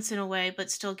wants in a way,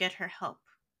 but still get her help.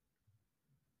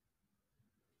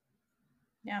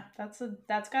 Yeah,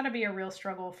 that's got to be a real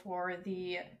struggle for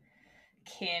the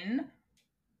kin,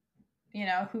 you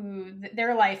know, who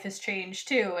their life has changed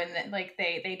too, and like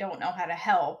they don't know how to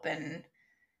help, and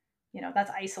you know,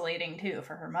 that's isolating too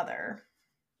for her mother.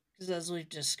 Because as we've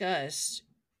discussed,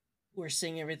 we're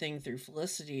seeing everything through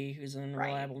Felicity, who's an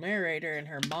unreliable narrator, and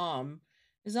her mom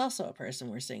is also a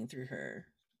person we're seeing through her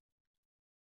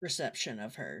perception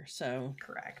of her. So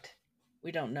correct.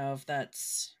 We don't know if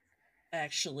that's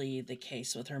actually the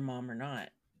case with her mom or not.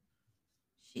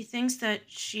 She thinks that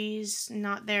she's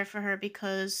not there for her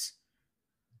because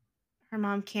her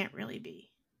mom can't really be.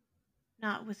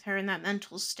 Not with her in that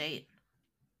mental state.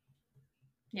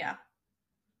 Yeah.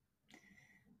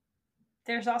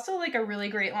 There's also like a really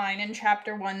great line in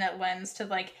chapter 1 that lends to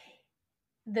like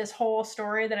this whole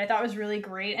story that I thought was really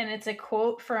great. And it's a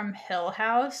quote from Hill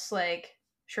House, like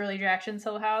Shirley Jackson's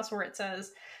Hill House, where it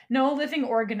says, "No living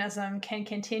organism can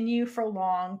continue for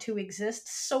long to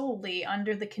exist solely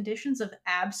under the conditions of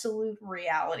absolute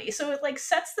reality." So it like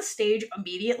sets the stage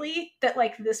immediately that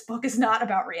like this book is not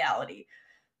about reality.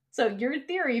 So your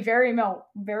theory very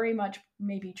much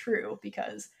may be true,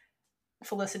 because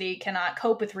Felicity cannot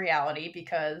cope with reality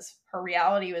because her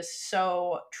reality was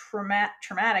so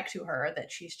traumatic to her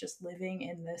that she's just living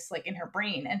in this, like in her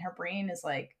brain, and her brain is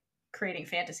like creating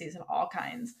fantasies of all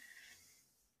kinds.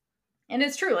 And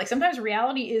it's true, like sometimes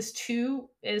reality is too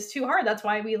hard. That's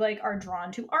why we like are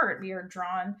drawn to art. We are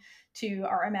drawn to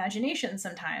our imagination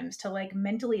sometimes to like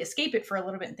mentally escape it for a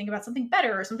little bit and think about something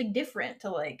better or something different, to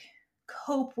like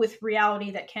cope with reality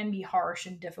that can be harsh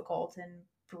and difficult and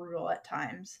brutal at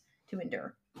times to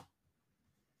endure.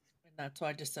 And that's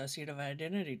why dissociative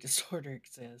identity disorder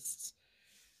exists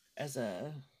as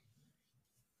a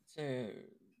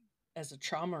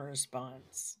trauma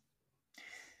response.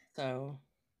 So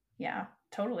yeah,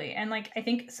 totally. And like I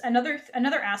think another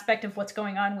aspect of what's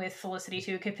going on with Felicity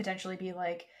too could potentially be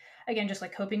like, again, just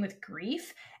like coping with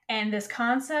grief and this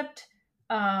concept.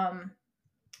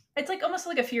 It's like almost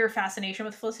like a fear of fascination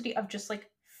with Felicity of just like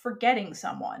forgetting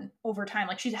someone over time.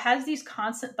 Like she has these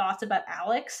constant thoughts about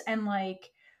Alex and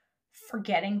like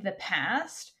forgetting the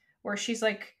past, where she's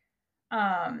like,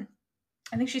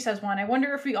 I think she says one, "I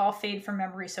wonder if we all fade from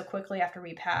memory so quickly after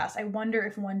we pass. I wonder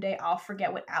if one day I'll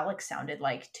forget what Alex sounded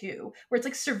like too." Where it's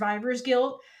like survivor's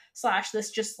guilt /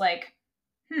 this just like,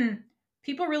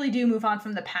 people really do move on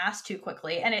from the past too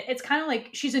quickly. And it's kind of like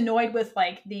she's annoyed with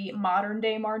like the modern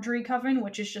day Marjorie Coven,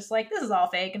 which is just like, this is all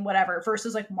fake and whatever,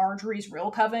 versus like Marjorie's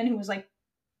real coven, who was like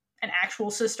an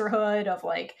actual sisterhood of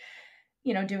like,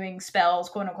 you know, doing spells,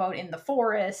 quote unquote, in the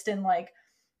forest. And like,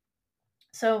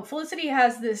 so Felicity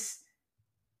has this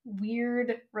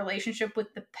weird relationship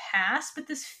with the past, but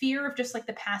this fear of just like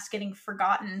the past getting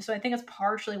forgotten. So I think that's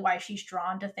partially why she's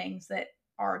drawn to things that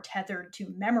are tethered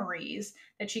to memories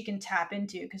that she can tap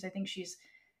into, because I think she's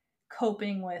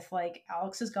coping with like,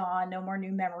 Alex is gone, no more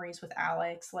new memories with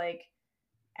Alex, like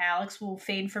Alex will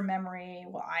fade from memory,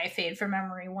 will I fade from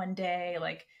memory one day,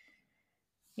 like,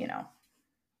 you know,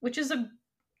 which is a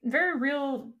very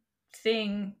real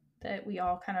thing that we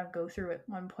all kind of go through at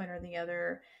one point or the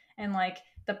other. And like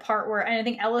the part where, and I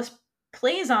think Ellis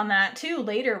plays on that too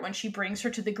later when she brings her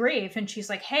to the grave and she's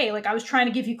like, "Hey, like I was trying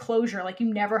to give you closure, like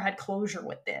you never had closure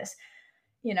with this,"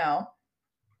 you know.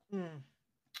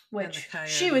 which And the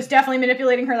she was coyote. definitely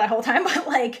manipulating her that whole time, but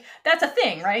like that's a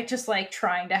thing, right? Just like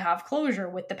trying to have closure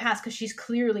with the past because she's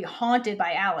clearly haunted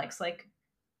by Alex, like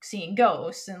seeing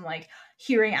ghosts and like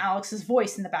hearing Alex's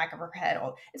voice in the back of her head.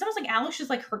 It's almost like Alex is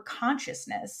like her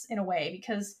consciousness in a way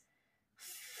because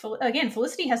again,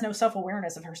 Felicity has no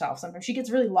self-awareness of herself. Sometimes she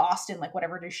gets really lost in like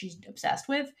whatever it is she's obsessed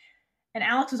with. And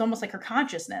Alex is almost like her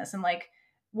consciousness. And like,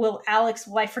 will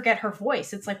I forget her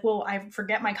voice? It's like, will I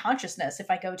forget my consciousness if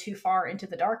I go too far into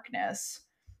the darkness?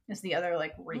 Is the other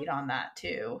like read on that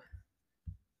too.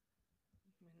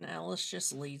 And Alice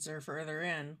just leads her further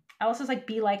in. Alice is like,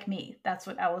 be like me. That's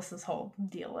what Alice's whole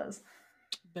deal is.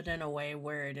 But in a way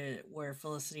where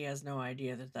Felicity has no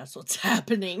idea that that's what's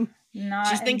happening. Not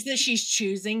She thinks that she's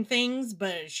choosing things,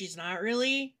 but she's not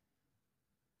really.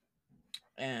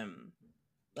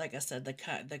 Like I said, the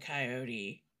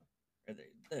coyote, or the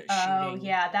shooting. Oh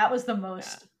yeah, that was the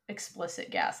most explicit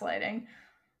gaslighting.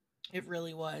 It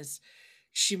really was.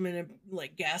 She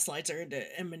gaslights her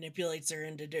and manipulates her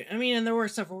into doing. I mean, and there were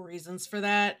several reasons for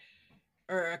that,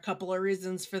 or a couple of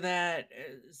reasons for that.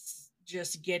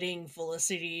 Just getting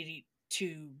Felicity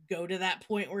to go to that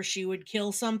point where she would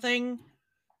kill something,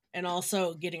 and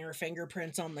also getting her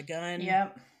fingerprints on the gun.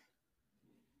 Yep.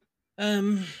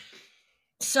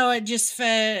 So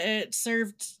it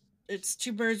served. It's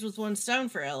two birds with one stone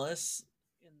for Ellis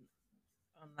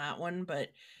on that one.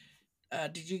 But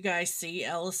did you guys see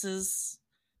Ellis's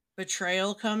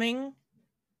betrayal coming?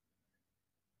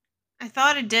 I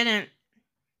thought it didn't.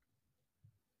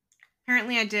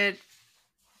 Apparently I did.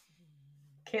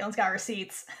 Caitlin's got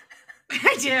receipts.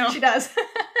 I do. She does.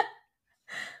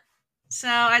 So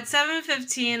at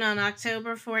 7:15 on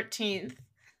October 14th,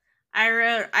 I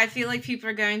wrote, I feel like people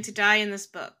are going to die in this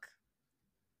book.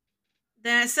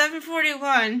 Then at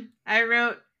 7:41, I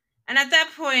wrote, and at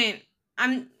that point,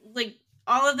 I'm like,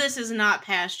 all of this is not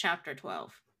past chapter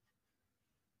 12.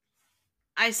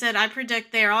 I said, I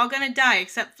predict they're all going to die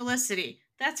except Felicity.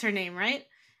 That's her name, right?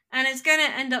 And it's going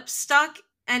to end up stuck,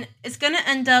 and it's going to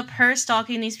end up her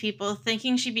stalking these people,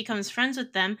 thinking she becomes friends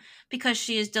with them because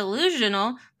she is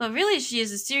delusional, but really she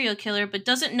is a serial killer, but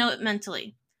doesn't know it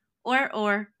mentally.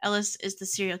 Or Ellis is the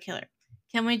serial killer.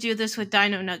 Can we do this with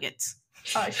Dino Nuggets?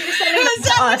 Oh, she was sending it Is to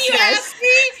that when us, you guys. asked me?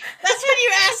 That's when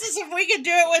you asked us if we could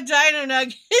do it with Dino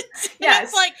Nuggets. Yes.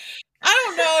 It's like, I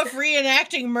don't know if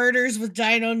reenacting murders with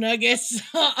Dino Nuggets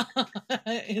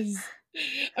is.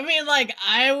 I mean, like,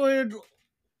 I would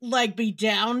be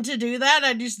down to do that.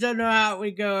 I just don't know how it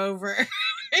would go over.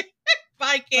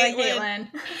 Bye, Caitlin. Bye,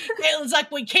 Caitlin. Caitlin's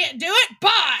like, we can't do it.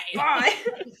 Bye. Bye.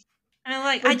 And I'm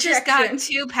like, I just Rejection. got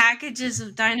 2 packages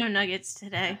of Dino Nuggets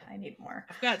today. I need more.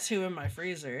 I've got 2 in my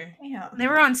freezer. Yeah. They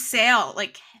were on sale,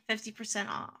 like 50%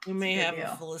 off. We may Good have deal.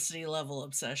 a Felicity level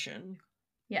obsession.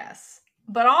 Yes.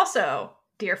 But also,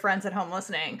 dear friends at home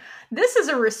listening, this is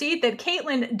a receipt that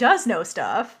Caitlin does know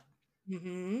stuff.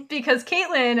 Mm-hmm. Because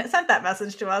Caitlin sent that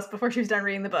message to us before she was done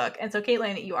reading the book. And so,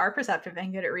 Caitlin, you are perceptive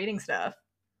and good at reading stuff.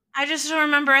 I just don't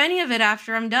remember any of it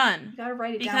after I'm done. You gotta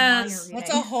write it down while you're Because reading.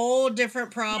 That's a whole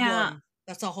different problem. Yeah.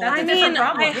 That's a whole That's I a different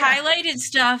different mean, problem, I yeah. highlighted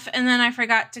stuff and then I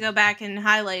forgot to go back and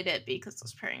highlight it because I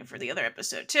was preparing for the other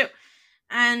episode too.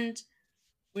 And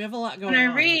We have a lot going when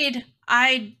on. I read,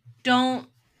 I don't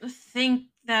think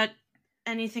that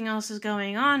anything else is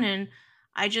going on, and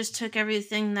I just took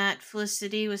everything that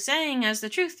Felicity was saying as the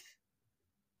truth.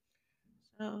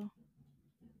 So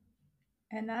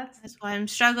And that's why I'm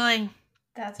struggling.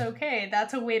 okay.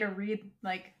 That's a way to read,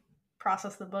 like,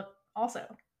 process the book also.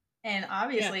 And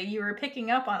obviously, you were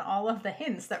picking up on all of the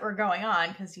hints that were going on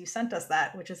because you sent us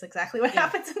that, which is exactly what Yeah.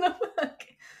 happens in the book.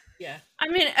 Yeah. I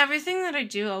mean, everything that I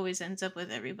do always ends up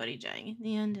with everybody dying in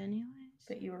the end anyways.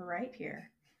 But you were right here.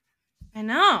 I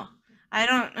know. I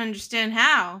don't understand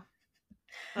how.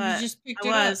 But You just picked I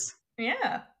it up. was.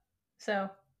 Yeah. So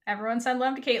everyone send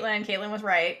love to Caitlin. Caitlin was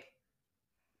right.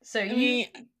 So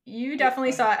you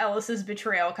definitely saw Ellis's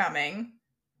betrayal coming,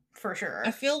 for sure.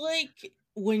 I feel like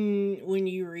when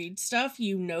you read stuff,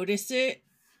 you notice it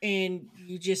and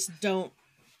you just don't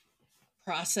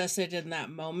process it in that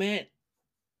moment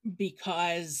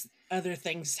because other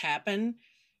things happen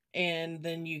and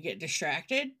then you get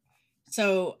distracted.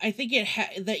 So I think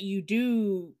that you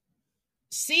do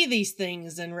see these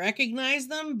things and recognize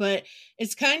them, but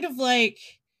it's kind of like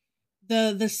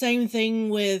the same thing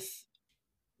with,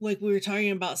 like we were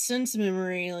talking about sense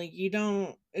memory. Like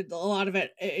a lot of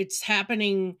it's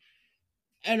happening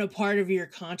in a part of your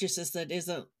consciousness that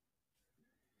isn't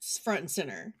front and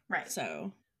center. Right.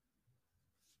 So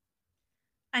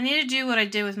I need to do what I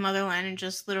did with Motherland and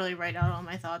just literally write out all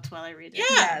my thoughts while I read it. Yeah.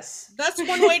 Yes. that's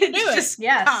one way to do it. Just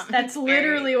Yes. calm. That's Very-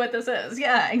 literally what this is.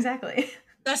 Yeah, exactly.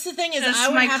 That's the thing is,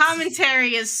 my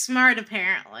commentary is smart,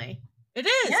 apparently. It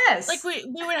is. Yes. Like we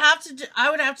would have to.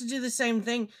 I would have to do the same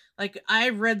thing. Like I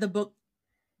read the book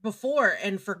before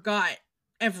and forgot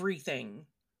everything.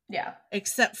 Yeah.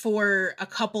 Except for a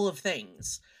couple of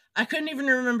things. I couldn't even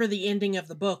remember the ending of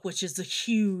the book, which is a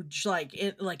huge like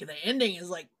the ending is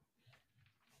like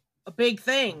a big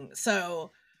thing.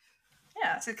 So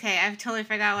yeah, it's okay. I totally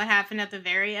forgot what happened at the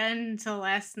very end until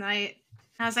last night.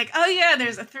 I was like, oh yeah,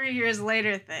 there's a 3 years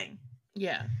later thing.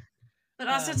 Yeah. But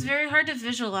also it's very hard to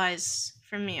visualize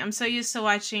for me. I'm so used to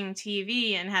watching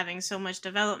TV and having so much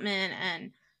development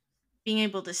and being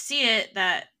able to see it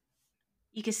that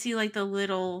you can see like the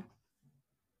little,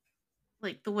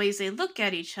 like the ways they look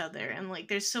at each other, and like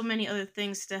there's so many other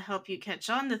things to help you catch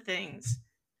on to things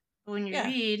when you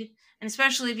read, and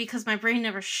especially because my brain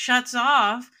never shuts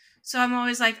off, so I'm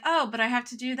always like, oh, but I have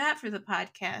to do that for the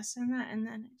podcast, and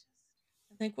then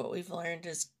I think what we've learned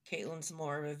is Caitlin's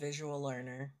more of a visual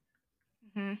learner.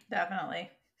 Definitely.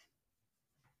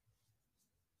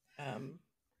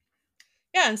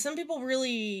 Yeah, and some people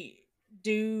really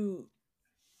do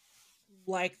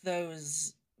like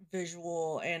those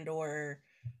visual and or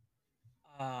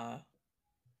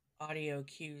audio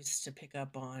cues to pick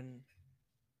up on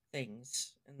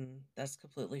things, and that's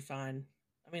completely fine.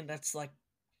 I mean, that's like,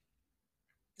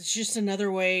 it's just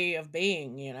another way of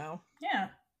being, you know? Yeah.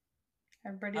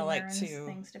 Everybody learns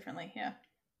things differently, yeah.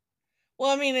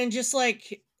 Well, I mean, and just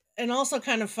like, and also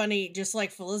kind of funny, just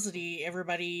like Felicity,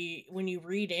 everybody, when you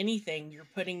read anything, you're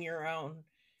putting your own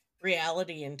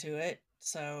reality into it.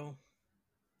 So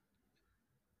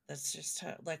that's just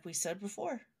how, like we said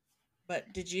before.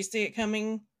 But did you see it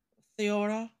coming,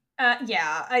 Theora?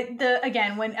 Yeah.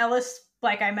 Again, when Ellis,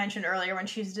 like I mentioned earlier, when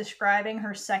she's describing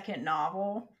her second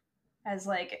novel as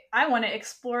like, I want to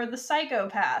explore the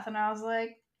psychopath, and I was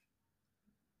like,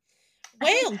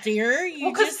 well, dear,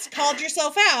 you just called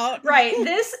yourself out. Right.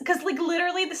 Because like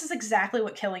literally this is exactly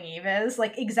what Killing Eve is.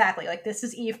 Like exactly. Like this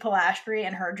is Eve Polastri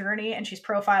and her journey, and she's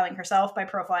profiling herself by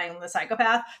profiling the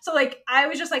psychopath. So like I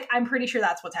was just like, I'm pretty sure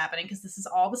that's what's happening because this is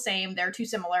all the same. They're too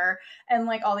similar and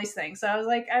like all these things. So I was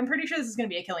like, I'm pretty sure this is going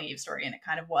to be a Killing Eve story, and it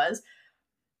kind of was.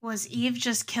 Was Eve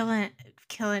just killing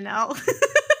Elle?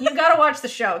 You gotta watch the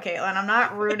show, Caitlin. I'm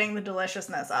not rooting the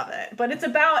deliciousness of it. But it's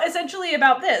essentially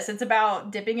about this. It's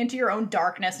about dipping into your own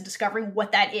darkness and discovering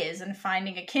what that is and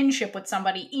finding a kinship with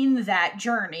somebody in that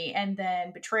journey, and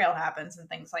then betrayal happens and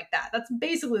things like that. That's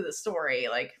basically the story,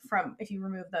 like, from, if you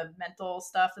remove the mental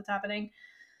stuff that's happening.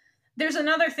 There's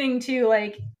another thing, too,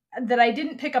 like, that I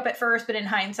didn't pick up at first, but in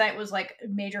hindsight was, like,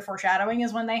 major foreshadowing,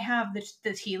 is when they have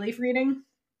the tea leaf reading.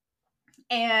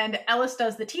 And Ellis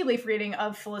does the tea leaf reading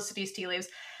of Felicity's tea leaves,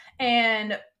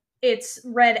 and it's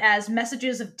read as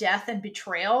messages of death and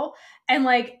betrayal. And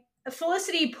like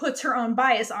Felicity puts her own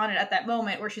bias on it at that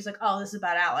moment where she's like, oh, this is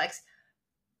about Alex.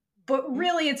 But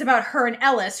really it's about her and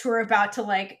Ellis, who are about to,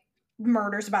 like,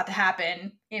 murder's about to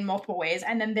happen in multiple ways.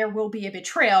 And then there will be a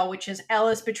betrayal, which is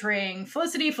Ellis betraying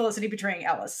Felicity, Felicity betraying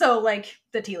Ellis. So like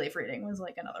the tea leaf reading was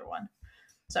like another one.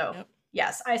 So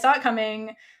yes, I saw it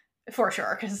coming for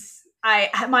sure, because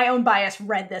my own bias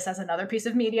read this as another piece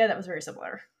of media that was very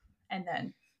similar. And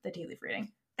then the tea leaf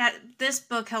reading. This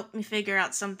book helped me figure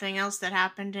out something else that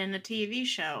happened in a TV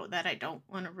show that I don't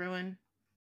want to ruin.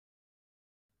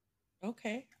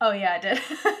 Okay. Oh yeah, it did.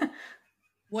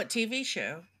 What TV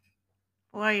show?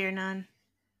 Warrior Nun.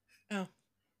 Oh.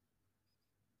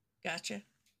 Gotcha.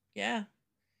 Yeah.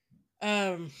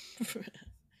 I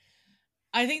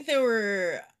think there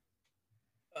were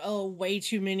way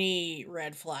too many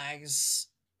red flags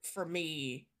for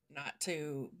me not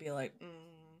to be like,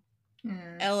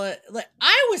 Ella. Like,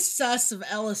 I was sus of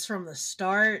Ellis from the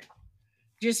start,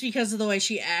 just because of the way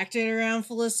she acted around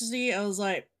Felicity. I was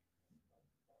like,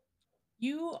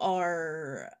 you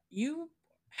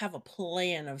have a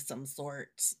plan of some sort.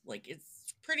 Like,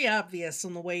 it's pretty obvious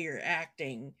in the way you're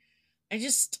acting. I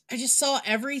just saw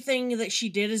everything that she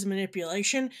did as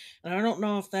manipulation, and I don't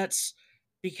know if that's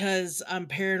because I'm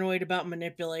paranoid about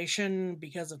manipulation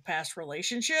because of past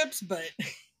relationships, but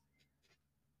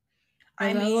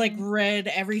I like read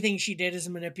everything she did as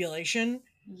manipulation.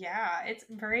 Yeah, it's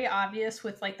very obvious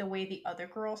with like the way the other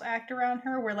girls act around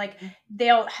her, where like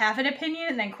they'll have an opinion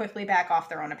and then quickly back off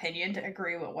their own opinion to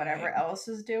agree with whatever else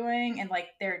is doing, and like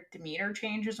their demeanor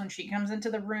changes when she comes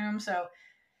into the room. So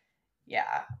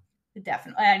yeah,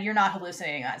 definitely. And you're not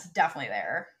hallucinating that. It's definitely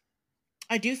there.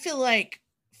 I do feel like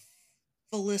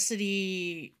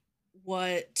Felicity,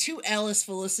 to Ellis,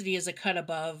 Felicity is a cut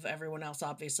above everyone else,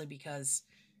 obviously, because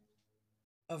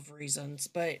of reasons.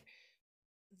 But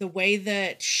the way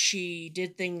that she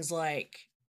did things like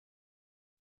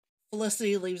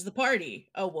Felicity leaves the party.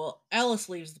 Oh, well, Alice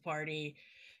leaves the party.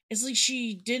 It's like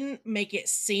she didn't make it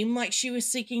seem like she was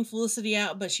seeking Felicity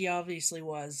out, but she obviously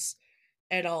was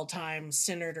at all times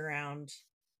centered around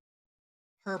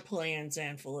her plans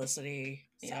and Felicity.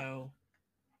 So,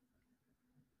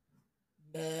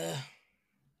 it's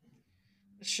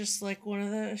just like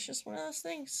it's just one of those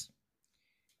things.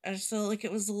 I just felt like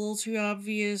it was a little too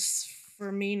obvious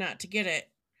for me not to get it.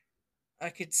 I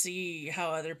could see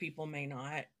how other people may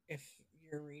not if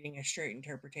you're reading a straight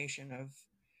interpretation of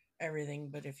everything,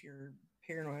 but if you're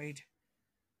paranoid,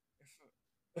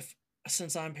 if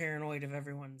since I'm paranoid of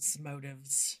everyone's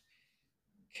motives,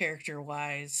 character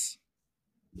wise,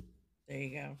 there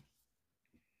you go.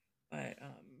 But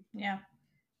yeah.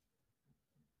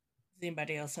 Does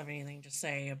anybody else have anything to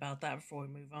say about that before we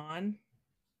move on?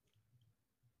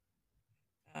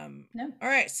 No. All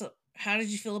right. So, how did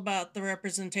you feel about the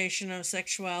representation of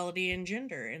sexuality and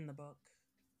gender in the book?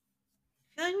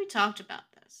 I feel like we talked about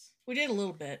this. We did a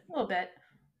little bit. A little bit.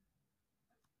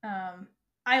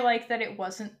 I like that it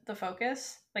wasn't the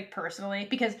focus, like personally,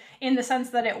 because in the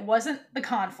sense that it wasn't the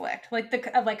conflict, like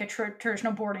a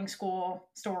traditional boarding school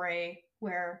story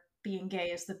where being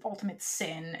gay is the ultimate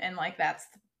sin and like that's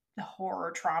the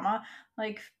horror trauma.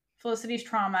 Like Felicity's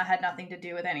trauma had nothing to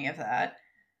do with any of that.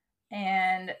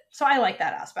 And so I like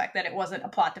that aspect, that it wasn't a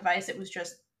plot device. It was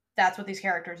just, that's what these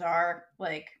characters are.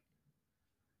 Like,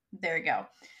 there you go.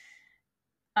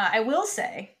 I will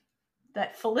say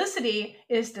that Felicity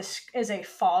is a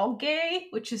fall gay,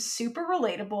 which is super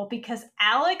relatable because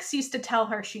Alex used to tell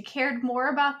her she cared more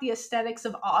about the aesthetics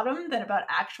of autumn than about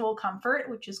actual comfort,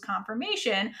 which is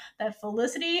confirmation that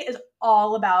Felicity is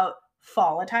all about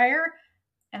fall attire.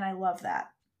 And I love that.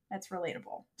 That's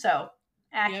relatable. So,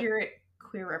 accurate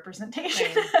queer representation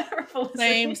for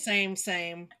Felicity.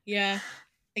 Same. Yeah,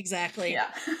 exactly.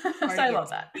 Yeah. So I love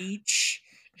that. Beach.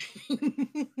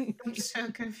 I'm so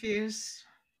confused.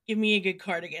 Give me a good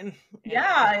cardigan.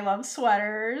 Yeah, I love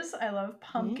sweaters. I love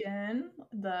pumpkin,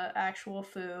 the actual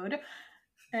food.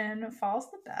 And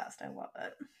fall's the best. I love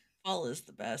it. Fall is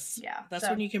the best. Yeah. That's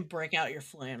when you can break out your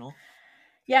flannel.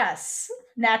 Yes,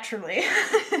 naturally.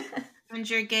 And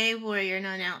your gay warrior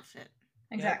nun outfit.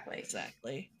 Exactly. Yep,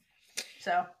 exactly.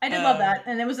 So I did love that.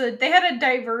 And they had a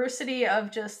diversity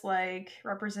of just like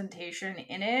representation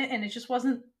in it, and it just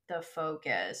wasn't the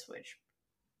focus, which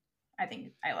I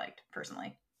think I liked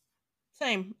personally.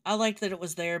 Same. I liked that it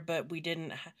was there, but we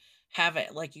didn't have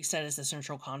it, like you said, as a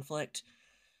central conflict.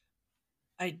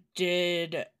 I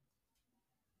did.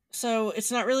 So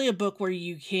it's not really a book where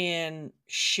you can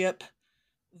ship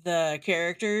the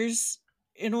characters.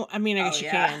 I mean, I guess you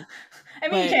can. I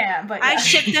mean, you can, but I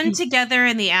shipped them together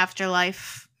in the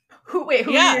afterlife. Who are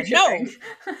you shipping?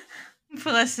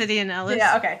 Felicity and Ellis.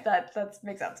 Yeah, okay, that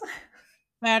makes sense.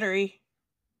 Battery.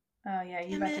 Oh yeah,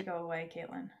 you about to go away,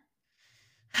 Caitlin.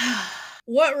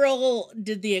 What role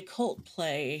did the occult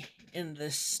play in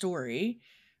this story?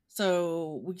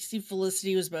 So we see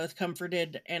Felicity was both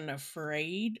comforted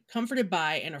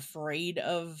by and afraid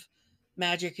of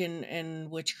magic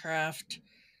and witchcraft.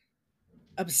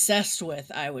 Obsessed with,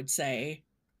 I would say,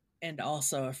 and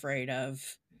also afraid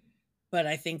of. But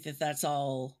I think that's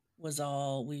all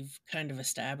we've kind of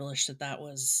established that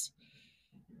was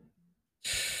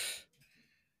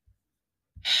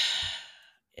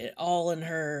it all in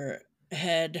her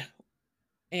head.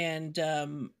 And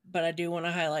but I do want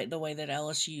to highlight the way that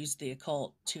Alice used the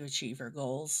occult to achieve her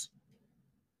goals.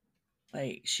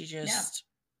 Like she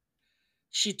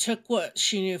took what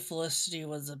she knew Felicity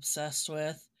was obsessed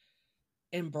with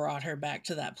and brought her back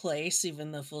to that place,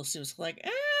 even though Felicity was like,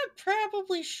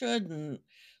 probably shouldn't.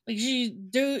 Like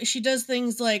she does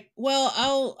things like, well,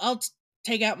 I'll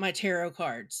take out my tarot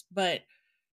cards, but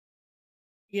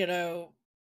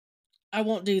I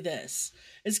won't do this.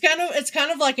 It's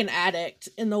kind of like an addict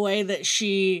in the way that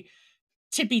she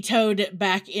tippy-toed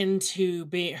back into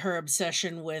her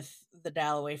obsession with the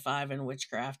Dalloway Five and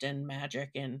witchcraft and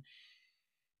magic, and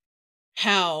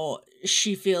how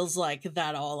she feels like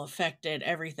that all affected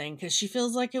everything because she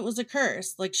feels like it was a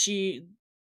curse. Like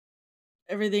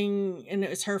everything, and it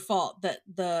was her fault that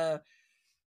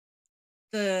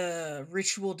the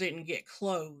ritual didn't get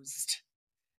closed.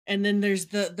 And then there's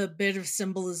the bit of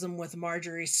symbolism with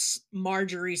Marjorie's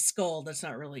skull. That's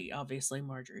not really obviously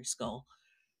Marjorie's skull,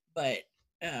 but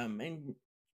and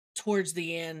towards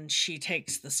the end she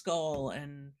takes the skull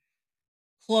and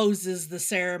closes the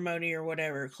ceremony or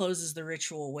whatever, closes the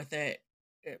ritual with it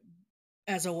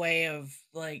as a way of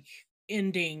like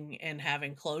ending and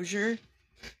having closure.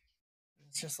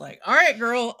 It's just like, all right,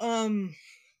 girl,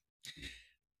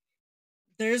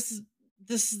 there's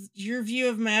your view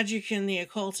of magic and the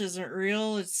occult isn't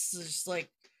real. It's just like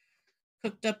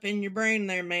cooked up in your brain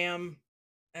there, ma'am.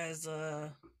 As I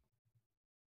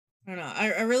don't know.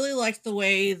 I really liked the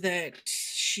way that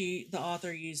the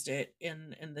author used it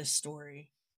in this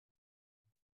story.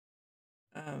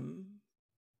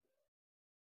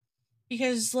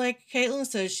 Because like Caitlin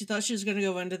said, she thought she was gonna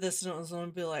go into this and it was gonna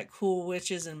be like cool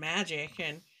witches and magic,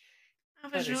 and I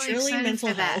was really mental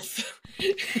health.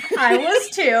 I was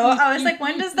too. I was like,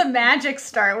 when does the magic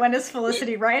start? When does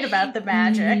Felicity write about the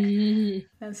magic?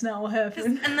 That's not what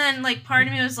happened. And then, like, part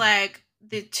of me was like,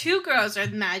 the two girls are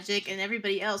the magic and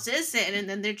everybody else isn't, and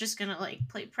then they're just gonna, like,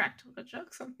 play practical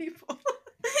jokes on people.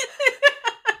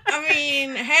 I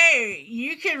mean, hey,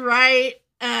 you could write...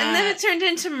 and then it turned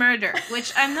into murder,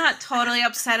 which I'm not totally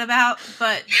upset about,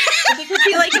 but it could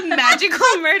be, like,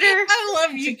 magical murder. I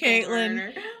love you, Caitlin.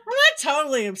 Murder. I'm not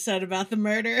totally upset about the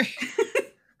murder.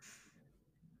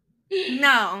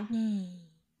 No.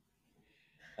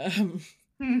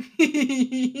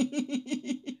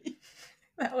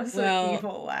 That was an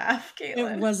evil laugh,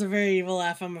 Caitlin. It was a very evil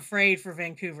laugh. I'm afraid for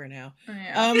Vancouver now.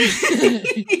 Yeah.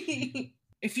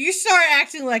 If you start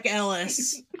acting like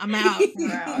Ellis, I'm out.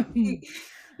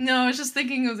 No, I was just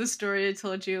thinking of the story I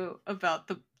told you about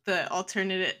the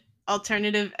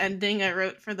alternative ending I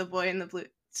wrote for The Boy in the Blue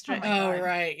Stripe. Oh,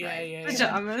 right. Yeah.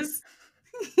 Pajamas.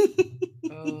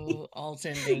 Oh, alt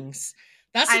endings.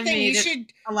 That's the thing. You should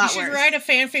write a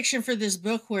fan fiction for this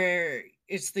book where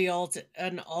it's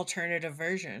an alternative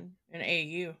version, an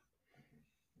AU.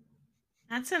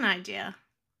 That's an idea.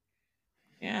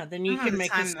 Yeah, then you can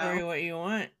make the story what you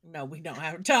want. No, we don't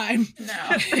have time.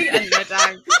 No, we don't have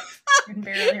time.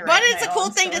 But it's a cool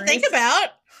thing to think about.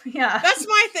 Yeah, that's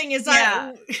my thing.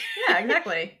 Yeah,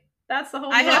 exactly. That's the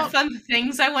whole. I have fun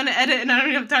things I want to edit, and I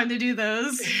don't have time to do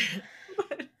those.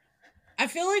 I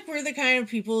feel like we're the kind of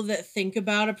people that think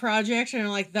about a project and are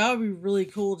like, that would be really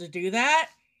cool to do that.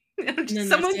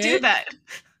 Someone do that.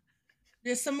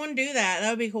 Just someone do that.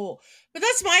 That would be cool. But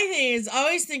that's my thing is I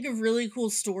always think of really cool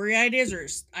story ideas or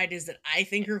ideas that I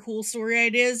think are cool story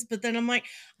ideas. But then I'm like,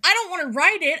 I don't want to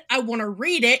write it. I want to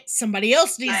read it. Somebody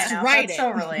else needs to write that's it.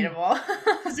 So relatable.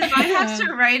 Because if I have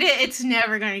to write it, it's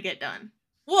never going to get done.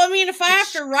 Well, I mean, if I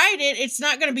have to write it, it's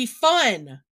not going to be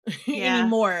fun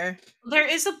anymore. There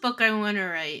is a book I want to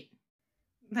write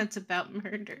that's about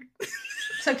murder.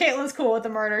 So Caitlin's cool with the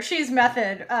murder. She's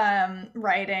method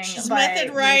writing. She's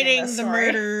method writing the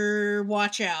murder.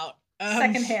 Watch out.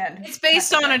 Secondhand. It's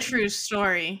based on a true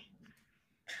story.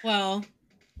 Well,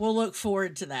 we'll look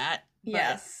forward to that.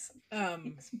 Yes.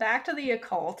 Back to the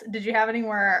occult. Did you have any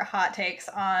more hot takes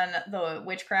on the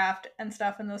witchcraft and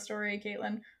stuff in the story,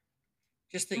 Caitlin?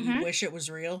 Just that you wish it was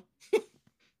real?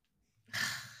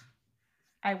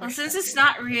 Since it's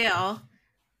not real,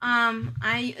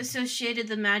 I associated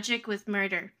the magic with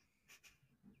murder.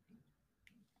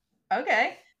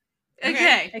 Okay.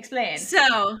 Explain.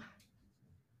 So,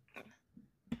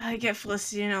 I get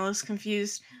Felicity and Ellis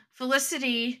confused.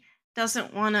 Felicity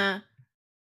doesn't want to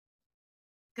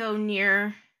go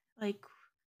near, like,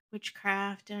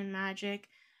 witchcraft and magic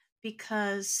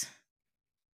because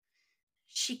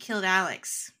she killed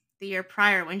Alex the year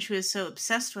prior when she was so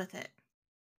obsessed with it.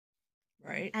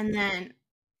 Right. And then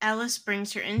Ellis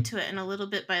brings her into it, and a little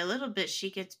bit by little bit, she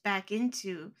gets back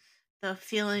into the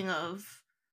feeling of,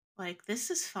 like, this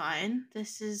is fine.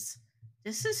 This is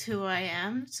who I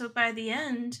am. So by the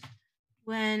end,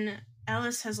 when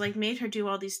Ellis has, like, made her do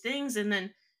all these things, and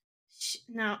then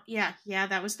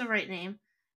that was the right name.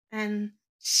 And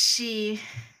she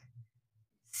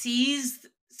sees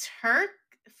her,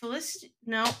 Felicity,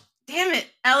 no, damn it,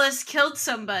 Ellis killed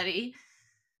somebody.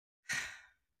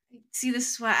 See,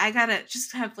 this is why I gotta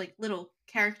just have, like, little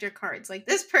character cards, like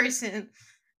this person,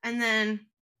 and then.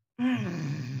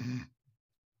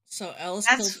 So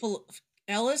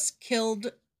Ellis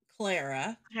killed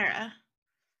Clara.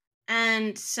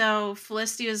 And so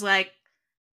Felicity was like,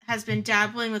 has been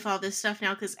dabbling with all this stuff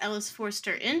now because Ellis forced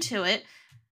her into it.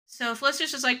 So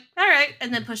Felicity's just like, all right,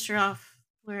 and then pushed her off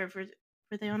wherever.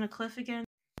 Were they on a cliff again?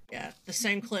 Yeah, the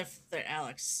same cliff that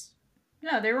Alex.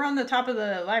 No, they were on the top of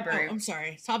the library. Oh, I'm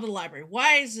sorry. Top of the library.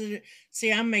 Why is it...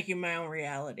 See, I'm making my own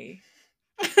reality.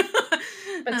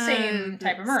 But same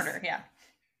type of murder, yeah.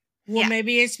 Well,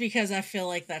 maybe it's because I feel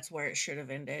like that's where it should have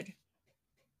ended.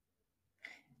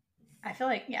 I feel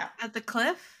like, At the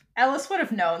cliff? Ellis would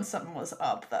have known something was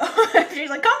up, though.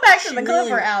 She's like, come back to the cliff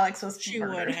where Alex was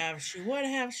murdered. She would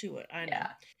have. I know.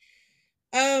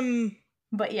 Yeah.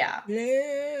 But yeah.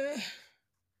 Yeah.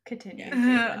 Continue.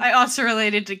 I also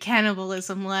related to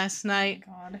cannibalism last night.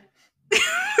 God. I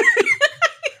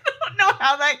don't know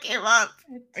how that came up.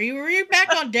 Were you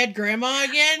back on Dead Grandma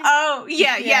again? Oh,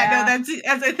 yeah. Yeah.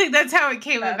 No, I think that's how it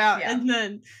came about. Yeah. And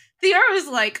then Theora was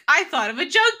like, I thought of a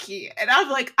junkie. And I'm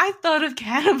like, I thought of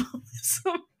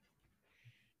cannibalism.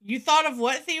 You thought of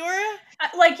what, Theora?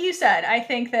 Like you said, I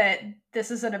think that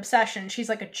this is an obsession. She's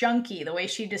like a junkie, the way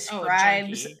she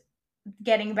describes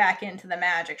getting back into the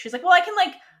magic. She's like, well, I can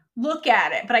like look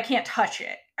at it, but I can't touch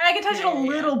it. And I can touch it a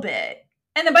little bit.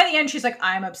 And then by the end, she's like,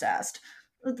 I'm obsessed.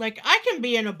 Like, I can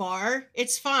be in a bar.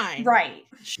 It's fine. Right.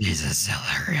 She's a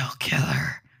serial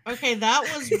killer. Okay, that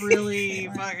was really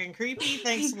fucking creepy.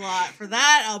 Thanks a lot for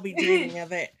that. I'll be dreaming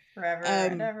of it. Forever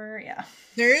and ever, yeah.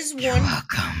 There's You're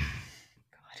welcome.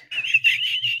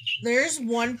 There's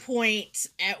one point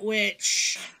at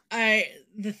which I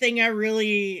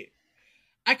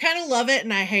kind of love it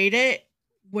and I hate it,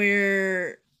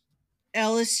 where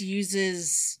Ellis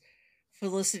uses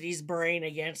Felicity's brain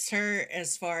against her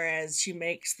as far as she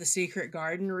makes the secret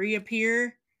garden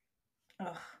reappear.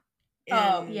 Ugh.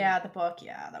 Oh, yeah, the book.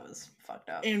 Yeah, that was fucked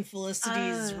up. In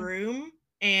Felicity's room.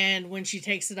 And when she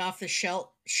takes it off the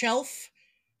shelf,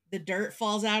 the dirt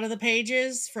falls out of the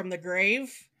pages from the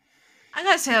grave. I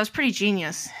gotta say, that was pretty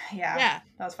genius. Yeah.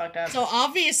 That was fucked up. So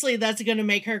obviously that's going to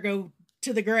make her go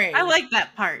to the grave. I like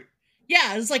that part.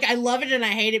 Yeah, it's like I love it and I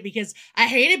hate it because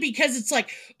it's like,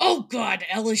 oh God,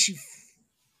 Ellis, you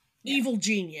evil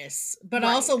genius. But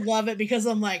I also love it because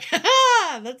I'm like,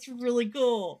 ha, that's really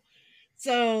cool.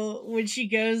 So when she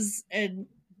goes and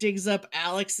digs up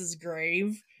Alex's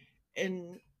grave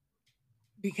and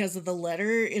because of the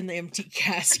letter in the empty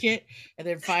casket and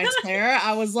then finds Clara,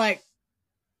 I was like,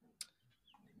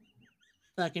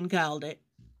 fucking called it.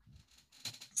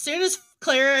 As soon as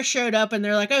Clara showed up and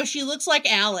they're like, oh, she looks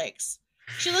like Alex.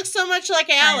 She looks so much like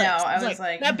Alex. I know. I was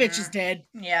like that bitch is dead.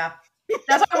 Yeah.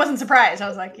 That's why I wasn't surprised. I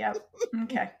was like, yep.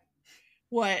 Okay.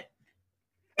 What?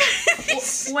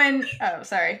 Oh,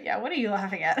 sorry. Yeah, what are you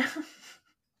laughing at? I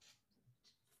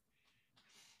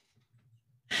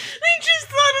just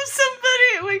thought of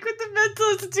somebody, like, with the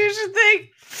mental institution thing.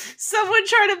 Someone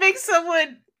trying to make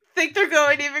someone think they're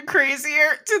going even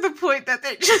crazier to the point that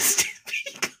they just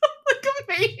become like a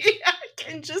maniac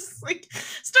and just like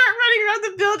start running around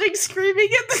the building screaming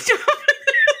at the top of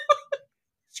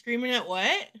Screaming at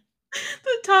what?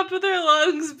 the top of their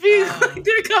lungs, being like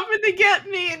they're coming to get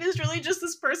me, and it's really just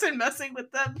this person messing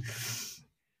with them.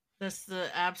 That's the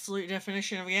absolute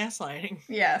definition of gaslighting.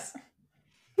 Yes.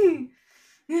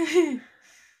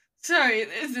 Sorry,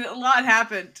 a lot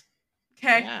happened.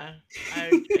 Okay. Yeah.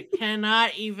 I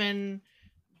cannot even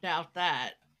doubt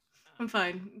that. I'm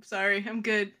fine. I'm sorry. I'm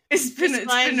good. It's been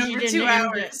over 2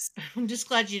 hours. I'm just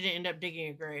glad you didn't end up digging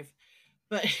a grave.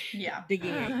 But yeah,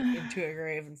 digging into a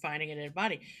grave and finding a dead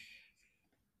body.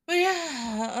 But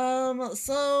yeah,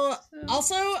 so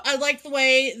also I like the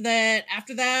way that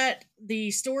after that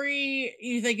the story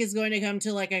you think is going to come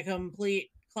to like a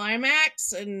complete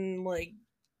climax and like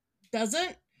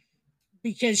doesn't,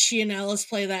 because she and Ellis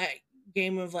play that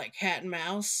game of like cat and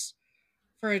mouse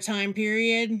for a time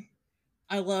period.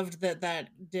 I loved that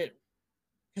did,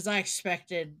 because I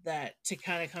expected that to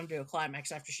kind of come to a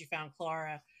climax after she found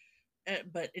Clara,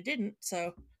 but it didn't.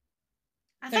 So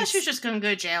I thought she was just gonna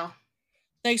go to jail.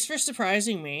 Thanks for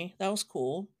surprising me. That was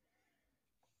cool.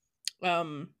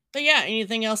 But yeah,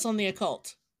 anything else on the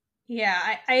occult?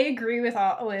 Yeah, I agree with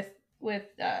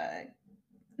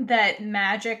that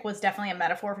magic was definitely a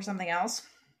metaphor for something else.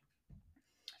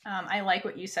 I like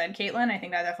what you said, Caitlin. I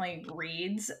think that definitely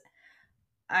reads.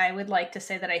 I would like to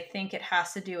say that I think it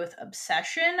has to do with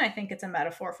obsession. I think it's a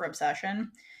metaphor for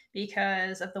obsession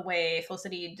because of the way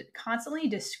Felicity constantly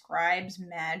describes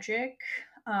magic.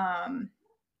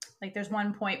 Like there's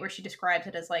one point where she describes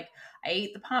it as like, I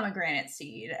ate the pomegranate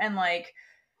seed. And like,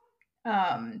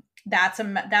 that's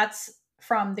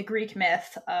from the Greek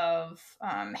myth of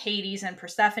Hades and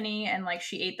Persephone. And like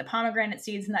she ate the pomegranate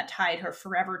seeds and that tied her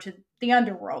forever to the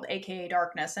underworld, aka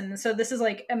darkness. And so this is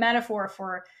like a metaphor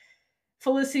for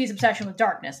Felicity's obsession with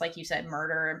darkness, like you said,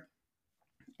 murder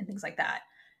and things like that.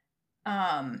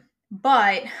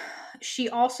 But she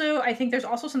also, I think there's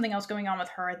also something else going on with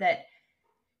her that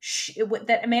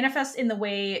that manifests in the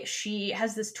way she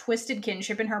has this twisted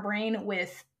kinship in her brain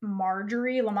with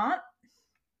Marjorie Lamont.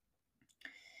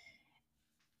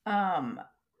 And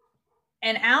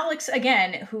Alex,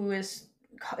 again, who is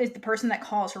the person that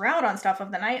calls her out on stuff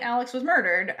of the night Alex was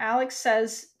murdered. Alex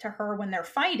says to her when they're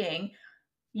fighting,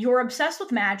 you're obsessed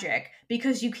with magic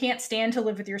because you can't stand to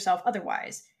live with yourself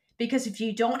otherwise. Because if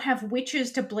you don't have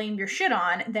witches to blame your shit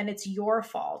on, then it's your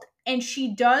fault. And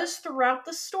she does throughout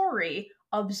the story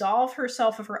absolve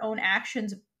herself of her own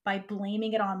actions by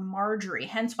blaming it on Marjorie.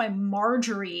 Hence why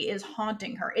Marjorie is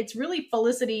haunting her. It's really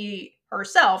Felicity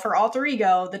herself, her alter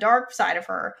ego, the dark side of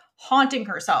her, haunting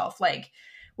herself, like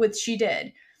what she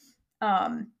did.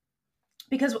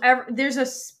 Because there's a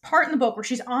part in the book where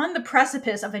she's on the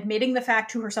precipice of admitting the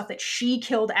fact to herself that she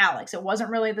killed Alex. It wasn't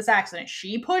really this accident.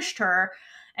 She pushed her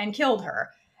and killed her.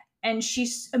 And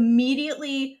she's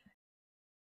immediately,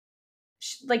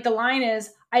 like, the line is,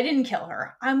 I didn't kill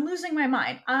her. I'm losing my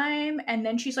mind. And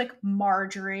then she's like,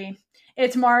 Marjorie.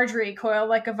 It's Marjorie, coiled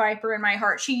like a viper in my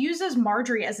heart. She uses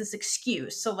Marjorie as this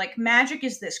excuse. So, like, magic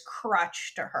is this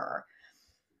crutch to her.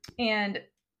 And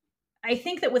I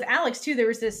think that with Alex, too, there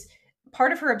was this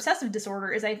part of her obsessive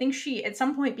disorder is I think she at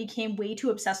some point became way too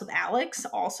obsessed with Alex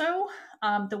also.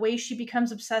 The way she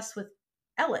becomes obsessed with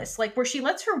Ellis, like where she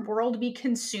lets her world be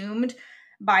consumed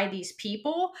by these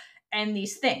people and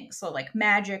these things. So like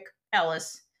magic,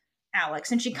 Ellis,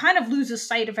 Alex, and she kind of loses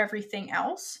sight of everything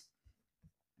else.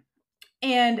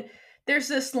 And there's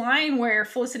this line where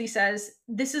Felicity says,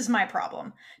 this is my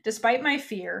problem. Despite my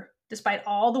fear, despite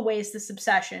all the ways this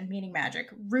obsession, meaning magic,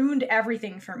 ruined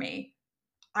everything for me,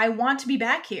 I want to be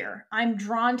back here. I'm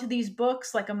drawn to these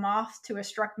books like a moth to a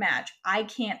struck match. I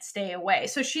can't stay away.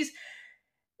 So she's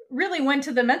really went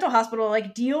to the mental hospital,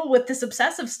 like deal with this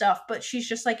obsessive stuff, but she's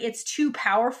just like, it's too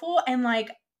powerful. And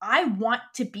like, I want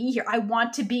to be here. I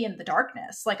want to be in the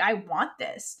darkness. Like, I want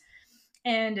this.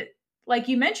 And like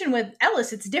you mentioned with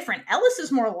Ellis, it's different. Ellis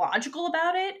is more logical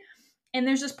about it. And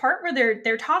there's this part where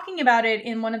they're talking about it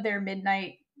in one of their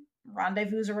midnight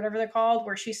rendezvous or whatever they're called,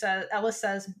 where Ellis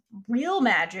says, real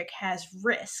magic has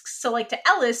risks. So like to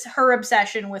Ellis, her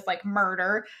obsession with like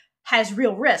murder has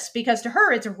real risks because to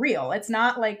her it's real. It's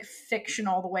not like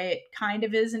fictional the way it kind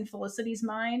of is in Felicity's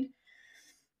mind.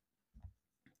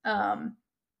 And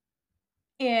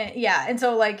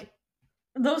so like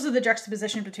those are the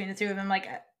juxtaposition between the two of them. Like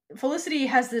Felicity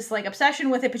has this like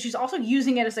obsession with it, but she's also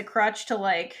using it as a crutch to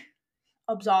like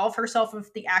absolve herself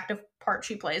of the active part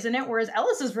she plays in it, whereas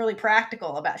Ellis is really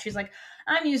practical about it. She's like,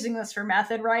 I'm using this for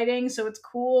method writing, so it's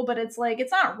cool, but it's like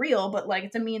it's not real, but like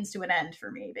it's a means to an end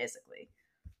for me, basically.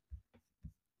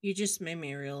 You just made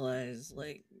me realize,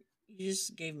 like, you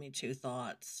just gave me two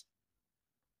thoughts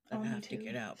that I have to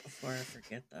get out before I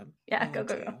forget them. Yeah, go.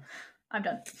 I'm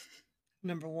done.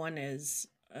 Number one is,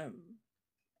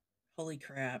 holy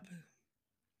crap,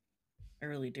 I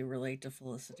really do relate to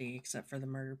Felicity, except for the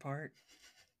murder part.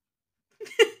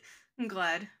 I'm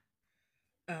glad.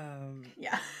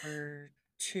 Yeah. Number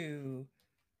two,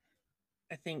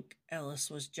 I think Ellis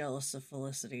was jealous of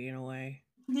Felicity in a way.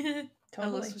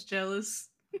 Totally. Ellis was jealous.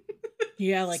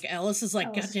 Yeah, like Ellis is like,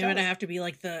 Ellis God damn it, I have to be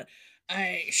like the.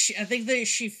 I think that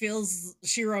she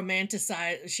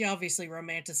obviously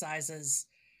romanticizes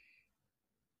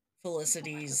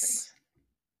Felicity's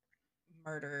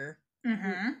murder.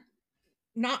 Mm-hmm.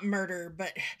 Not murder,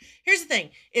 but here's the thing: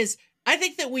 is I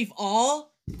think that we've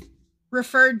all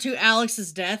referred to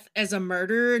Alex's death as a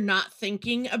murder, not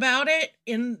thinking about it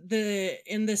in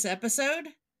this episode,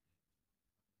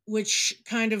 which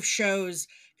kind of shows,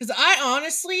 because I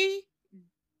honestly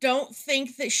don't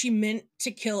think that she meant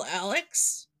to kill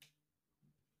Alex.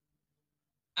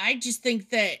 I just think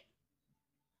that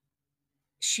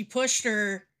she pushed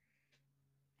her,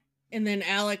 and then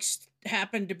Alex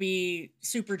happened to be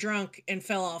super drunk and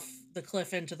fell off the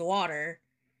cliff into the water.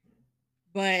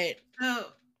 But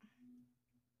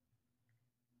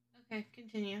okay,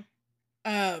 continue.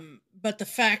 But the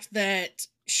fact that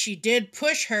she did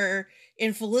push her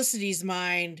in Felicity's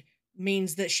mind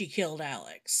means that she killed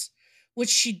Alex, which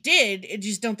she did. I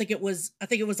just don't think it was. I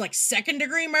think it was like second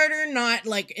degree murder, not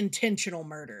like intentional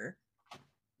murder,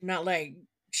 not like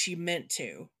she meant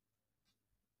to.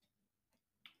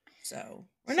 So,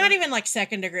 or not even like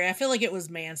second degree. I feel like it was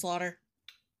manslaughter.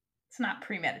 It's not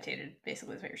premeditated,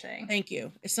 basically, is what you're saying. Thank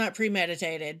you. It's not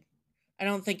premeditated. I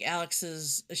don't think Alex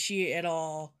is she at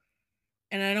all.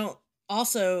 And I don't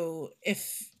also,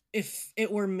 if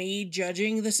it were me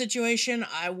judging the situation,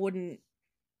 I wouldn't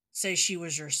say she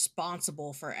was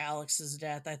responsible for Alex's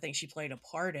death. I think she played a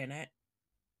part in it.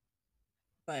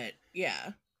 But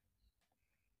yeah.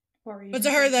 But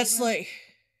to her, that's like,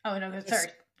 oh no, sorry.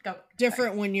 Go.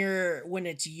 Different when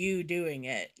it's you doing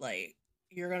it. Like,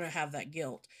 you're gonna have that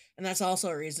guilt. And that's also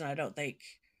a reason I don't think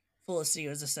Felicity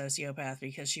was a sociopath,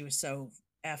 because she was so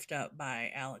effed up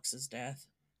by Alex's death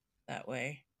that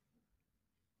way.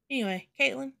 Anyway,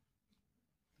 Caitlin.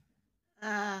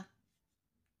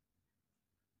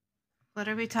 What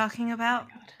are we talking about?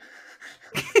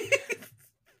 Oh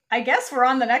I guess we're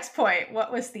on the next point.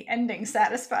 What was the ending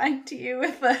satisfying to you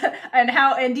with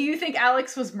and do you think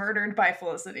Alex was murdered by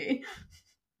Felicity?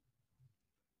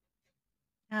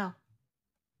 Oh.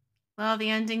 Well, the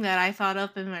ending that I thought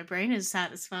up in my brain is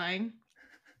satisfying.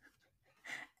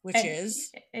 Which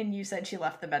is? And you said she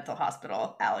left the mental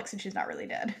hospital, Alex, and she's not really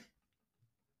dead.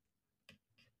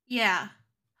 Yeah.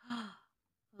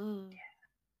 Ooh.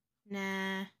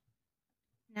 Nah.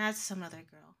 Nah, it's some other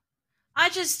girl. I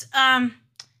just,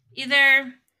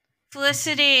 either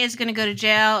Felicity is gonna go to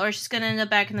jail or she's gonna end up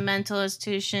back in the mental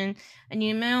institution. And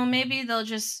maybe they'll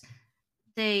just,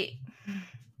 I'll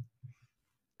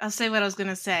say what I was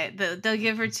gonna say. They'll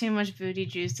give her too much booty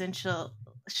juice and she'll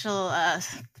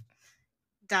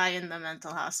die in the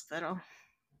mental hospital.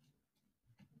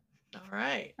 All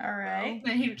right.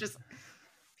 Well,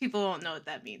 people won't know what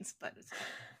that means, but it's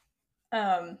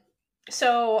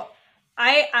so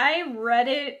I read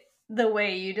it the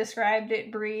way you described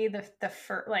it, Bree. The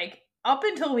first, like, up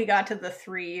until we got to the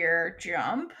 3-year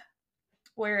jump,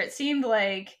 where it seemed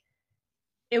like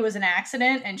it was an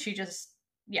accident and she just,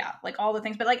 like all the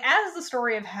things. But like as the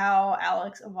story of how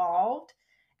Alex evolved,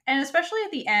 and especially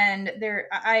at the end,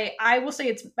 I will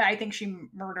say I think she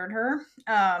murdered her,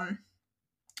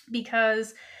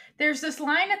 because there's this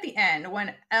line at the end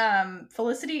when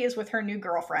Felicity is with her new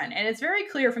girlfriend, and it's very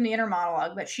clear from the inner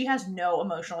monologue that she has no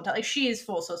emotional like she is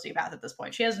full sociopath at this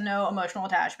point. She has no emotional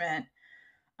attachment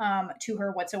to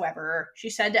her whatsoever. She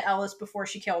said to Ellis before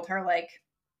she killed her, like,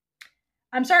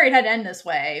 I'm sorry it had to end this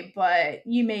way, but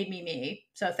you made me,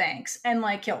 so thanks, and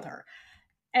like killed her,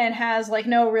 and has like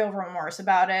no real remorse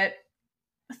about it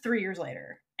 3 years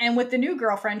later. And with the new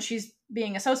girlfriend, she's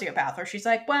being a sociopath, where she's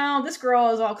like, well, this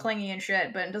girl is all clingy and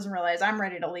shit, but doesn't realize I'm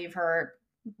ready to leave her,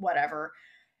 whatever.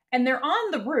 And they're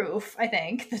on the roof, I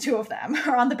think, the two of them,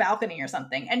 or on the balcony or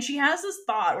something. And she has this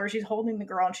thought where she's holding the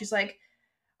girl and she's like,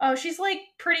 oh, she's like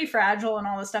pretty fragile and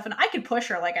all this stuff, and I could push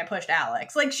her like I pushed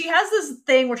Alex. Like she has this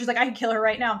thing where she's like, I could kill her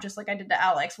right now, just like I did to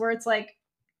Alex, where it's like,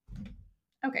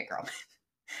 okay, girl.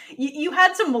 You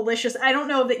had some malicious, I don't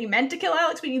know that you meant to kill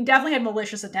Alex, but you definitely had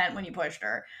malicious intent when you pushed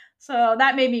her. So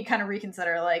that made me kind of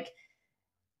reconsider, like,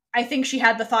 I think she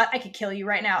had the thought, I could kill you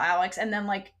right now, Alex, and then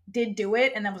like did do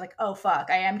it, and then was like, oh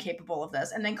fuck, I am capable of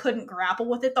this, and then couldn't grapple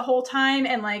with it the whole time.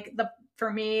 And like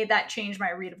for me, that changed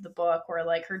my read of the book, where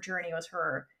like her journey was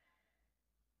her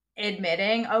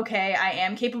admitting, okay, I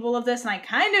am capable of this, and I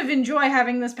kind of enjoy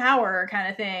having this power, kind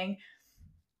of thing,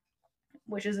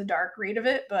 which is a dark read of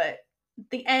it, but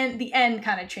the end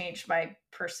kind of changed my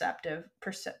perspective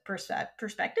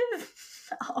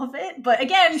of it. But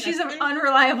again, she's an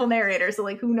unreliable narrator, so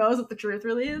like who knows what the truth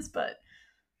really is. But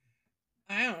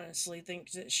I honestly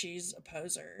think that she's a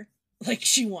poser. Like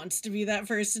she wants to be that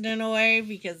person in a way,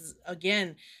 because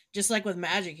again, just like with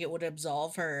magic, it would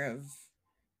absolve her of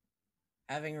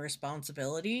having a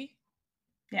responsibility.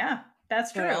 Yeah,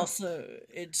 that's true. But also,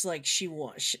 it's like she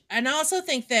wants, and I also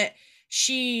think that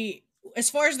she, as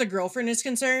far as the girlfriend is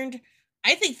concerned,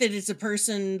 I think that it's a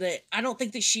person that I don't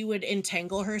think that she would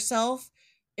entangle herself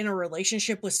in a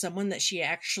relationship with someone that she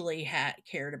actually had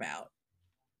cared about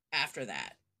after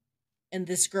that. And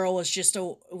this girl was just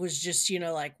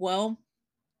like, well,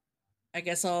 I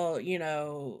guess I'll,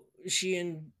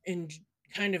 she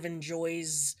kind of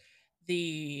enjoys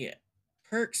the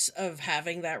perks of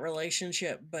having that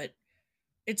relationship, but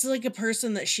it's like a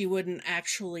person that she wouldn't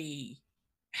actually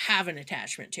have an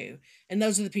attachment to. And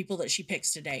those are the people that she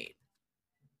picks to date.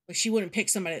 Like she wouldn't pick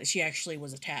somebody that she actually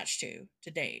was attached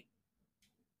to date.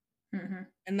 Mm-hmm.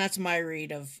 And that's my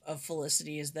read of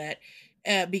Felicity, is that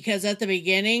because at the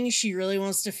beginning she really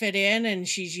wants to fit in and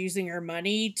she's using her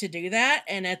money to do that,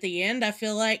 and at the end I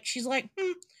feel like she's like,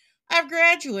 I've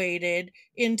graduated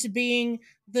into being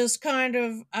this kind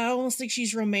of, I almost think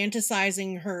she's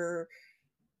romanticizing her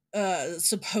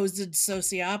supposed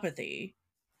sociopathy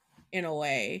in a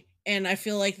way. And I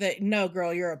feel like that, no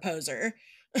girl, you're a poser.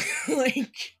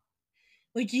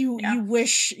 like you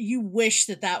wish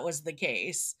that was the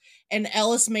case. And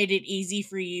Ellis made it easy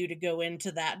for you to go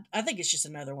into that. I think it's just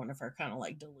another one of her kind of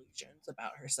like delusions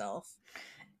about herself.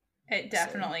 It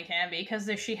definitely can be, because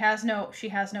if she has no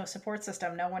support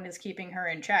system, no one is keeping her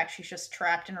in check. She's just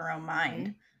trapped in her own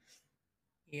mind.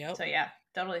 Yep. So yeah,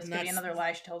 totally, it's gonna be another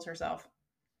lie she tells herself.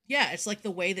 Yeah, it's like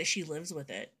the way that she lives with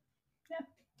it. Yeah,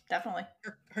 definitely.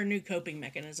 Her new coping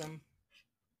mechanism,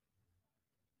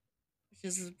 which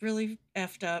is a really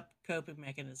effed up coping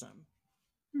mechanism.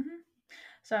 Mm-hmm.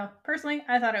 So personally,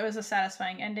 I thought it was a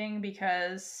satisfying ending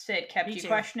because it kept you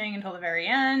questioning until the very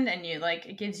end, and you like,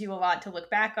 it gives you a lot to look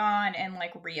back on and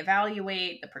like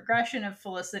reevaluate the progression of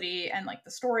Felicity and like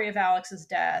the story of Alex's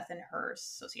death and her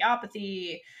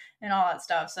sociopathy and all that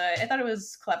stuff. So I thought it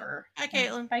was clever. Hi,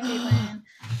 Caitlin. Bye, Caitlin.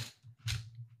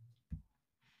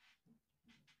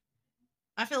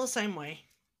 I feel the same way.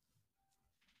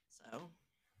 So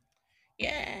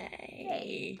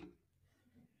Yay. I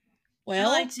Well,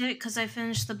 liked it because I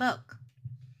finished the book.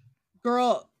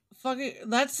 girl, fucking,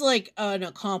 that's like an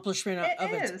accomplishment It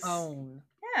of is. its own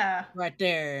Yeah, right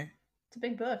there. it's a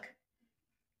big book.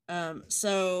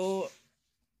 So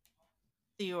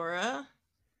Theora, I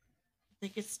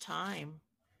think it's time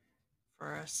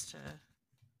for us to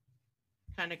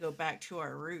kind of go back to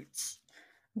our roots.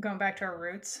 Going back to our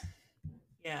roots.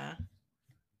 Yeah.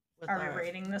 With Are we our-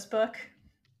 rating this book?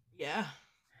 Yeah.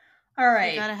 All You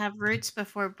right. gotta have roots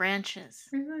before branches.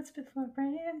 Roots before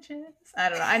branches. I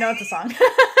don't know. I know it's a song.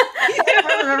 I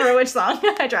don't remember which song.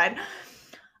 I tried.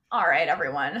 All right,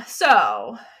 everyone.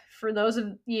 So, for those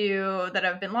of you that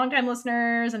have been longtime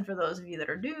listeners, and for those of you that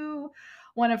are new,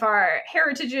 one of our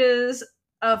heritages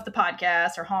of the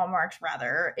podcast, or hallmarks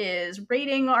rather, is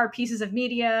rating our pieces of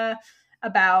media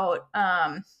about.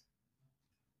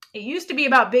 It used to be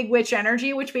about big witch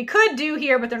energy, which we could do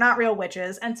here, but they're not real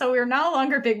witches, and so we're no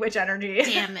longer big witch energy.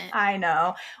 Damn it. I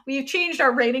know. We've changed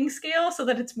our rating scale so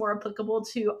that it's more applicable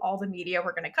to all the media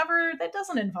we're going to cover that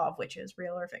doesn't involve witches,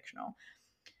 real or fictional.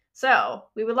 So,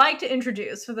 we would like to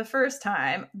introduce for the first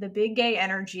time the Big Gay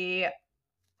Energy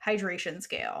hydration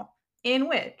scale, in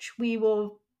which we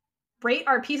will rate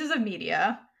our pieces of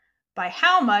media by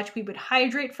how much we would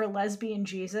hydrate for lesbian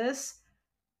Jesus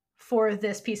for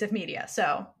this piece of media.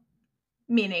 So,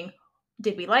 meaning,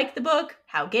 did we like the book?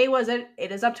 How gay was it?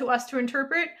 It is up to us to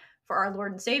interpret. For our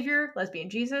Lord and Savior, lesbian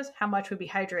Jesus, how much would we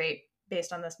hydrate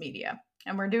based on this media?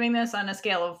 And we're doing this on a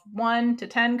scale of 1 to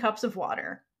 10 cups of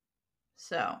water.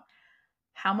 So,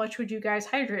 how much would you guys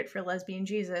hydrate for lesbian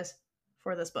Jesus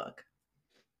for this book?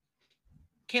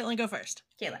 Caitlin, go first.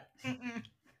 Kayla.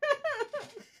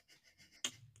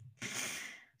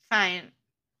 Fine.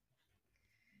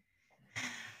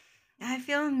 I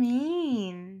feel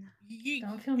mean.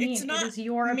 Don't feel mean. It's not It is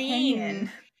your mean.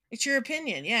 opinion. It's your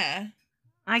opinion, yeah.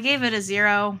 I gave it a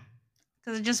 0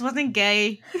 because it just wasn't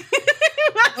gay.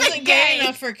 It wasn't gay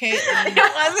enough for Caitlin.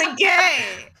 It wasn't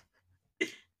gay.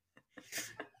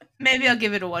 Maybe I'll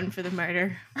give it a 1 for the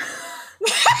murder.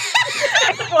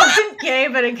 It wasn't gay,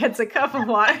 but it gets a cup of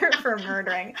water for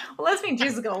murdering. Well, lesbian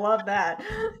Jesus is gonna love that.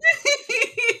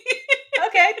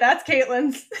 Okay, that's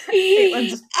Caitlin's.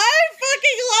 Caitlin's. I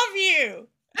fucking love you.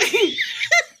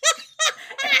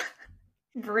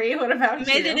 Bree, what about You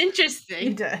made you? it interesting.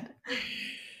 You did.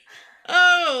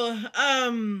 Oh,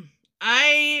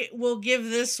 I will give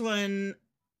this one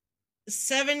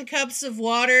 7 cups of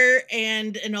water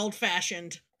and an old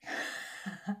fashioned.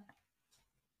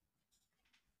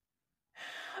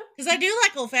 Because I do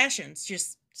like old fashions,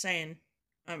 just saying.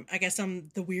 I guess I'm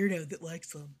the weirdo that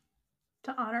likes them.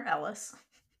 To honor Ellis.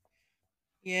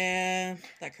 Yeah,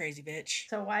 that crazy bitch.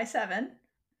 So why 7?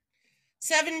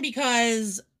 7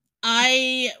 because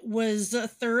I was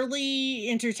thoroughly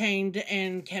entertained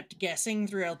and kept guessing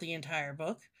throughout the entire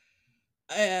book.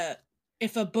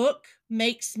 If a book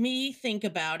makes me think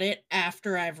about it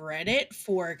after I've read it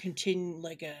for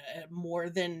more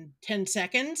than 10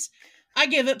 seconds, I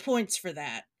give it points for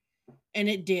that. And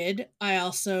it did. I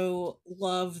also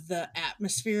love the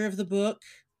atmosphere of the book.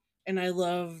 And I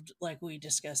loved, like we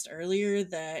discussed earlier,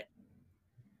 that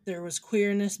there was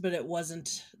queerness, but it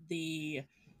wasn't the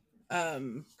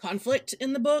conflict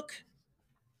in the book.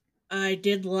 I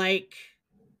did like...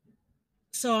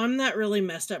 So I'm that really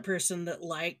messed up person that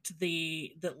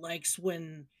likes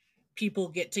when people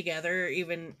get together,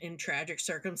 even in tragic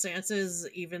circumstances,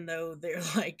 even though they're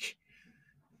like...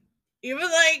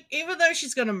 Even though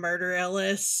she's gonna murder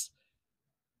Ellis,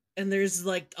 and there's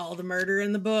like all the murder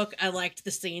in the book, I liked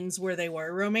the scenes where they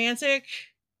were romantic.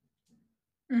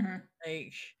 Mm-hmm.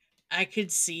 Like, I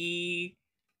could see,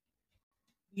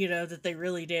 that they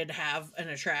really did have an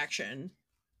attraction.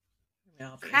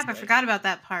 Crap, I forgot about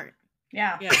that part.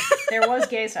 Yeah. Yeah. There was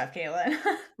gay stuff, Caitlin.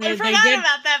 I forgot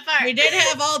about that part. They did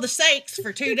have all the sex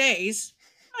for 2 days.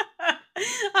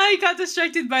 I got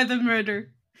distracted by the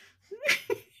murder.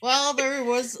 Well, there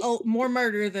was more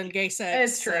murder than gay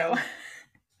sex. It's true.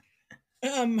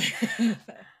 Yeah,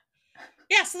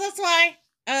 so that's why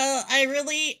I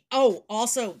really... Oh,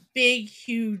 also, big,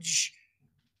 huge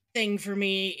thing for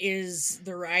me is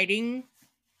the writing.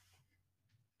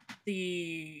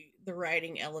 The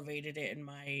writing elevated it, in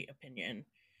my opinion.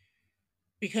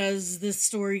 Because this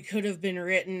story could have been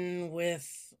written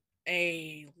with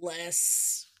a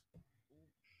less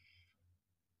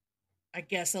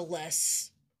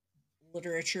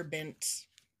literature bent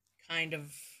kind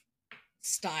of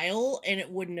style, and I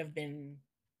wouldn't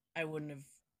have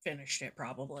finished it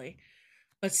probably.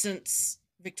 But since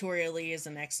Victoria Lee is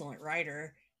an excellent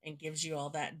writer and gives you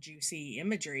all that juicy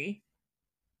imagery,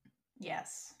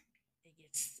 Yes. it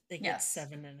It gets Yes.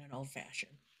 7 in an old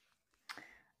fashioned.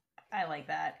 I like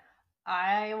that.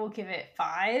 I will give it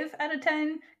 5 out of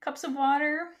 10 cups of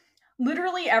water.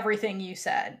 Literally everything you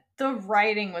said. The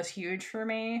writing was huge for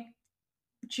me.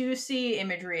 Juicy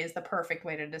imagery is the perfect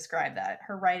way to describe that.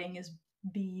 Her writing is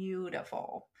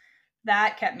beautiful.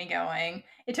 That kept me going.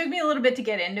 It took me a little bit to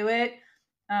get into it.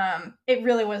 It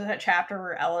really was a chapter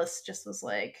where Ellis just was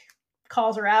like,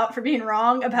 calls her out for being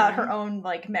wrong about her own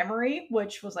like memory,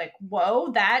 which was like, whoa,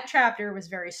 that chapter was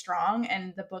very strong,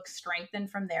 and the book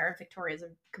strengthened from there. Victoria's a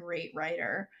great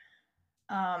writer.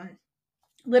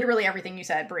 Literally everything you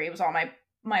said, Brie, was all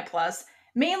my plus.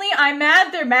 Mainly, I'm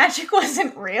mad their magic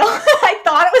wasn't real. I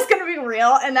thought it was going to be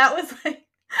real, and that was like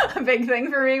a big thing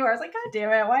for me, where I was like, God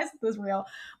damn it, why isn't this real?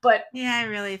 But Yeah, I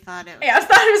really thought it was. yeah, I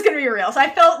thought it was going to be real, so I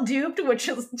felt duped, which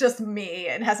is just me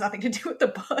and has nothing to do with the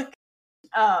book.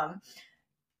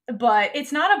 But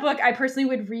it's not a book I personally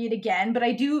would read again, but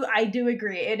I do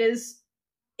agree.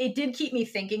 It did keep me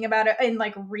thinking about it and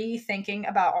like rethinking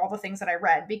about all the things that I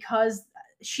read, because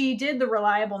she did the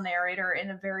reliable narrator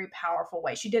in a very powerful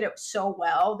way. She did it so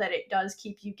well that it does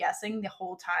keep you guessing the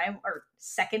whole time, or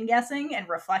second guessing and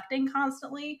reflecting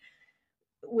constantly,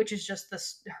 which is just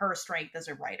her strength as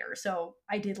a writer. So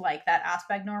I did like that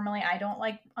aspect. Normally I don't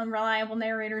like unreliable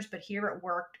narrators, but here it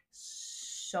worked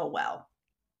so well.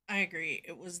 I agree.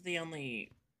 It was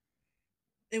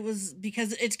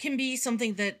because it can be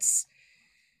something that's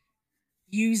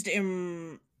used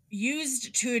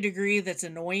to a degree that's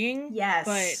annoying. Yes.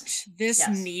 But this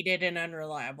Yes. needed an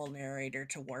unreliable narrator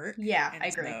to work. Yeah, and I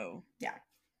agree. So Yeah.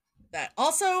 That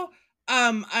also,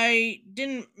 I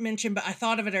didn't mention, but I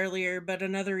thought of it earlier, but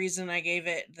another reason I gave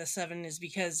it the 7 is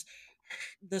because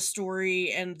the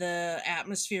story and the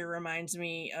atmosphere reminds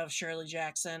me of Shirley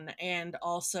Jackson, and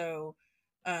also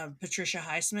Patricia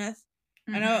Highsmith.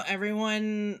 Mm-hmm. I know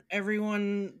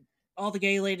everyone, all the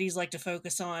gay ladies like to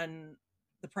focus on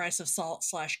The Price of Salt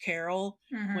 / Carol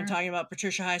when talking about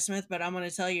Patricia Highsmith, but I'm going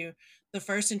to tell you, the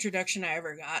first introduction I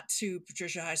ever got to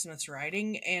Patricia Highsmith's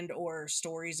writing and or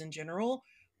stories in general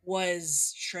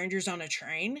was Strangers on a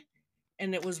Train,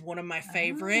 and it was one of my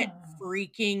favorite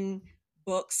freaking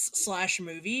books /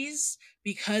 movies,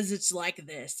 because it's like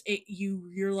this.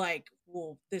 You're like,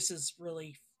 well, this is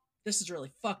really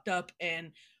fucked up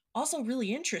and also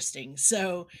really interesting.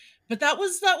 So, but that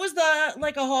was the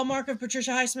like a hallmark of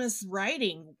Patricia Highsmith's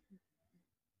writing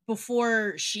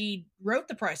before she wrote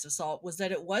The Price of Salt, was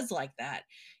that it was like that.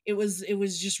 It was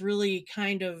just really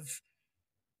kind of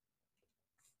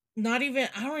not even,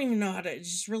 I don't even know how to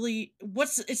just really,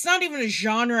 it's not even a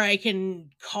genre I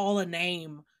can call a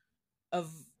name of,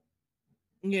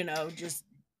 just,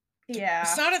 yeah.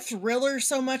 It's not a thriller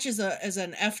so much as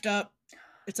an effed up,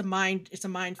 it's a mind fuck.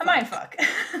 A mind fuck.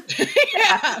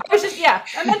 Yeah. It's just,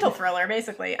 a mental thriller,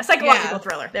 basically. A psychological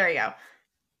thriller. There you go.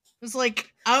 It's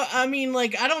like, I mean,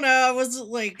 like, I don't know, I was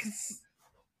like,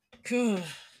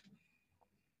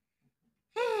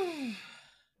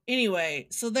 anyway,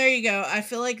 so there you go. I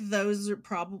feel like those are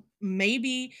probably,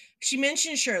 maybe, she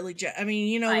mentioned Shirley Jackson. I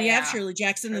mean, we have Shirley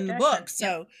Jackson in the book,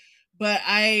 so, but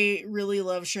I really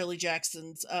love Shirley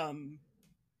Jackson's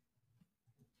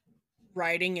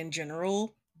writing in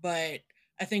general, but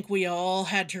I think we all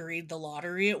had to read The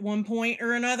Lottery at one point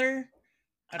or another.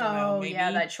 I don't know, maybe.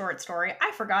 Yeah, that short story.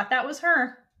 I forgot that was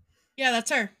her. Yeah,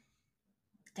 that's her.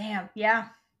 Damn, yeah.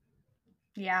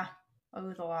 Yeah.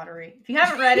 Oh, The Lottery. If you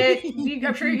haven't read it,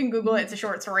 I'm sure you can Google it. It's a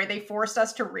short story. They forced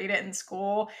us to read it in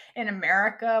school in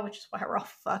America, which is why we're all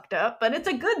fucked up, but it's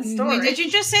a good story. Wait, did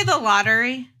you just say The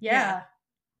Lottery? Yeah.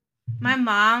 My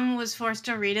mom was forced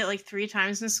to read it like 3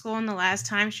 times in school, and the last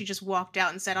time she just walked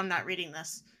out and said, I'm not reading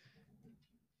this.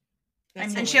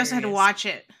 And she also had to watch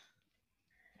it.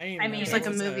 I mean, it's like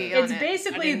a movie. It's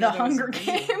basically The Hunger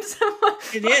Games.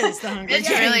 It is The Hunger Games.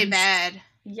 It's really bad.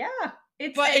 Yeah.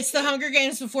 It's The Hunger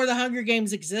Games before The Hunger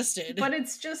Games existed. But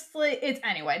it's just like,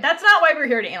 anyway, that's not why we're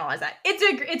here to analyze that.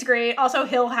 It's great. Also,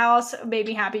 Hill House made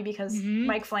me happy because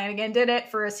Mike Flanagan did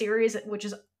it for a series, which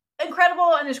is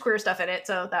incredible, and there's queer stuff in it,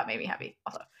 so that made me happy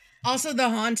Also, The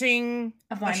Haunting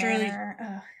of My Shirley.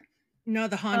 No,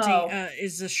 The Haunting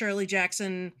is the Shirley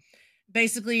Jackson.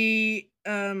 Basically,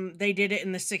 they did it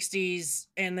in the 60s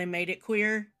and they made it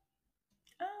queer.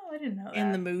 Oh, I didn't know that.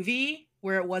 In the movie,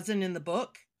 where it wasn't in the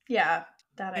book. Yeah,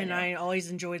 that I know. I always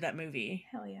enjoyed that movie.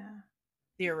 Hell yeah.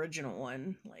 The original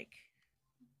one, like.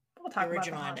 We'll talk about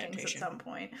The Hauntings at some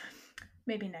point.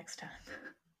 Maybe next time.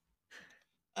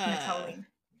 Next Halloween.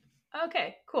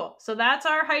 Okay, cool. So that's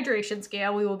our hydration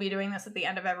scale. We will be doing this at the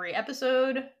end of every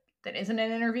episode that isn't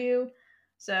an interview.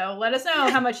 So let us know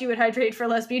how much you would hydrate for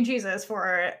Lesbian Jesus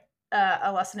for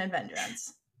a lesson in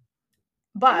vengeance.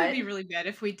 But It would be really bad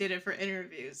if we did it for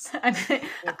interviews.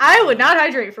 I would not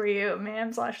hydrate for you,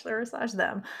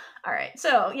 ma'am/them. All right.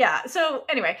 So yeah. So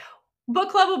anyway, book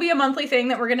club will be a monthly thing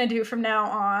that we're going to do from now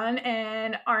on.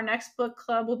 And our next book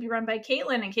club will be run by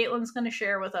Caitlin. And Caitlin's going to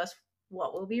share with us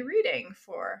what we'll be reading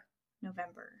for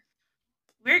November.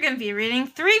 We're going to be reading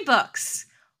 3 books.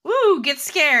 Woo, get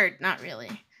scared. Not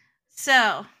really.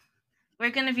 So, we're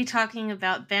going to be talking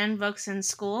about banned books in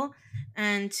school.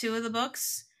 And 2 of the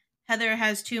books, Heather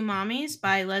Has 2 Mommies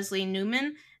by Leslie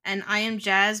Newman and I Am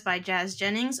Jazz by Jazz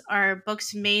Jennings, are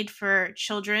books made for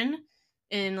children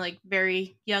in like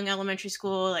very young elementary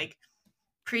school, like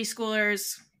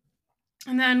preschoolers.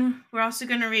 And then we're also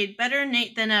going to read Better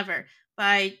Nate Than Ever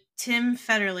by Tim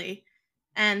Federle.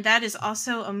 And that is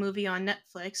also a movie on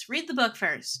Netflix. Read the book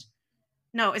first.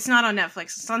 No, it's not on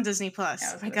Netflix. It's on Disney Plus.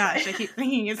 Oh my gosh, I keep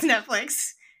thinking it's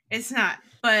Netflix. It's not.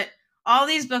 But all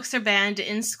these books are banned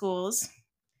in schools.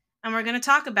 And we're going to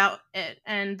talk about it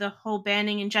and the whole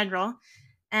banning in general.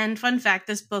 And fun fact,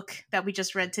 this book that we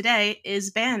just read today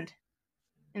is banned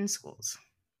in schools.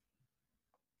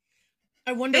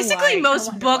 I wonder Basically, why.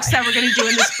 most books that we're going to do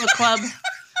in this book club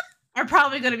are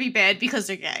probably going to be banned because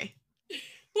they're gay.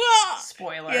 Well,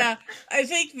 spoiler. Yeah, I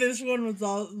think this one was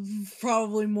all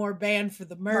probably more banned for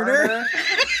the murder.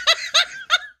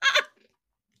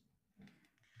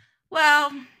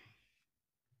 Well,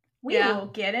 we will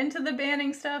get into the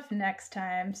banning stuff next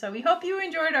time. So we hope you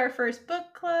enjoyed our first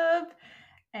book club,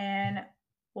 and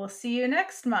we'll see you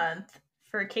next month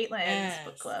for Caitlin's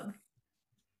book club.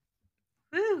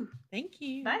 Woo! Thank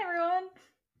you. Bye, everyone.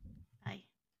 Bye.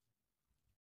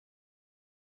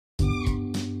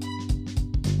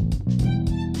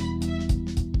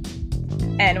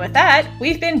 And with that,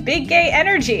 we've been Big Gay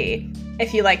Energy.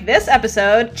 If you like this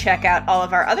episode, check out all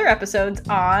of our other episodes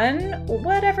on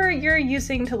whatever you're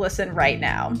using to listen right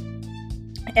now.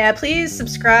 Please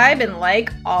subscribe and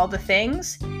like all the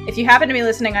things. If you happen to be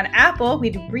listening on Apple,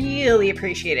 we'd really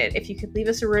appreciate it if you could leave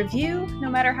us a review,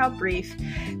 no matter how brief.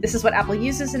 This is what Apple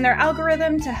uses in their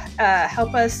algorithm to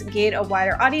help us gain a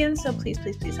wider audience, so please,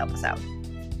 please, please help us out.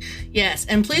 Yes,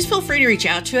 and please feel free to reach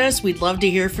out to us. We'd love to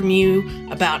hear from you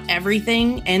about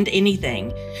everything and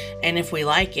anything. And if we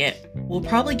like it, we'll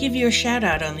probably give you a shout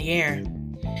out on the air.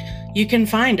 You can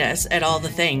find us at all the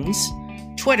things: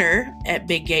 Twitter at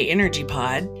Big Gay Energy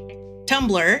Pod,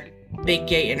 Tumblr, Big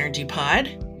Gay Energy Pod,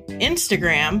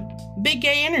 Instagram, Big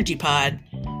Gay Energy Pod,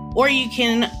 or you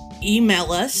can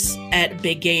email us at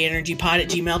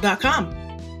biggayenergypod@gmail.com.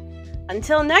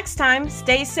 Until next time,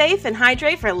 stay safe and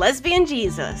hydrate for Lesbian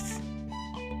Jesus.